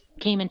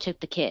came and took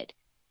the kid.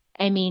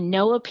 I mean,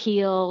 no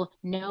appeal,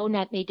 no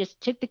not they just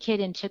took the kid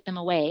and took them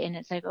away. And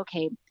it's like,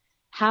 okay,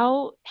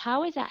 how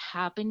is that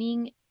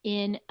happening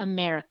in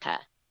America?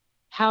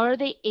 How are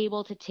they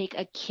able to take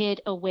a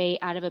kid away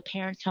out of a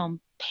parent's home,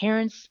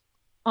 parents'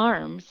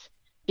 arms,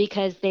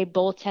 because they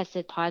both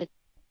tested positive?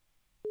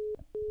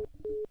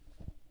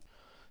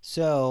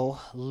 So,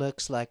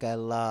 looks like I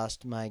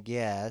lost my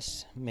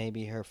guess.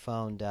 Maybe her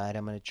phone died.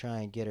 I'm going to try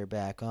and get her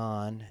back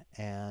on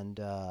and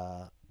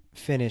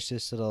finish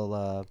this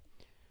little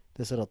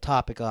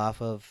topic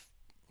off of,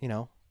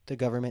 the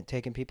government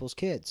taking people's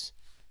kids.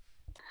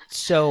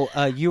 So,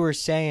 you were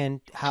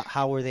saying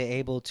how were they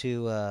able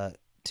to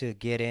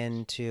get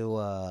into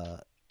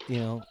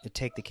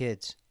take the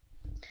kids?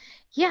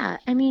 Yeah,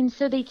 I mean,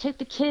 so they took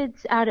the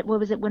kids out at, what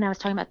was it, when I was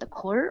talking about the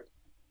court?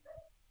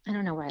 I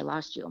don't know where I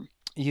lost you.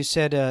 You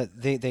said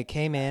they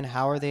came in.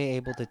 How are they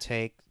able to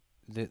take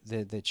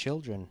the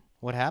children?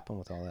 What happened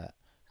with all that?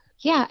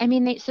 Yeah, I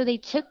mean, they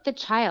took the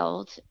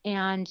child,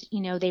 and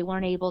they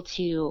weren't able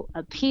to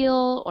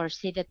appeal or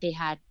say that they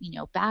had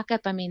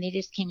backup. I mean, they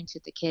just came and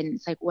took the kid, and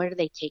it's like, where do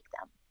they take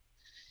them?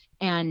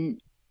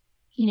 And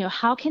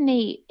how can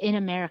they in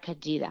America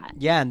do that?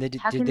 Yeah, and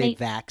How did can they they?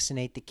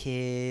 vaccinate the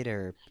kid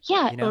or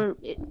Yeah, you know?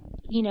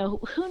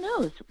 or who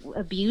knows?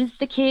 Abuse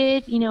the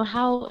kid?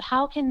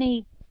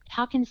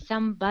 How can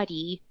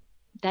somebody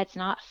that's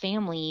not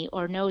family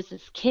or knows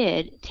this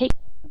kid take?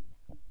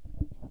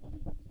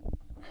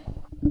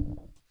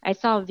 I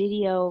saw a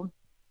video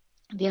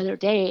the other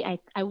day.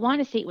 I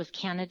want to say it was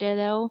Canada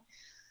though,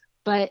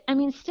 but I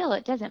mean, still,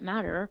 it doesn't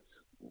matter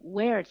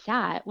where it's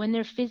at. When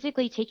they're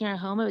physically taking her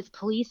home, it was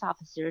police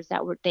officers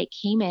that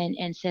came in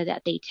and said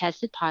that they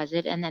tested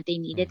positive and that they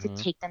needed to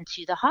Mhm. take them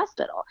to the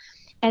hospital.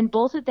 And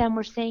both of them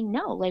were saying,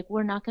 no, like,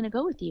 we're not going to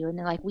go with you. And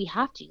they're like, we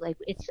have to. Like,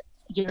 it's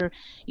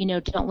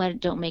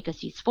don't make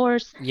us use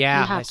force. You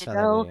Yeah, I have to saw that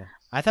go. video.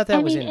 I thought that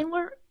I was mean, in and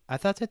we're I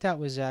thought that that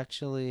was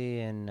actually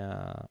in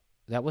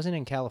that wasn't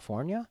in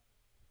California.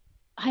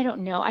 I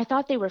don't know. I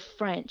thought they were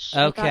French.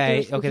 I thought they were Okay,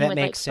 okay, speaking that with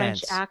like makes French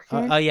sense. Oh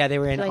accents. yeah, they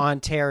were in So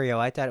Ontario.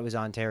 I thought it was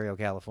Ontario,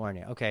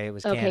 California. Okay, it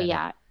was okay, Canada.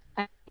 yeah,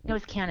 I think it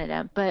was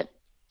Canada, but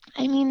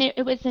I mean,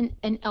 it was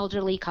an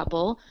elderly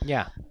couple,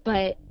 Yeah,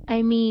 but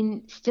I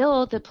mean,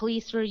 still the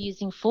police were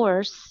using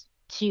force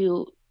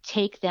to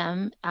take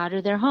them out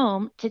of their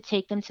home to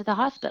take them to the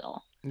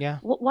hospital. yeah,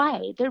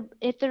 Why?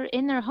 If they're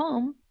in their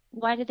home,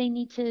 why do they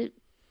need to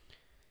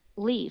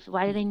leave?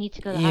 Why do they need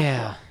to go to the yeah.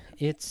 hospital?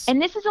 It's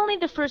And this is only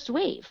the first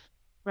wave,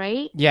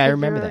 right? yeah, I Because they're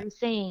remember that. already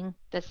saying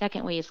the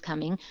second wave is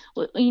coming.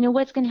 You know,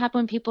 what's going to happen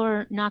when people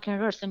are knocking on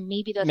our door? So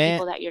maybe those Man,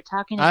 people that you're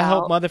talking I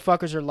hope about,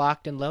 motherfuckers are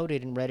locked and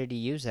loaded and ready to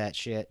use that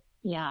shit.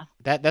 yeah,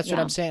 That's what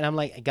I'm yeah, saying. I'm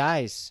like,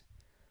 guys,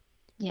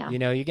 yeah, you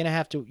know, you're gonna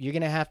have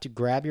to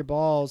grab your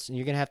balls and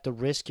you're gonna have to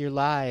risk your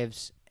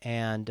lives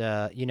and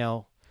you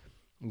know,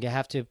 you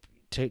have to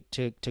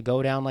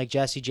go down like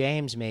Jesse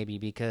James maybe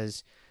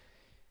because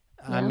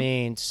I yeah.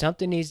 mean,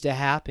 something needs to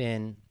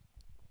happen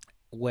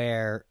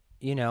where,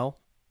 you know,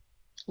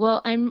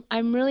 Well, I'm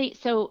really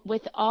so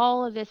with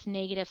all of this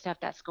negative stuff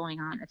that's going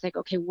on. It's like,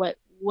 okay, what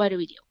do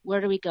we do?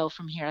 Where do we go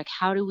from here? Like,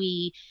 how do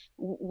we?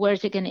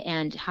 Where's it going to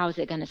end? How is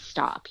it going to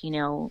stop? You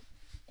know?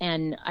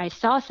 And I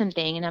saw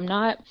something, and I'm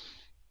not.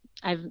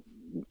 I've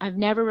I've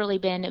never really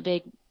been a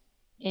big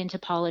into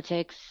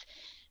politics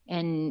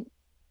and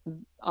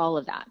all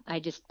of that.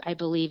 I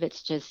believe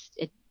it's just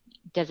it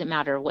doesn't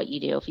matter what you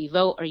do if you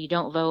vote or you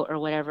don't vote or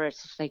whatever.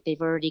 It's just like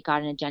they've already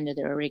got an agenda.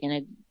 They're already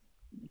going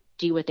to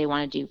do what they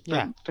want to do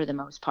yeah. for the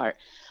most part.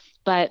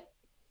 But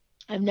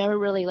I've never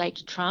really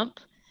liked Trump.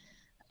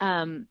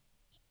 Um,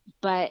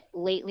 but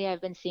lately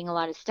I've been seeing a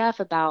lot of stuff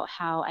about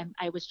how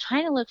I was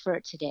trying to look for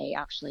it today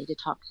actually to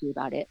talk to you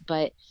about it,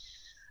 but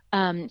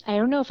I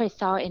don't know if I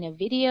saw it in a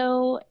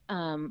video,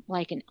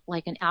 like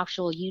an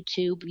actual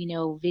YouTube, you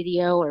know,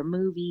 video or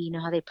movie. You know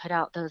how they put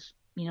out those,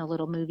 you know,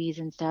 little movies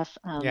and stuff.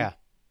 Yeah.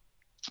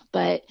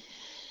 But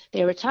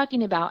they were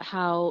talking about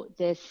how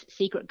this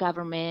secret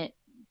government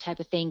type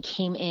of thing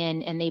came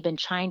in and they've been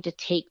trying to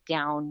take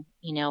down,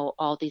 you know,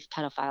 all these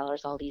pedophiles,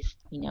 all these,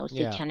 you know,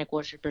 Yeah. satanic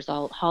worshipers,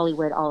 all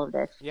Hollywood, all of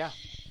this. Yeah.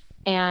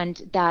 And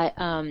that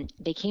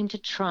they came to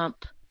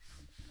Trump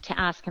to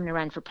ask him to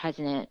run for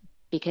president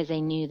because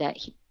they knew that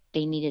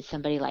they needed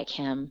somebody like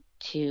him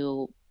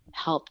to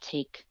help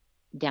take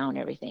down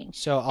everything.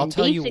 So And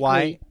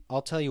basically,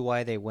 I'll tell you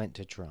why they went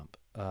to Trump.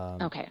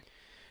 okay,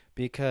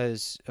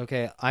 Because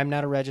okay, I'm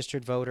not a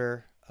registered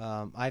voter.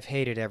 I've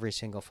hated every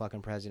single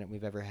fucking president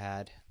we've ever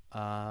had.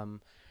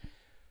 Um,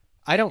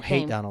 I don't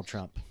hate same. Donald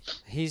Trump.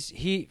 He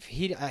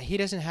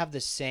doesn't have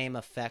the same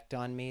effect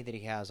on me that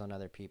he has on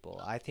other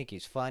people. I think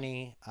he's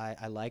funny.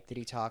 I like that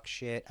he talks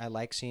shit. I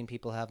like seeing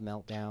people have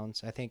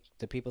meltdowns. I think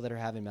the people that are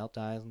having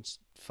meltdowns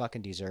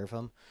fucking deserve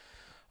them.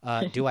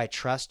 Do I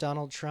trust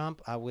Donald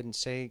Trump? I wouldn't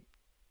say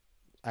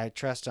I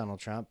trust Donald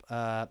Trump.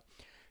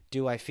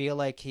 Do I feel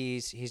like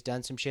he's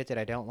done some shit that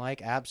I don't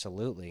like?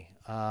 Absolutely.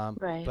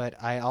 Right.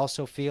 But I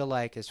also feel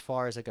like as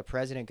far as like a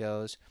president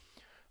goes,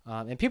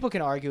 and people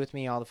can argue with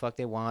me all the fuck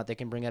they want. They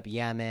can bring up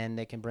Yemen.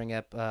 They can bring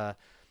up, the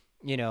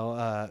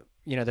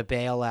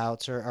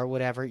bailouts or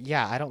whatever.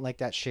 Yeah, I don't like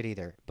that shit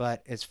either.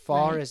 But as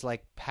far Right. as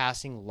like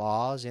passing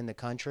laws in the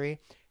country,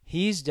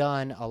 he's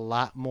done a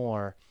lot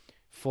more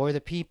for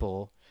the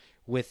people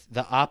with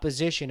the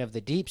opposition of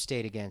the deep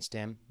state against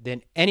him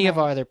than any of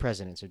our Right. other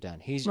presidents have done.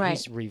 He's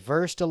Right.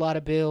 reversed a lot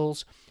of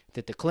bills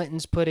that the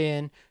Clintons put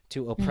in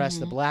to oppress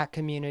the Hmm. black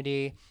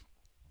community.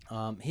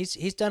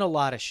 He's done a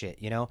lot of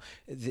shit. You know,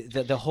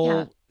 Yeah.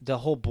 the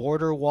whole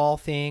border wall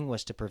thing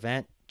was to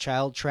prevent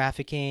child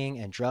trafficking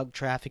and drug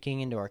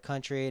trafficking into our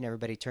country, and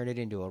everybody turned it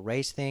into a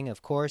race thing.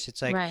 Of course,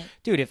 it's like, Right.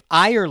 dude, if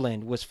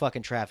Ireland was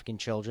fucking trafficking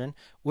children,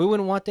 we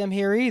wouldn't want them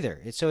here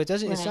either. So it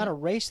doesn't. It's not Right. a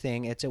race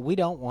thing. It's a we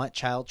don't want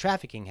child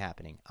trafficking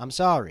happening. I'm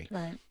sorry.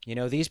 Right. You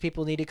know, these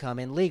people need to come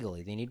in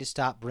legally. They need to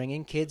stop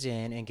bringing kids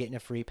in and getting a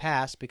free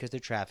pass because they're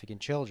trafficking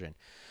children.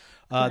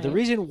 The Right.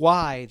 reason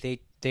why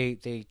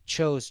they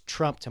chose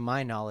Trump, to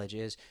my knowledge,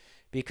 is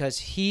because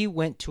he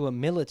went to a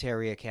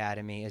military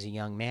academy as a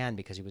young man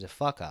because he was a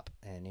fuck up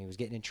and he was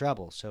getting in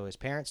trouble. So his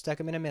parents stuck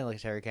him in a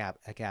military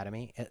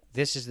academy.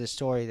 This is the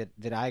story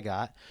that I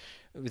got.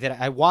 That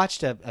I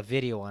watched a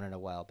video on it a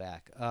while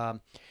back.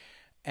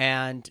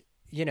 And,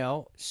 you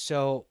know,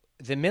 so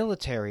the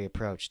military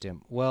approached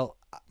him. Well,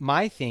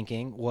 my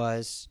thinking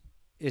was,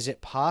 is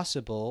it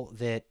possible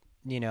that,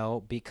 you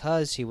know,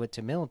 because he went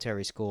to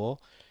military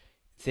school,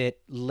 that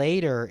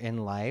later in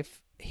life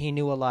he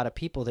knew a lot of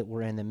people that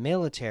were in the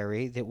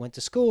military that went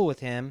to school with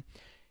him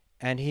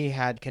and he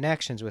had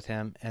connections with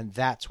him and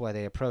that's why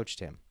they approached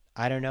him.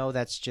 I don't know,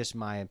 that's just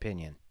my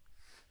opinion.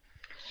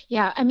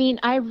 Yeah. I mean,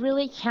 I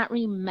really can't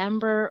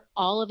remember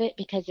all of it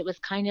because it was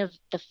kind of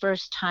the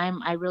first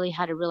time I really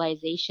had a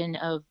realization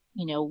of,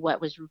 you know,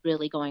 what was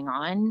really going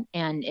on.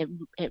 And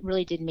it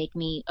really did make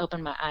me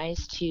open my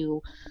eyes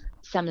to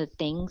some of the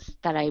things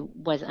that I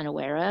was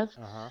unaware of.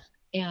 Uh-huh.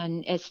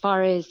 And as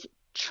far as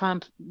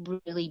Trump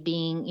really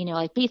being,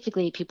 like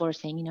basically people are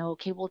saying,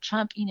 okay, well,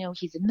 Trump,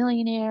 he's a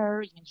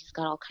millionaire, he's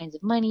got all kinds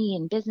of money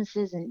and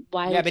businesses, and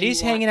why Yeah, would but he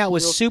he's want hanging out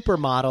with to?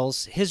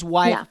 supermodels. His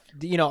wife,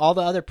 Yeah, all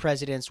the other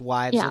presidents'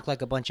 wives yeah, look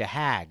like a bunch of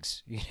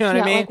hags. You know what I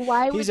yeah. mean? Like,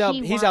 why would He's he out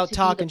he's want out to be the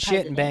talking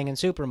shit and president? banging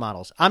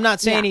supermodels. I'm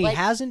not saying Yeah, he like,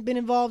 hasn't been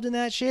involved in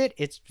that shit.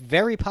 It's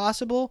very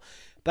possible,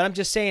 but I'm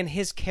just saying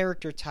his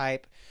character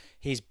type.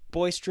 He's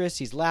boisterous,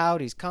 he's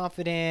loud, he's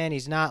confident,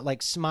 he's not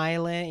like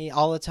smiling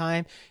all the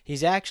time.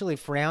 He's actually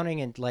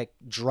frowning and like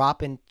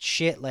dropping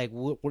shit like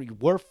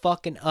we're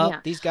fucking yeah.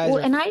 up. These guys Well,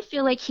 are and I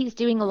feel like he's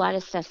doing a lot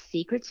of stuff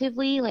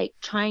secretively, like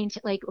trying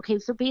to, like, okay,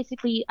 so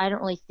basically, I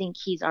don't really think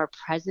he's our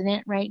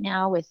president right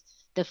now with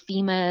the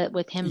FEMA,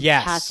 with him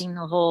yes. passing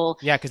the whole.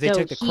 Yeah, cuz they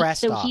took the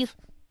crest So he's, off.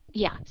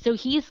 yeah, so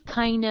he's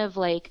kind of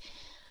like,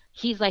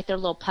 he's like their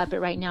little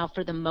puppet right now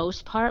for the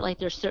most part. Like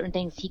there's certain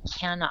things he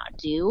cannot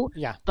do,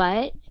 Yeah.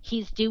 but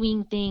he's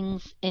doing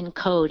things in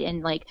code.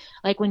 And like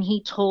when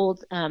he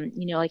told,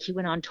 like he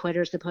went on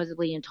Twitter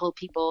supposedly and told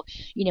people,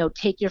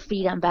 take your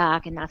freedom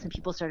back. And that's when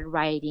people started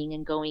rioting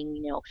and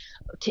going,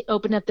 to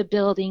open up the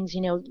buildings.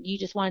 You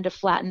just wanted to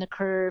flatten the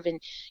curve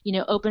and,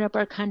 open up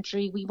our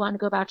country. We want to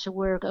go back to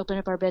work, open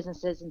up our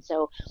businesses. And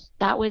so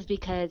that was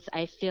because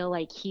I feel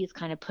like he's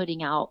kind of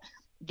putting out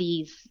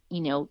these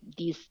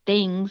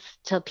things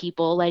to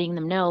people, letting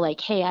them know like,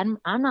 hey, I'm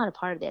not a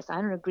part of this, I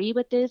don't agree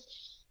with this,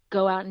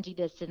 go out and do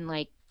this, and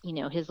like,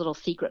 his little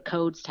secret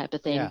codes type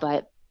of thing. Yeah.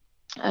 But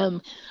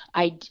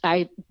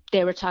I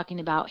they were talking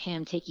about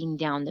him taking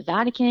down the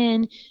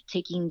Vatican,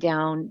 taking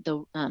down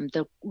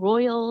the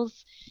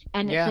royals,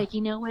 and it's Yeah. like, you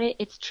know what,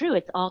 it's true,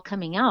 it's all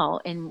coming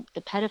out. And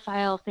the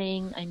pedophile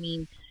thing, I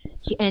mean,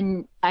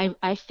 and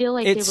I feel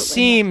like It they were in this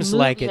seems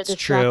like movie or it's this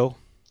doc. true.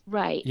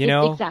 Right. You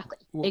know, Exactly.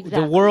 the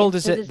Exactly. world And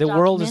is so a this the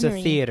world is a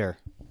documentary, theater.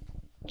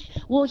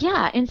 well,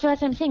 yeah. And so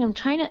as I'm saying, I'm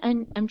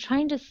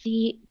trying to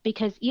see,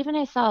 because even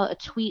I saw a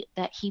tweet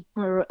that he,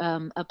 or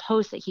a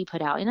post that he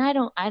put out, and I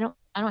don't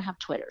have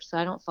Twitter, so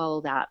I don't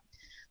follow that.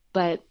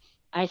 But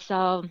I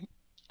saw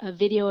a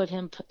video of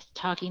him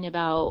talking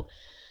about,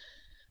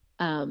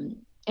 and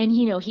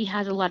he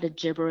has a lot of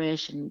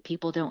gibberish and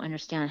people don't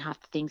understand half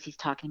the things he's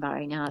talking about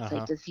right now. It's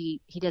like, Uh-huh.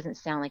 he doesn't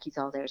sound like he's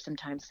all there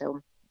sometimes.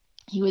 So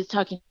he was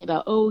talking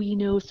about,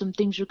 some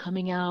things are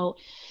coming out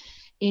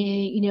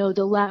in,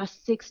 the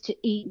last 6 to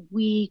 8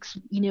 weeks,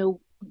 you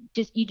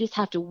just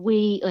have to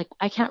wait. Like,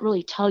 I can't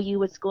really tell you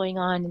what's going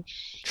on. And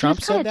he was Trump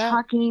kind said of that?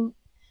 talking,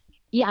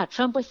 yeah,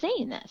 Trump was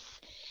saying this.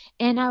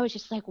 And I was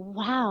just like,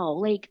 wow,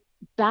 like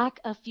back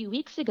a few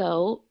weeks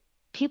ago,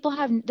 people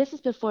have, this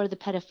is before the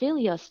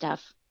pedophilia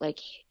stuff like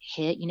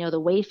hit,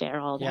 the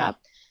Wayfair, all Yeah. that.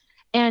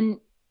 And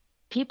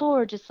people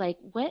were just like,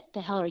 what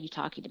the hell are you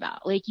talking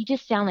about? Like, you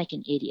just sound like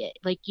an idiot.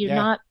 Like, you're Yeah.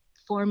 not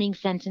forming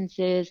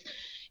sentences.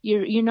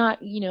 You're not,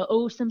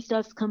 some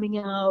stuff's coming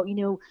out,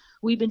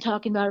 we've been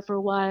talking about it for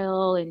a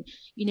while, and,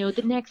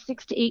 the next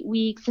 6 to 8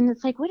 weeks. And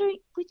it's like,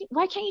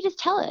 why can't you just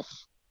tell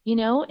us? And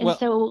Well,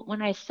 so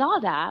when I saw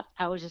that,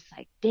 I was just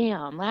like,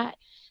 damn,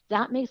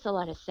 that makes a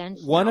lot of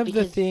sense one now, of the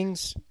because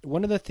things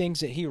one of the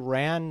things that he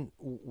ran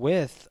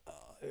with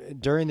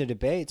during the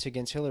debates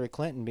against Hillary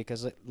Clinton,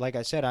 because like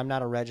I said, I'm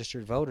not a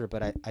registered voter,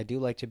 but I do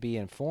like to be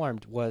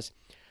informed, was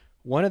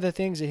one of the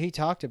things that he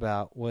talked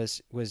about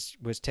was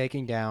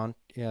taking down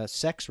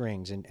sex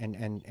rings and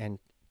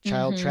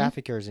child mm-hmm,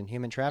 traffickers and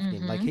human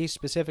trafficking. Like, mm-hmm, he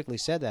specifically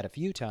said that a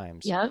few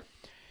times. yep,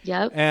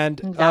 yep, And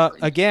exactly,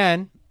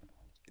 again,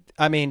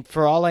 I mean,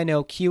 for all I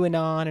know,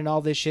 QAnon and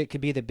all this shit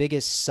could be the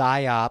biggest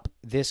psyop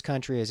this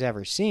country has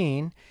ever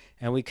seen,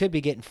 and we could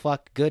be getting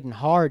fucked good and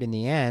hard in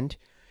the end.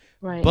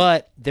 right,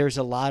 But there's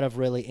a lot of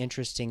really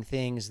interesting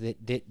things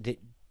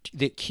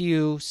that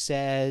Q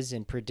says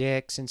and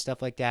predicts and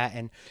stuff like that.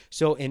 And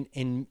so,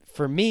 in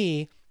for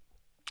me,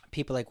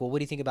 people are like, well, what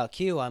do you think about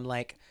Q? I'm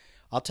like,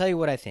 I'll tell you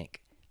what I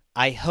think.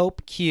 I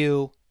hope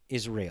Q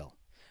is real.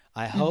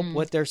 I hope mm-hmm,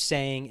 what they're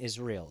saying is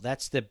real.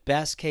 That's the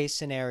best case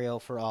scenario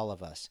for all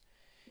of us.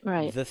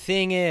 right, The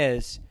thing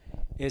is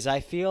I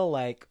feel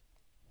like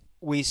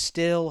we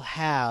still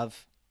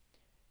have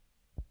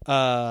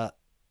a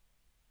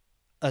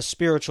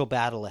spiritual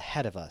battle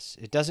ahead of us.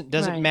 It doesn't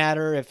right,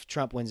 matter if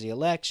Trump wins the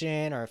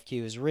election or if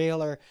Q is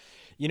real, or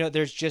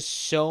there's just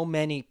so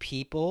many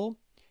people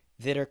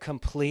that are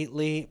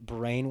completely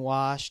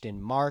brainwashed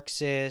and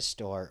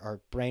Marxist,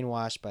 or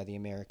brainwashed by the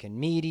American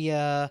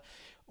media,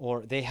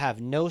 or they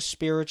have no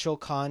spiritual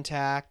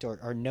contact,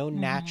 or no mm-hmm,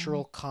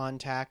 natural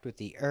contact with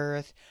the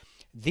earth.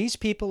 These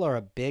people are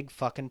a big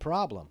fucking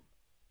problem.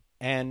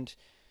 And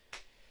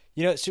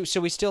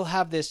so we still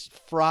have this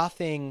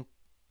frothing,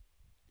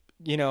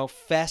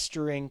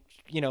 festering,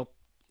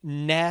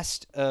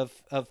 nest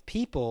of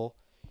people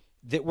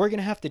that we're going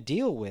to have to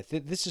deal with.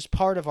 This is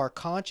part of our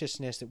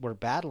consciousness that we're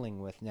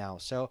battling with now.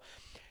 So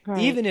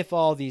right. even if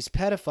all these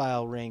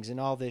pedophile rings and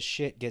all this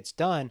shit gets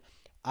done,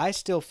 I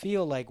still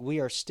feel like we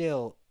are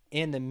still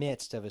in the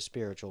midst of a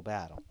spiritual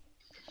battle.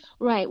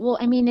 Right. Well,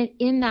 I mean,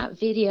 in that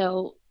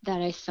video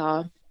that I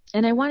saw,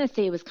 and I want to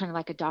say it was kind of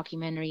like a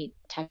documentary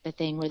type of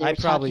thing where they were I've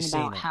probably talking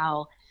seen about it.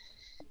 how,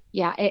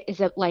 Yeah, it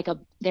is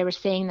they were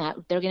saying that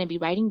they're going to be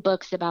writing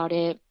books about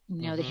it, the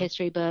Mm-hmm.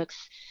 history books,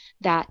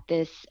 that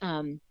this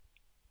all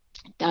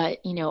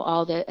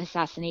the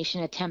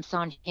assassination attempts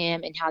on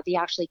him and how they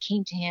actually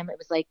came to him. It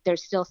was like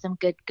there's still some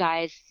good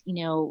guys,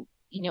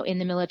 in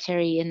the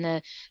military, in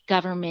the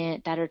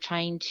government, that are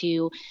trying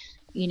to,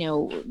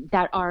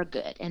 that are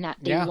good, and that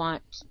they Yeah.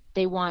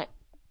 want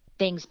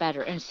things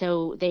better. And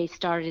so they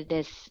started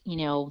this,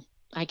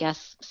 I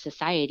guess,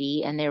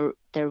 society, and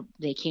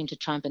they came to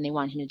Trump and they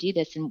wanted him to do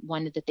this. And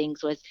one of the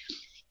things was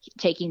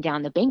taking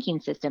down the banking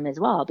system as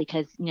well,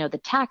 because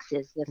the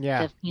taxes,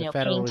 Yeah. the The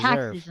Federal paying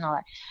taxes Reserve. and all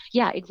that.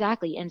 Yeah,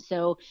 exactly. And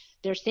so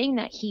they're saying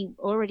that he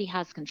already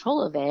has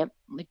control of it,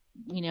 like,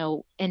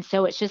 and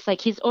so it's just like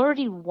he's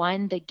already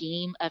won the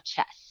game of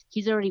chess.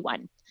 He's already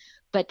won,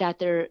 but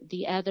that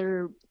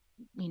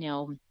you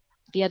know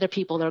the other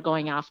people they're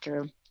going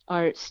after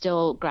are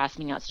still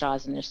grasping at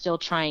straws, and they're still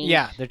trying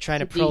Yeah. They're trying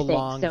to to do things.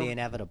 prolong the So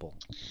inevitable.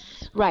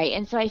 right.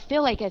 And so I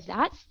feel like if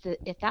that's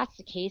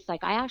the case,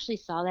 like I actually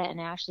saw that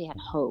and I actually had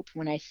hope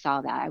when I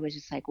saw that. I was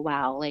just like,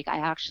 wow, like I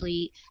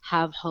actually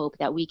have hope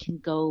that we can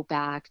go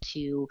back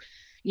to,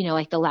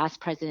 like the last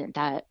president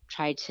that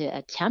tried to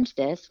attempt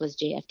this was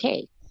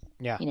JFK,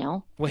 Yeah. you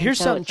know? Well, And here's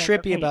so something it's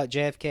like, trippy okay, about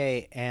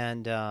JFK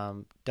and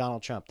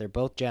Donald Trump. They're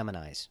both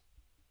Geminis.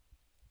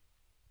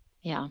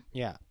 yeah.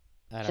 Yeah.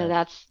 I So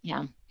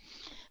don't.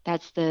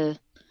 that's the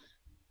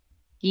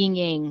yin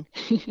yang.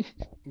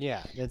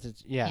 Yeah. Yeah.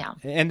 Yeah.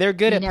 And they're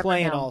good You at never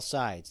playing know. all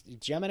sides.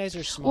 Geminis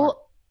are smart.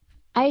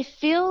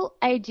 Well,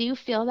 I do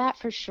feel that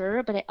for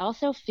sure, but I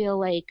also feel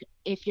like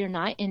if you're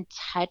not in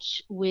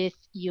touch with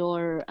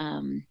your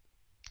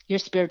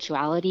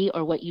spirituality,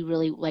 or what you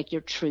really like,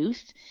 your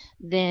truth,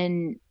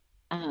 then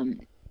um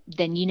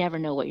then you never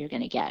know what you're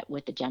going to get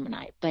with the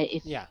Gemini. But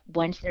if Yeah.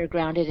 once they're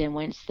grounded and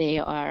once they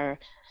are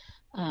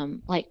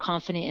like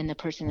confident in the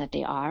person that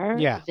they are,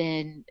 Yeah.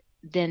 then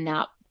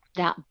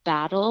that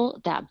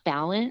battle, that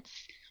balance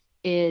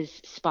is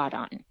spot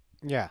on.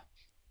 Yeah.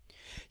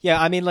 Yeah,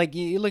 I mean, like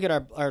you look at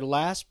our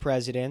last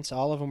presidents,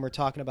 all of them were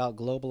talking about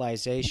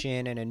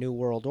globalization and a new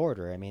world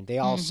order. I mean, they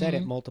all said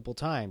it Hmm. multiple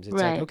times. It's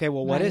like, Right, okay,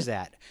 well, what is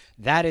right. that?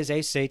 That is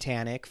a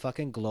satanic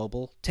fucking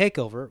global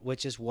takeover,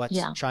 which is what's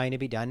Yeah, trying to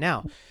be done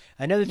now.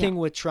 Another yeah. thing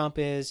with Trump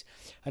is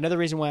another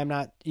reason why I'm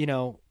not,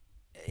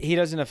 he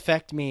doesn't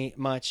affect me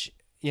much,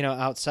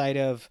 outside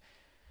of,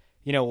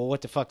 well,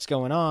 what the fuck's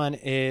going on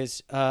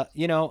is,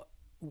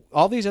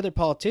 all these other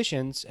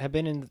politicians have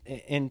been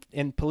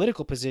in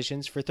political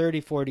positions for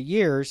 30, 40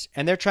 years,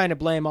 and they're trying to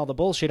blame all the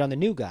bullshit on the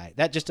new guy.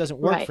 That just doesn't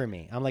work Right, for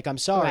me. I'm like, I'm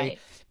sorry. right.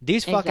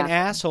 These fucking Exactly.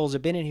 assholes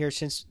have been in here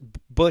since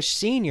Bush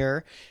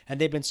Sr., and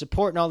they've been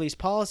supporting all these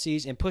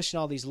policies and pushing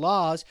all these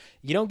laws.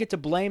 You don't get to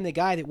blame the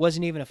guy that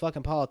wasn't even a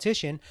fucking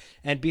politician.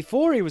 And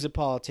before he was a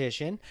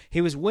politician, he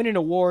was winning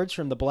awards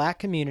from the black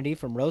community,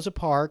 from Rosa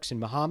Parks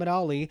and Muhammad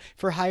Ali,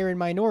 for hiring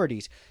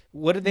minorities.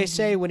 What did they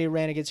say Hmm. when he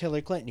ran against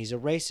Hillary Clinton? He's a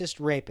racist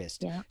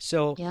rapist. Yep,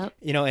 So, yep.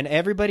 and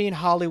everybody in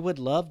Hollywood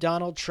loved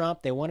Donald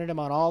Trump. They wanted him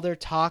on all their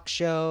talk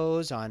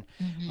shows, on,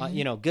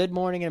 Hmm. Good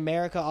Morning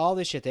America, all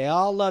this shit. They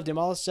all loved him.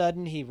 All of a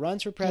sudden, he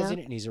runs for Yep.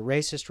 president and he's a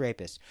racist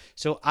rapist.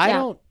 So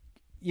Yeah.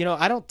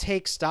 I don't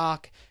take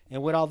stock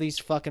in what all these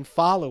fucking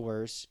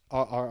followers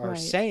are Right,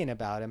 saying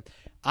about him.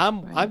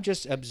 I'm right.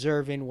 just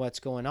observing what's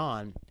going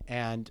on.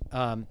 And,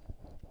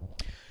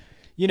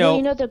 you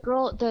Well, know, the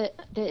girl, the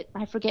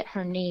I forget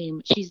her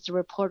name. She's the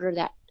reporter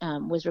that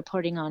was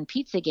reporting on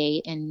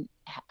Pizzagate and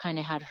kind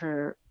of had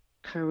her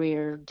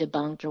career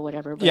debunked or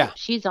whatever. But yeah,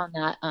 she's on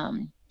that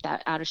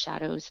Out of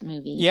Shadows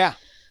movie. yeah.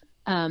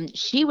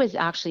 She was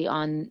actually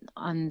on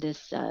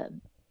this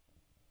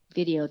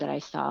video that I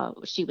saw.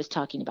 She was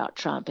talking about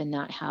Trump and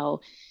that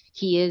how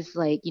he is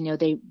like,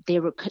 they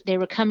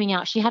were coming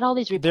out. She had all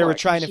these They were reports and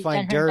trying to she's done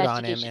find her dirt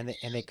on him, investigation.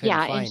 and they couldn't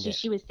Yeah, and find she it.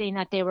 she was saying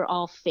that they were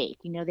all fake.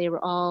 They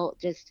were all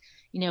just,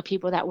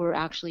 people that were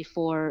actually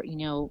for,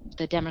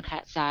 the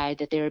Democrat side,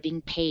 that they were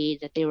being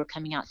paid, that they were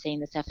coming out saying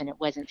this stuff and it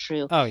wasn't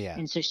true. Oh yeah,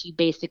 And so she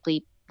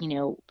basically,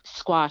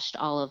 squashed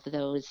all of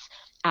those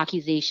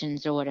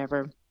accusations or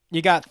whatever.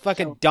 you got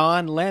fucking So,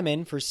 Don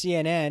Lemon for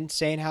CNN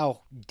saying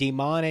how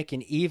demonic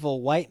and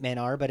evil white men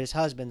are, but his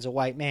husband's a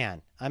white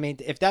man. I mean,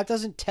 if that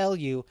doesn't tell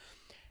you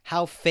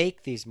how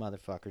fake these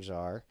motherfuckers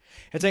are,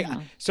 it's like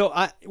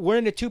yeah, we're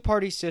in a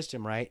two-party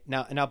system, right?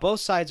 Now both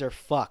sides are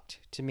fucked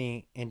to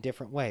me in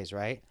different ways,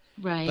 right?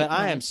 right, But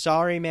I am right.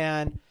 sorry,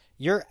 man.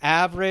 Your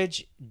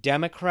average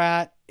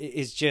Democrat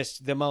is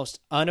just the most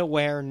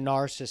unaware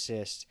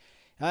narcissist.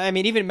 I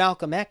mean, even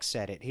Malcolm X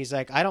said it. He's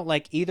like, I don't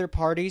like either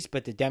parties,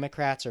 but the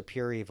Democrats are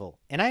pure evil.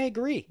 And I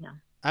agree. Yeah,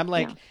 I'm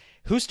like, yeah,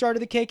 who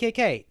started the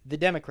KKK? The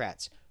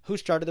Democrats. Who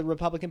started the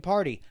Republican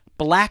Party?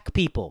 Black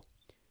people.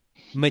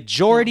 yeah,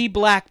 Majority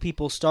black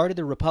people started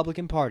the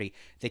Republican Party.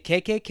 The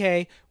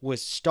KKK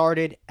was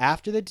started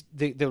after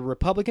the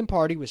Republican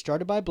Party was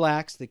started by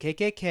blacks. The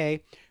KKK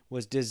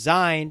was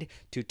designed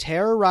to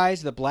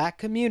terrorize the black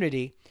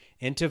community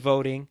into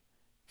voting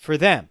for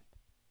them.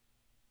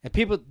 And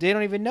people, they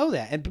don't even know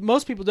that. And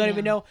most people don't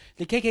even yeah. know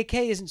the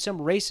KKK isn't some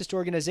racist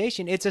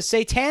organization. It's a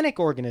satanic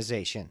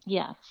organization.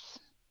 Yes.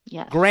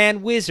 Yes.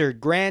 Grand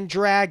Wizard, Grand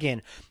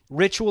Dragon,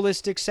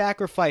 ritualistic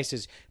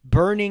sacrifices,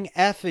 burning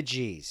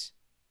effigies.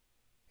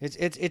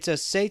 It's a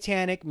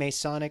satanic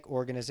Masonic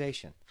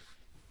organization.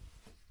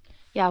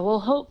 Yeah, well,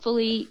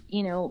 hopefully,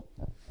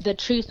 the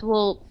truth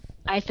will,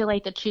 I feel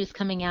like the truth's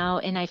coming out,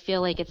 and I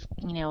feel like it's,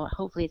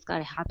 hopefully it's got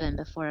to happen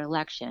before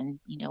election.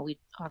 We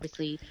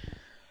obviously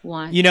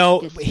want this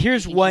to be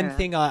Here's taken one care of.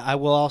 thing I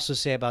will also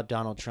say about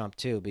Donald Trump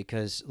too,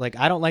 because like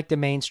I don't like the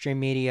mainstream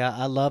media.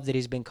 I love that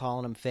he's been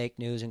calling them fake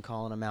news and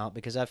calling them out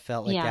because I've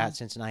felt like Yeah, that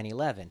since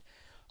 9/11.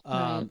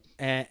 right.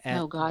 And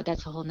Oh God,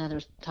 that's a whole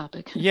nother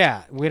topic.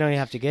 yeah, we don't even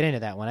have to get into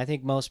that one. I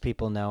think most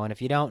people know, and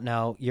if you don't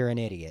know, you're an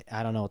idiot.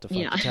 I don't know what the fuck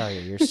Yeah. to tell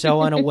you. You're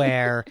so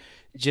unaware.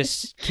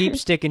 Just keep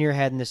sticking your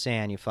head in the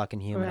sand, you fucking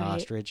human Right,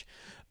 ostrich.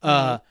 Uh,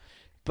 right.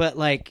 but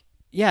like,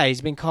 yeah,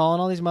 he's been calling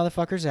all these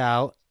motherfuckers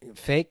out,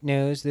 fake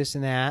news, this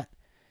and that.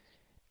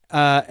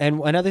 And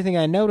another thing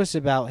I notice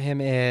about him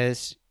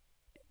is,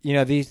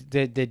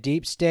 the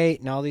deep state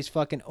and all these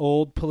fucking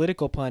old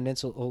political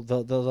pundits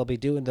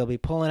they'll be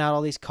pulling out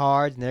all these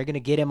cards and they're gonna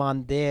get him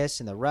on this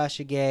and the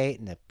Russia gate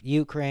and the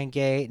Ukraine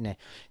gate and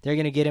they're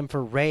gonna get him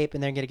for rape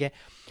and they're gonna get.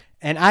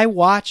 And I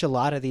watch a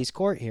lot of these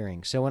court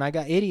hearings. So when I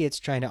got idiots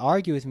trying to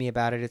argue with me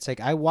about it, it's like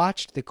I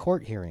watched the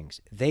court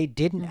hearings. They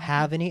didn't Hmm.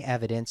 have any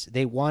evidence.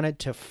 They wanted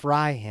to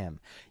fry him.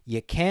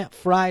 You can't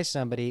fry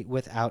somebody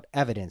without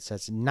evidence.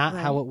 That's not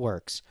how Right, it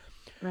works.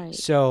 right.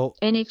 So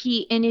And if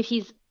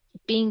he's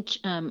being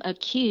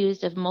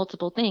accused of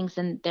multiple things,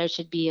 then there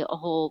should be a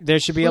whole there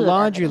should be a slew of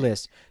laundry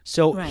evidence. list.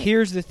 So Right.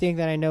 here's the thing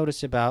that I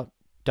notice about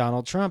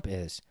Donald Trump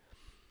is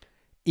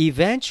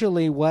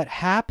eventually what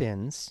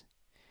happens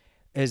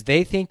is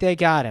they think they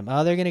got him.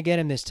 Oh, they're going to get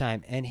him this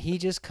time. And he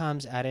just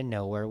comes out of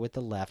nowhere with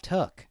the left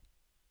hook.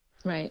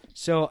 Right.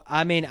 So,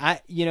 I mean,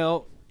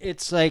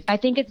 it's like, I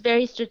think it's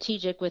very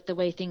strategic with the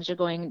way things are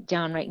going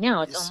down right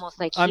now. It's almost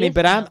like I mean,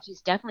 but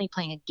he's definitely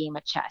playing a game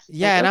of chess. It's like,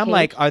 yeah, and I'm okay,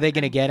 like, are they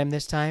going to get him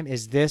this time?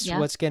 Is this yeah,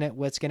 what's going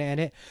to end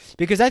it?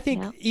 Because I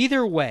think yeah,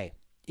 either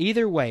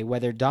way,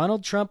 whether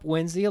Donald Trump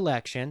wins the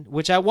election,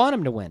 which I want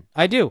him to win,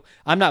 I do.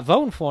 I'm not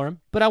voting for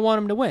him, but I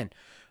want him to win.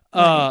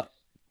 right, Uh,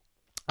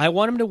 I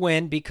want him to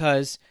win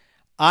because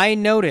I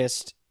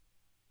noticed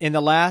in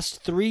the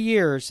last 3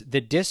 years the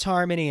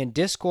disharmony and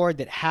discord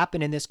that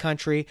happened in this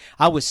country.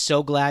 I was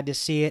so glad to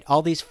see it.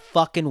 All these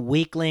fucking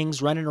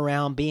weaklings running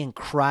around being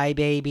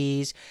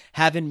crybabies,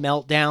 having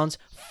meltdowns.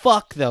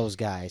 Fuck those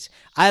guys.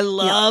 I yeah,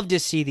 love to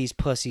see these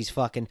pussies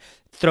fucking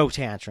throw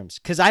tantrums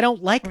because I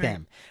don't like right,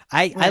 them.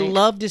 I right,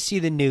 love to see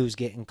the news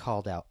getting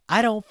called out.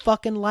 I don't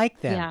fucking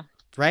like them. yeah,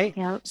 Right?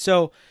 yeah,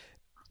 So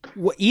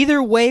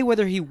either way,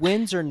 whether he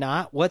wins or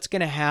not, what's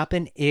going to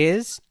happen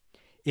is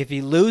if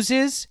he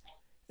loses,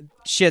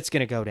 shit's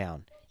going to go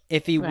down.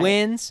 If he right,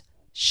 wins,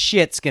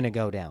 shit's going to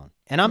go down.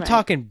 And I'm right,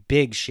 talking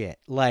big shit.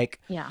 Like,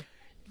 yeah,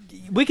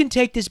 we can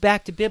take this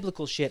back to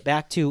biblical shit,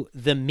 back to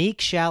the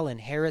meek shall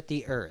inherit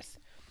the earth.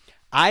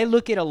 I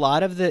look at a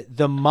lot of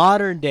the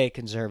modern day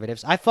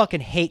conservatives. I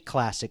fucking hate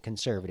classic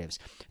conservatives.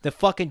 The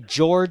fucking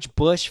George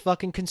Bush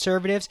fucking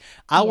conservatives.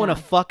 I want to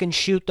yeah, fucking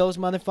shoot those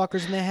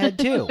motherfuckers in the head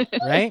too,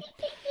 right?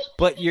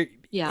 But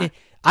yeah,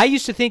 I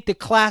used to think the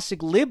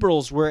classic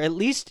liberals were at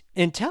least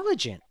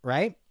intelligent,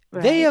 right?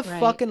 They right, have right,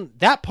 fucking,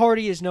 that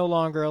party is no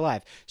longer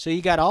alive. So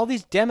you got all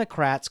these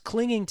Democrats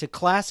clinging to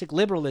classic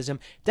liberalism.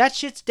 That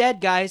shit's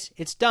dead, guys.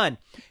 It's done.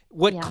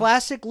 What yeah,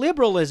 classic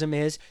liberalism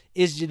is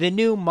the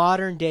new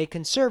modern day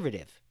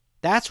conservative.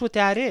 That's what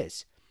that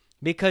is.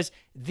 Because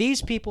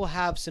these people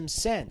have some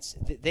sense.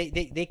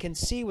 They can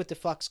see what the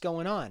fuck's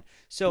going on.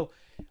 So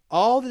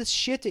all this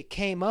shit that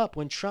came up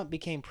when Trump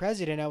became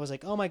president, I was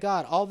like, oh my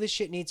God, all this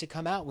shit needs to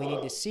come out. We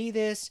need to see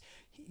this,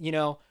 you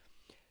know.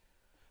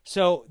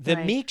 So the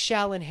right, meek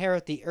shall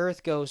inherit the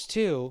earth goes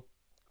too.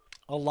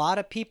 A lot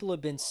of people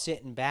have been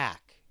sitting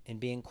back and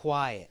being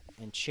quiet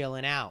and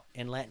chilling out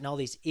and letting all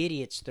these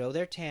idiots throw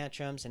their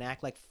tantrums and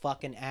act like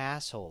fucking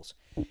assholes.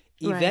 right,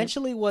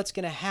 Eventually, what's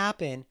going to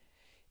happen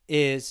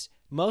is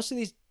most of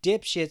these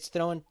dipshits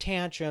throwing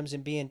tantrums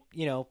and being,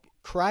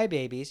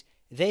 crybabies,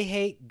 they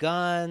hate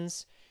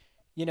guns.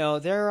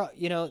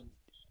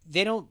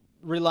 They don't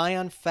rely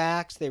on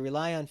facts, they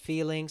rely on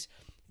feelings.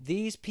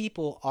 These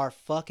people are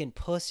fucking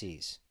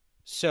pussies.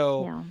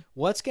 So, yeah,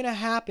 what's going to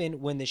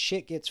happen when the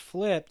shit gets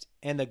flipped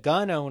and the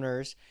gun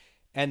owners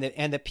and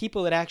the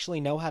people that actually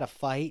know how to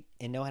fight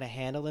and know how to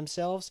handle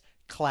themselves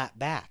clap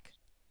back?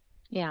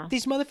 yeah,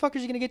 These motherfuckers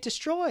are going to get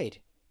destroyed.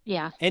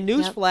 yeah, And yep,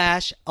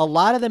 newsflash, a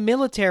lot of the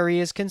military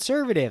is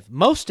conservative.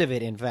 Most of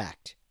it, in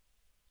fact.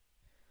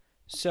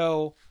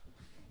 So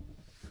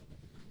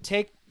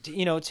take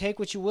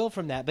what you will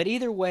from that. But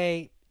either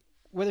way,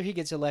 whether he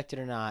gets elected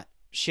or not,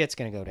 shit's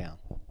gonna go down.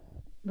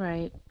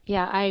 right.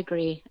 Yeah, I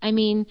agree.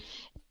 I'm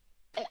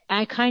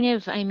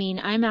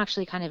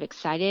actually kind of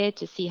excited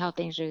to see how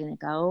things are going to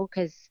go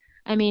because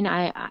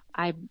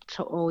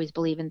always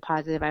believe in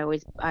positive. I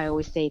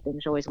always say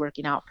things are always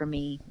working out for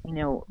me.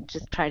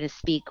 Just try to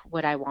speak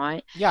what I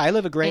want, Yeah, I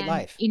live a great and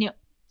life.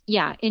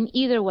 yeah. In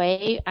either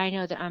way, I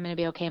know that I'm going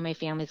to be okay. My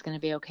family's going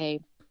to be okay,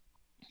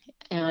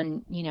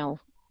 and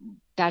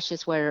that's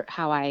just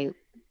how I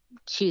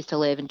choose to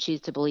live and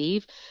choose to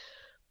believe.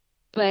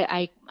 But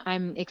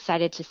I'm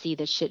excited to see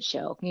the shit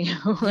show,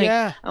 like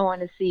Yeah. I Well,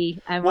 want we're to see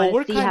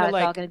kind how of it's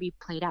all like going to be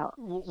played out.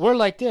 we're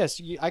like this.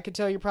 I could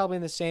tell you're probably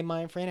in the same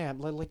mind frame.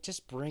 Like,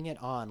 just bring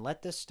it on.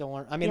 Let the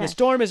storm. I mean, the Yes.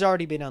 storm has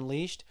already been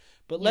unleashed,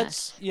 but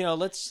let's,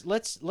 Yes.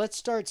 let's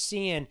start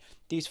seeing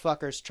these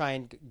fuckers try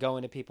and go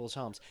into people's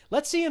homes.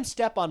 Let's see them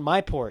step on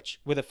my porch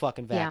with a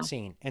fucking Yeah.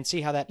 vaccine and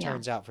see how that Yeah.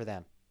 turns out for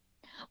them.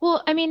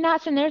 Well, I mean,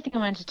 that's another thing I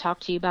wanted to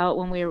talk to you about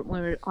when we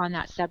were on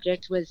that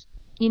subject was,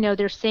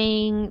 they're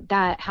saying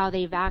that how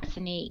they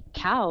vaccinate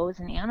cows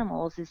and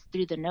animals is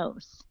through the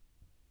nose.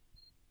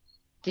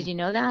 Did you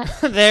know that?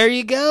 There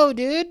you go,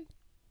 dude.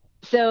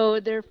 So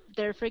they're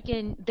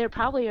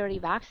probably already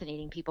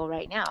vaccinating people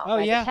right now Oh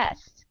by the yeah,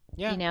 test,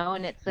 yeah.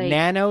 and it's like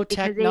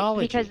because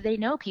Nanotechnology. they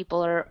know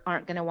people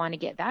aren't going to want to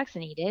get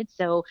vaccinated.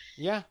 So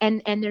Yeah.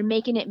 and they're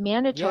making it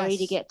mandatory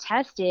to Yes. get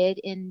tested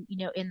in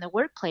the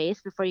workplace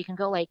before you can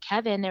go. Like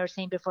Kevin, they were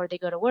saying before they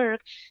go to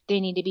work, they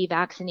need to be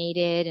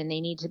vaccinated and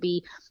they need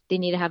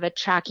to have a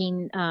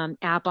tracking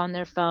app on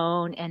their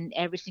phone, and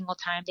every single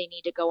time they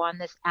need to go on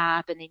this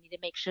app and they need to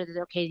make sure that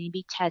they need to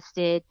be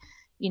tested,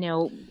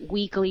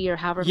 weekly or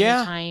however many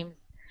Yeah. times.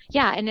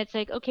 Yeah, and it's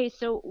like, okay,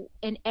 so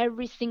and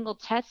every single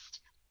test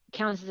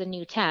counts as a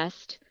new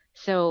test.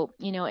 So,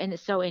 and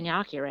it's so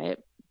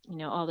inaccurate,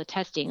 all the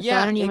testing. So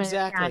Yeah,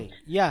 exactly.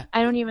 Yeah.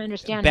 I don't even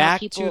understand how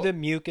Back to the people.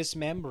 mucous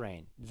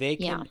membrane. They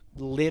Yeah. can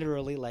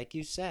literally, like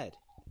you said.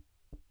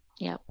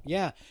 Yeah.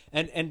 Yeah.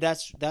 And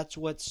that's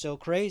what's so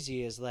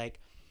crazy is like,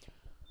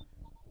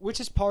 which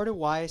is part of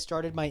why I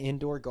started my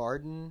indoor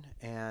garden.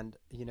 And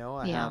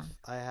I Yeah.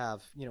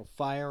 have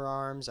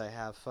firearms. I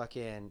have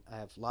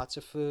lots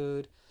of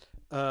food.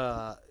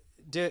 uh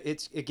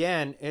it's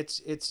again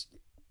it's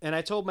and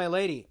I told my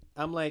lady,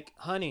 I'm like,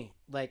 honey,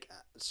 like,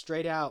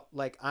 straight out,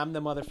 like, I'm the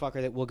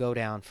motherfucker that will go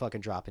down fucking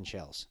dropping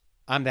shells.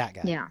 I'm that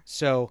guy. Yeah.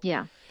 So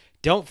Yeah.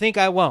 don't think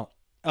I won't.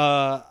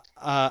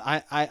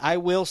 I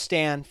will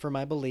stand for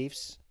my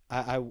beliefs.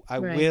 I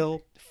Right.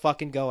 will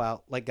fucking go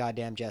out like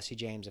goddamn Jesse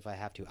James if I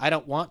have to. I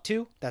don't want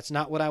to. That's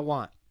not what I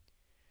want.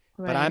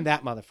 But I'm Right.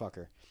 that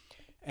motherfucker.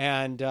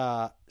 And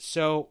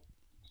so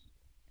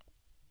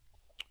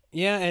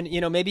yeah,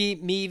 and maybe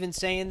me even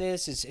saying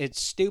this is it's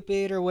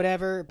stupid or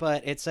whatever,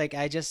 but it's like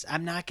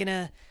I'm not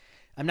gonna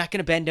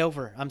bend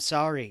over. I'm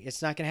sorry.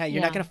 It's not gonna happen.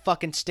 You're not Yeah. gonna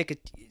fucking stick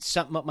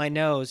something up my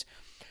nose.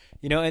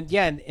 And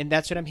yeah, and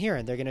that's what I'm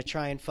hearing. They're gonna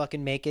try and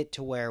fucking make it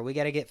to where we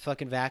gotta get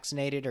fucking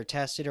vaccinated or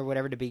tested or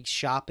whatever to be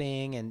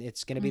shopping, and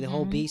it's gonna be the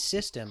whole Hmm. beast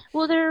system.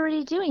 Well, they're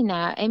already doing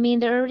that. I mean,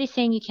 they're already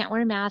saying you can't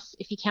wear masks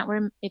if you can't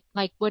wear if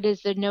like what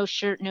is the no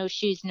shirt, no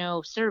shoes,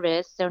 no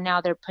service. So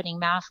now they're putting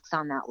masks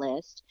on that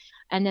list,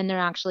 and then they're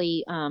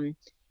actually,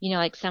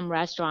 like some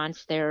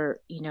restaurants,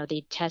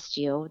 they test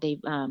you. They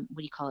what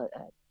do you call it?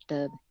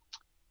 The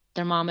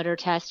thermometer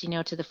test,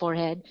 to the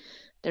forehead.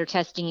 They're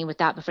testing you with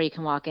that before you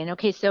can walk in.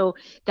 Okay, so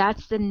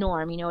that's the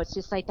norm. It's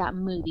just like that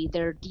movie.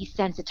 They're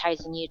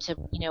desensitizing you to,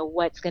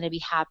 what's going to be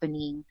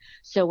happening.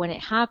 So when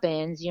it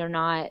happens, you're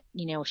not,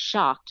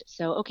 shocked.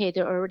 So, okay,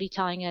 they're already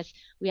telling us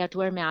we have to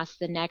wear masks.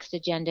 The next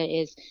agenda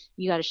is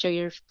you got to show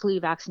your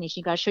flu vaccination.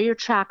 You got to show your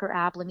tracker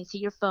app. Let me see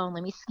your phone.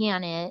 Let me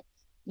scan it.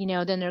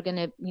 Then they're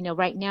going to,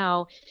 right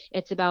now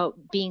it's about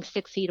being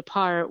 6 feet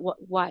apart.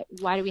 Why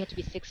do we have to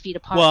be 6 feet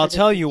apart Well, I'll for this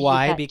tell you disease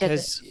why. that doesn't,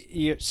 Because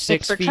you're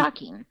it's for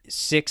tracking.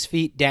 6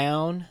 feet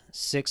down,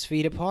 6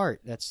 feet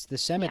apart. That's the Yeah.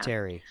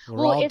 cemetery. We're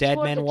Well, all it's dead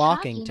for men the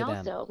walking tracking to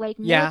them. also. Like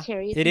Yeah,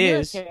 military, it's it a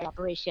is. military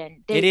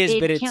operation. It They is, they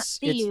but can't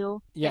see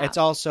you. yeah, Yeah. it's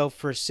also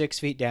for 6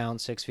 feet down,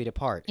 6 feet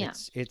apart. Yeah.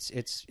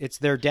 It's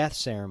their death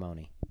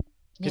ceremony.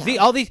 Because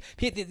Yeah. all these,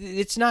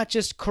 it's not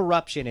just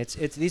corruption. It's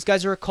these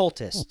guys are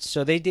occultists,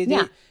 so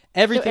Yeah. So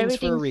everything's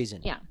for a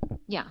reason. yeah.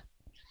 Yeah.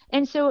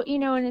 And so,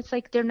 and it's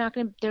like they're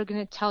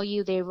gonna tell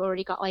you they've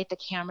already got like the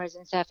cameras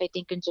and stuff. I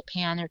think in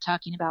Japan they're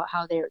talking about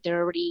how they're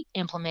already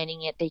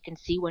implementing it. They can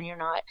see when you're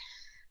not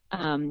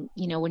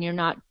when you're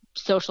not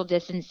social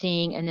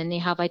distancing, and then they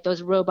have like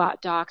those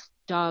robot dogs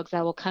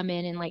that will come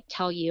in and like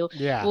tell you.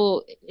 Yeah.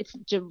 Well,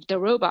 the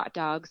robot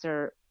dogs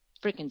are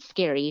freaking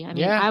scary. I mean,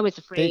 Yeah. I was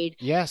afraid.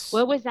 Yes.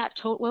 What was that?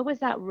 What was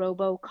that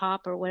RoboCop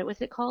or what was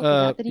it called?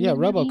 Was that the name Yeah, of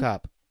the movie?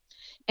 RoboCop.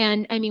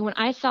 And I mean, when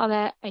I saw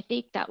that, I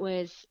think that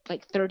was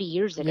like 30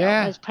 years ago.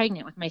 Yeah. I was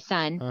pregnant with my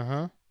son.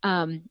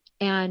 Uh-huh.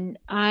 And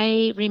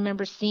I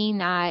remember seeing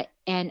that,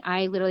 and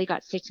I literally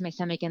got sick to my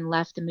stomach and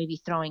left the movie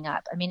throwing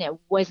up. I mean, it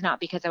was not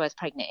because I was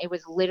pregnant. It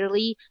was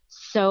literally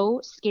so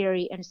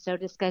scary and so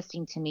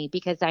disgusting to me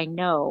because I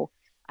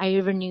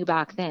even knew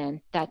back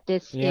then that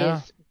this Yeah.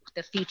 is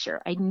the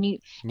future. I knew.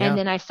 Yeah. And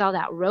then I saw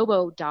that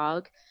Robo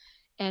dog,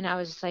 and I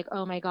was just like,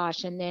 oh my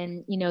gosh. And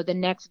then, the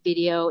next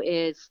video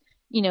is,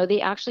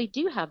 they actually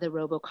do have the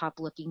RoboCop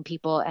looking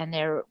people, and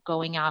they're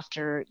going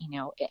after,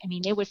 I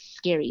mean, it was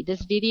scary.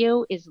 This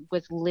video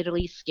was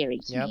literally scary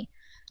to Yep. me.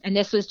 And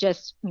this was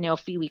just, a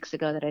few weeks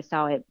ago that I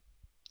saw it.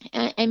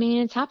 I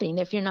mean, it's happening.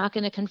 If you're not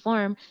going to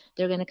conform,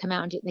 they're going to come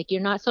out and do, like,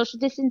 you're not social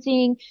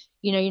distancing.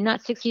 You're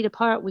not 6 feet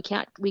apart. We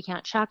can't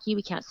track you.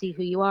 We can't see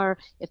who you are.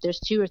 If there's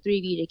two or three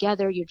of you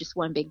together, you're just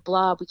one big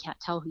blob. We can't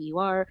tell who you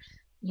are.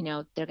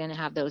 They're going to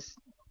have those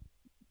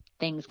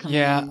things come in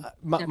Yeah, and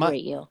my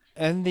separate you.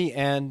 in the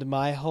end,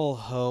 my whole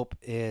hope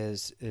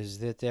is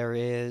that there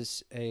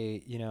is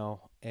a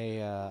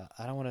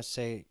I don't want to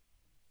say,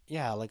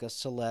 yeah, like a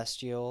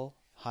celestial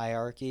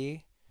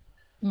hierarchy,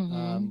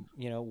 Hmm.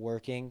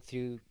 working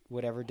through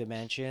whatever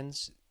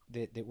dimensions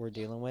that we're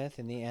dealing with.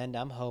 In the end,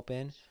 I'm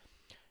hoping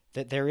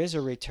that there is a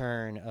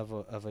return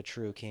of a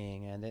true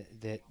king, and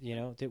that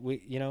that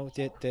we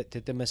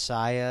that the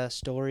Messiah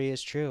story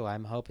is true.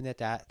 I'm hoping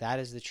that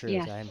is the truth.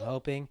 Yes. I'm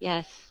hoping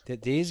Yes.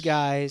 that these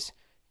guys,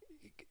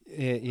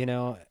 eh, you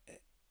know,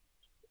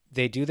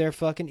 they do their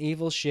fucking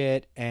evil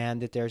shit,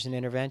 and that there's an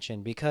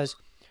intervention, because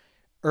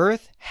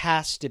Earth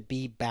has to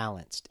be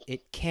balanced.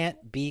 It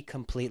can't be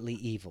completely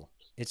evil.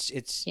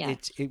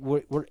 Yes.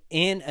 We're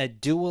in a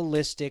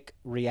dualistic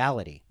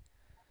reality.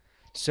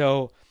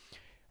 So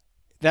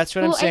that's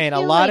what I'm Well, I saying. A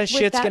feel lot like of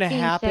with shit's that gonna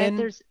being said, happen.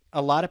 there's,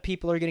 A lot of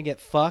people are gonna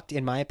get fucked,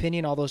 in my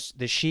opinion. All those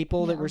the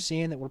sheeple that we're yeah,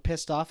 seeing, that we're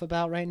pissed off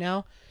about right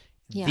now.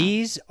 yeah,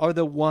 These are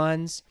the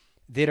ones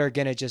that are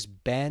gonna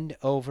just bend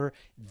over.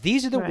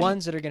 These are the right.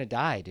 ones that are gonna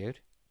die, dude.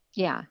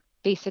 Yeah.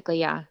 Basically,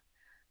 yeah.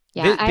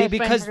 Yeah. I have friends that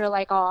Because are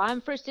like, "Oh,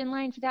 I'm first in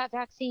line for that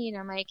vaccine."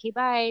 I'm like, "Hey,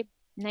 bye.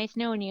 Nice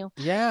knowing you."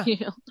 yeah, You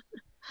know?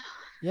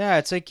 yeah,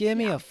 it's like, give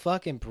me Yeah. a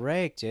fucking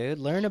break, dude.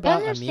 Learn And about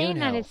they're immune saying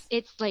that health.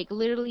 it's like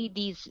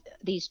literally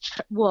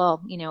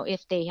well,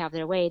 if they have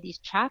their way, these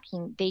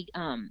tracking,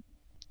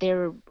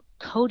 they're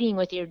coding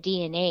with your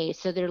DNA.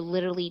 So they're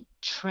literally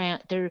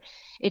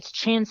it's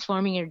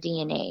transforming your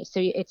DNA. So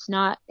it's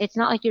not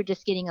like you're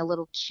just getting a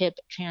little chip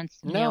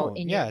No,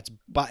 in your, yeah, it's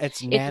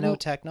it's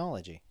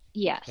nanotechnology.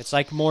 It's yes.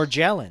 like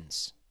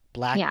Morgellons,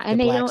 Yeah, the and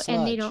they black don't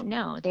sludge.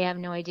 know. They have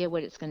no idea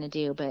what it's going to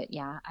do, but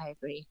yeah, I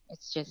agree.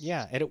 It's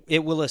Yeah, just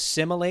it will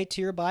assimilate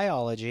to your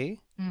biology,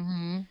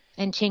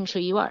 and change who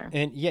you are.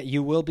 and yet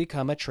you will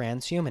become a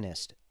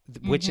transhumanist,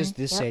 which is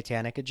the Yep.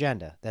 satanic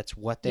agenda. That's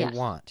what they Yes.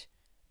 want.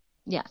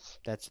 Yes.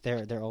 That's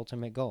their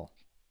ultimate goal.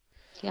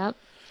 Yep.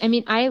 I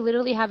mean, I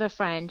literally have a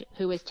friend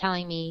who was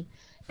telling me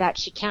that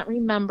she can't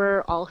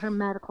remember all her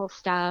medical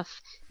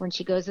stuff when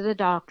she goes to the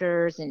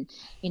doctors, and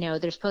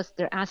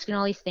they're asking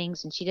all these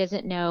things and she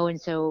doesn't know, and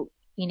so,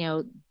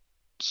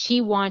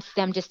 she wants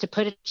them just to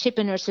put a chip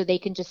in her so they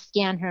can just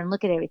scan her and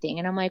look at everything.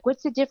 And I'm like,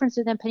 what's the difference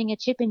of them putting a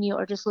chip in you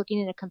or just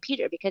looking at a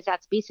computer? Because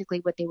that's basically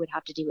what they would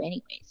have to do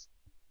anyways.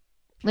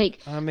 Like,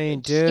 I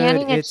mean, dude,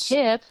 scanning a it's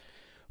chip,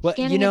 well,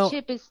 scanning a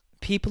chip is,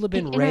 people have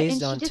been and raised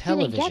she on just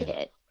didn't get television.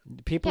 it.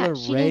 People Yeah, are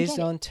she didn't raised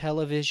get it. on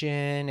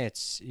television.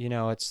 It's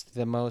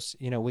the most,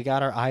 we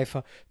got our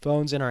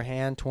iPhones in our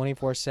hand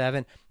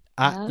 24/7.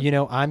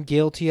 Yep. I'm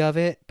guilty of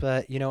it,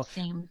 but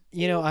Same.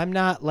 I'm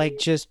not like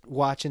just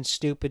watching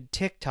stupid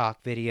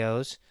TikTok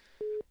videos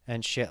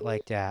and shit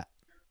like that,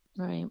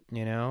 Right.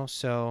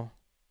 So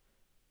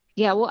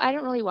Yeah, well, I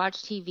don't really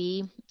watch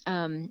TV.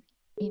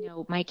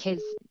 My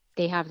kids,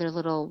 they have their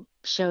little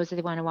shows that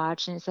they want to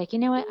watch, and it's like, you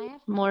know what? I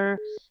have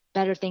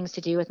better things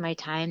to do with my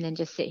time than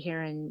just sit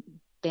here and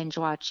binge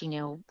watch,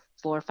 4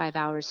 or 5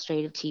 hours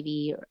straight of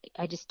TV.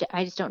 I just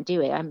don't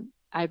do it.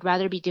 I'd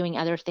rather be doing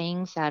other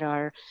things that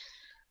are,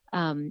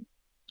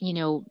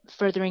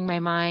 furthering my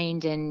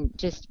mind and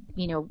just,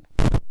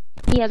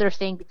 any other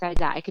thing besides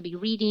that. I could be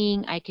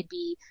reading, I could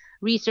be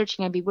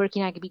researching, I'd be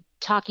working, I could be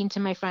talking to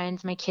my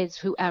friends, my kids,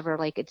 whoever.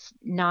 Like, it's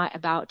not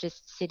about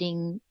just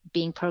sitting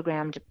being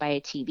programmed by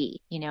a TV.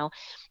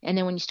 And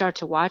then when you start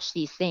to watch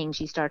these things,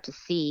 you start to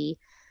see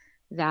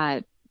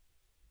that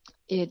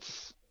it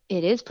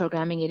is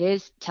programming, it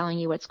is telling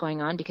you what's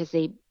going on, because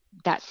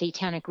that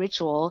satanic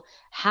ritual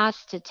has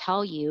to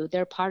tell you,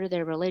 they're part of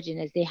their religion,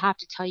 is they have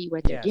to tell you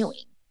what they're yes,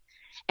 doing.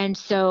 And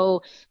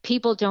so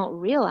people don't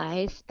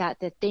realize that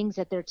the things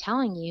that they're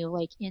telling you,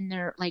 like in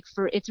their, like,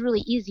 for, it's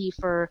really easy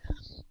for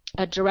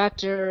a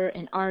director,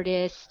 an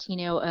artist,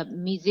 a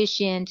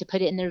musician to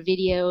put it in their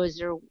videos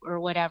or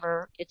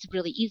whatever. It's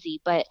really easy.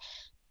 But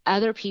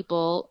other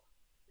people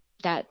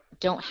that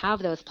don't have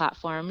those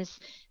platforms,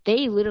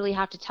 they literally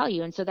have to tell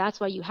you. And so that's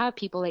why you have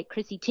people like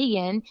Chrissy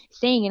Teigen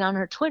saying it on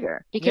her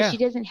Twitter, because yeah, she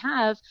doesn't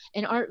have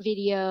an art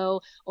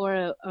video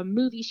or a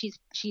movie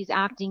she's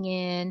acting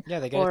in, yeah,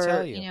 they got to tell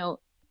or, you.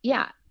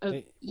 yeah,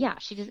 They, yeah,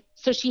 she does.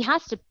 So she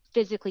has to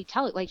physically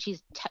tell it, like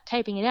she's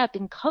typing it up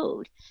in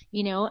code.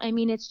 I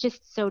mean, it's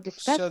just so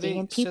disgusting.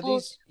 And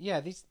people,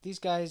 these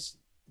guys,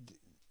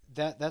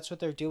 that's what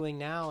they're doing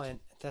now, and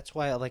that's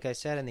why, like I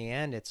said, in the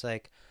end, it's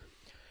like,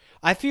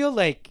 I feel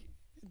like,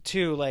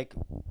 too, like,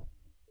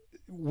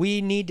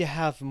 we need to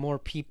have more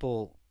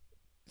people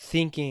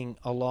thinking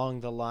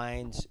along the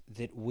lines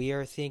that we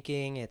are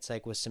thinking. It's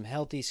like, with some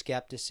healthy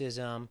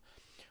skepticism,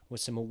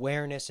 with some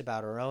awareness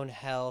about our own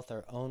health,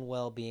 our own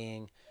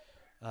well-being.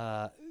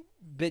 Uh,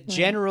 but right.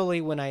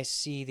 generally, when I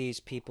see these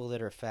people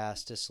that are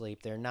fast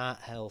asleep, they're not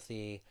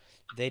healthy.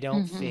 They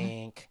don't Hmm.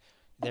 think.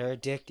 They're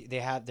addicted.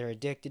 They're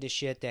addicted to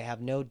shit. They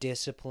have no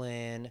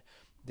discipline.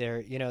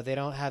 They're, they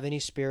don't have any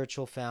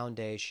spiritual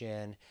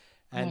foundation,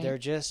 and Right. they're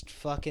just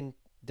fucking,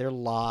 they're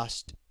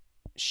lost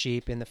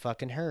sheep in the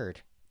fucking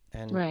herd.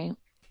 And Right.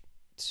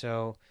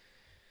 so,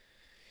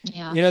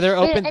 Yeah. But I they're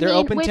mean,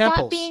 open with that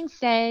temples. being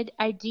said,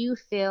 I do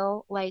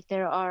feel like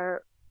there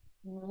are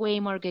way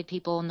more good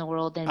people in the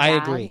world than I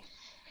bad. agree.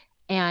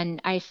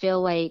 And I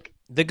feel like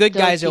The good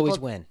those guys always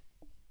people, win.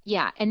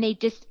 yeah, and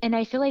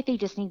I feel like they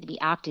just need to be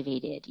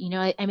activated.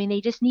 I mean,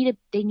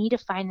 they need to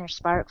find their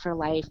spark for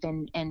life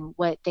and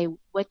what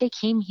they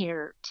came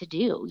here to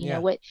do, Yeah.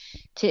 what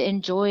to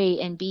enjoy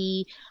and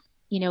be,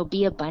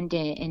 be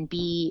abundant and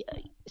be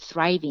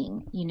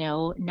thriving,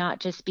 not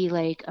just be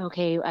like,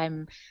 okay,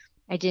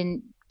 I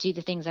didn't do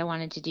the things I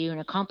wanted to do and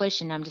accomplish,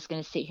 and I'm just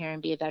going to sit here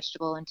and be a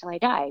vegetable until I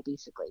die,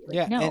 basically. Like,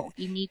 Yeah. And no,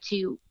 you need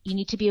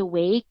to be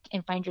awake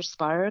and find your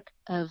spark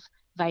of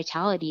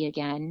vitality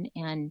again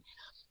and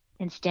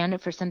stand up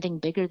for something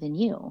bigger than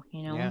you.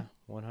 yeah,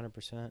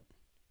 100%.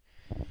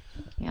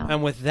 Yeah.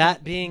 And with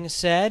that being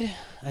said,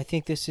 I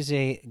think this is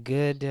a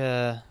good,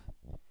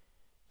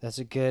 that's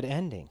a good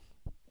ending.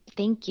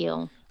 Thank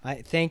you. I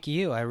thank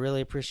you. I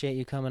really appreciate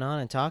you coming on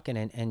and talking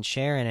and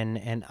sharing.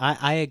 And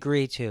I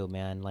agree too,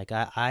 man. Like,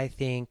 I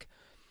think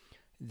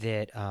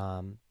that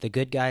the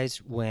good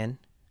guys win.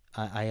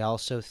 I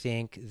also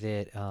think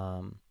that,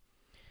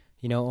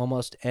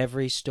 almost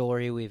every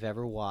story we've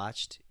ever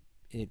watched,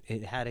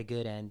 it had a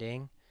good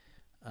ending.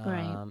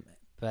 Right. Um,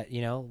 but,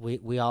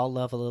 we all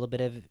love a little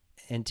bit of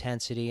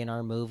intensity in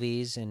our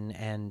movies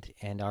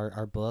and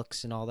our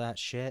books and all that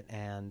shit.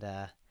 And,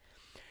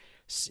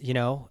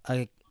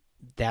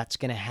 that's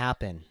going to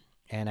happen.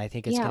 And I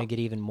think it's going Yeah. to get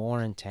even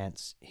more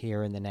intense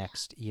here in the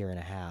next year and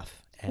a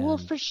half. Well,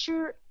 And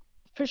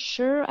for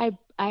sure,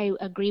 I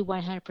agree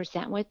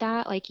 100% with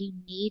that. Like, you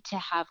need to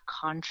have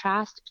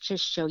contrast to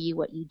show you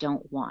what you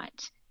don't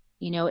want.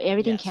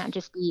 Everything can't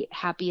yes, just be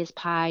happy as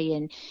pie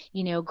and,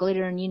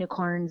 glitter and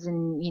unicorns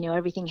and,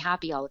 everything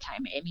happy all the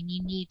time. I mean,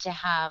 you need to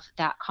have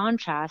that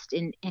contrast,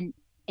 and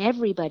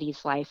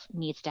everybody's life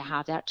needs to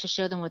have that to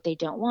show them what they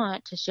don't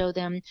want, to show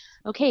them,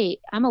 okay,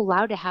 I'm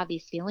allowed to have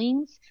these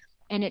feelings,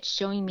 and it's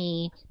showing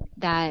me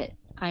that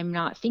I'm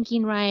not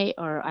thinking right,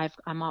 or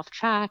I'm off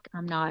track,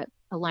 I'm not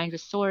aligned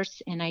with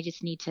source, and I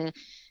just need to,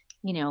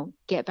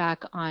 get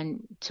back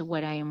on to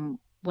what I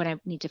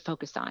need to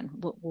focus on,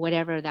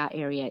 whatever that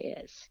area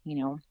is.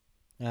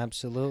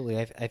 absolutely.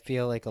 I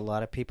feel like a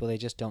lot of people, they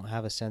just don't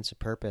have a sense of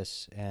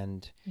purpose.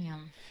 And,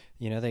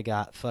 Yeah, they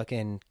got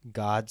fucking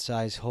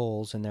God-sized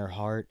holes in their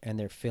heart, and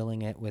they're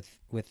filling it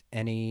with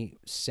any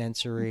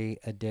sensory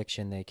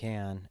addiction they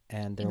can.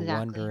 And they're exactly.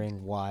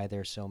 wondering why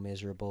they're so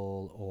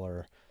miserable.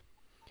 Or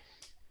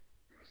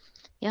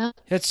Yeah,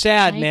 it's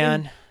sad, I agree.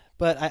 man.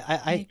 But I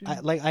I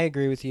agree. like, I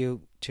agree with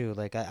you too.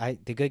 Like,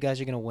 the good guys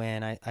are gonna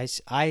win.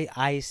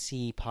 I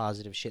see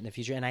positive shit in the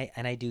future, and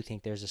I do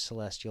think there's a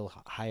celestial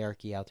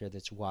hierarchy out there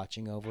that's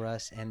watching over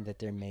us, and that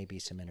there may be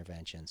some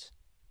interventions.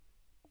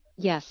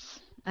 Yes,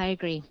 I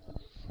agree.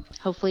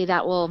 Hopefully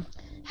that will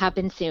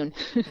happen soon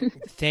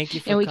Thank you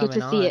for and we get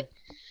coming to see on. it.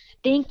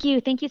 Thank you.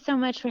 Thank you so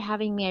much for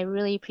having me. I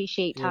really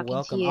appreciate You're talking to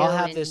welcome. you. And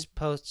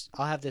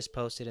I'll have this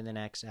posted in the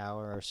next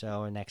hour or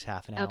so, or next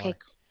half an okay, hour.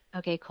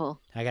 okay, cool.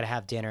 I gotta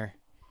have dinner.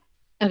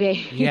 You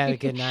have a Okay.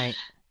 good night.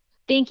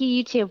 Thank you,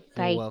 you too. You're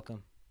Bye.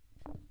 welcome.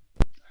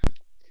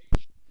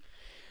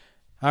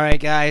 All right,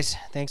 guys.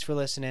 Thanks for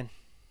listening.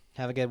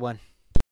 Have a good one.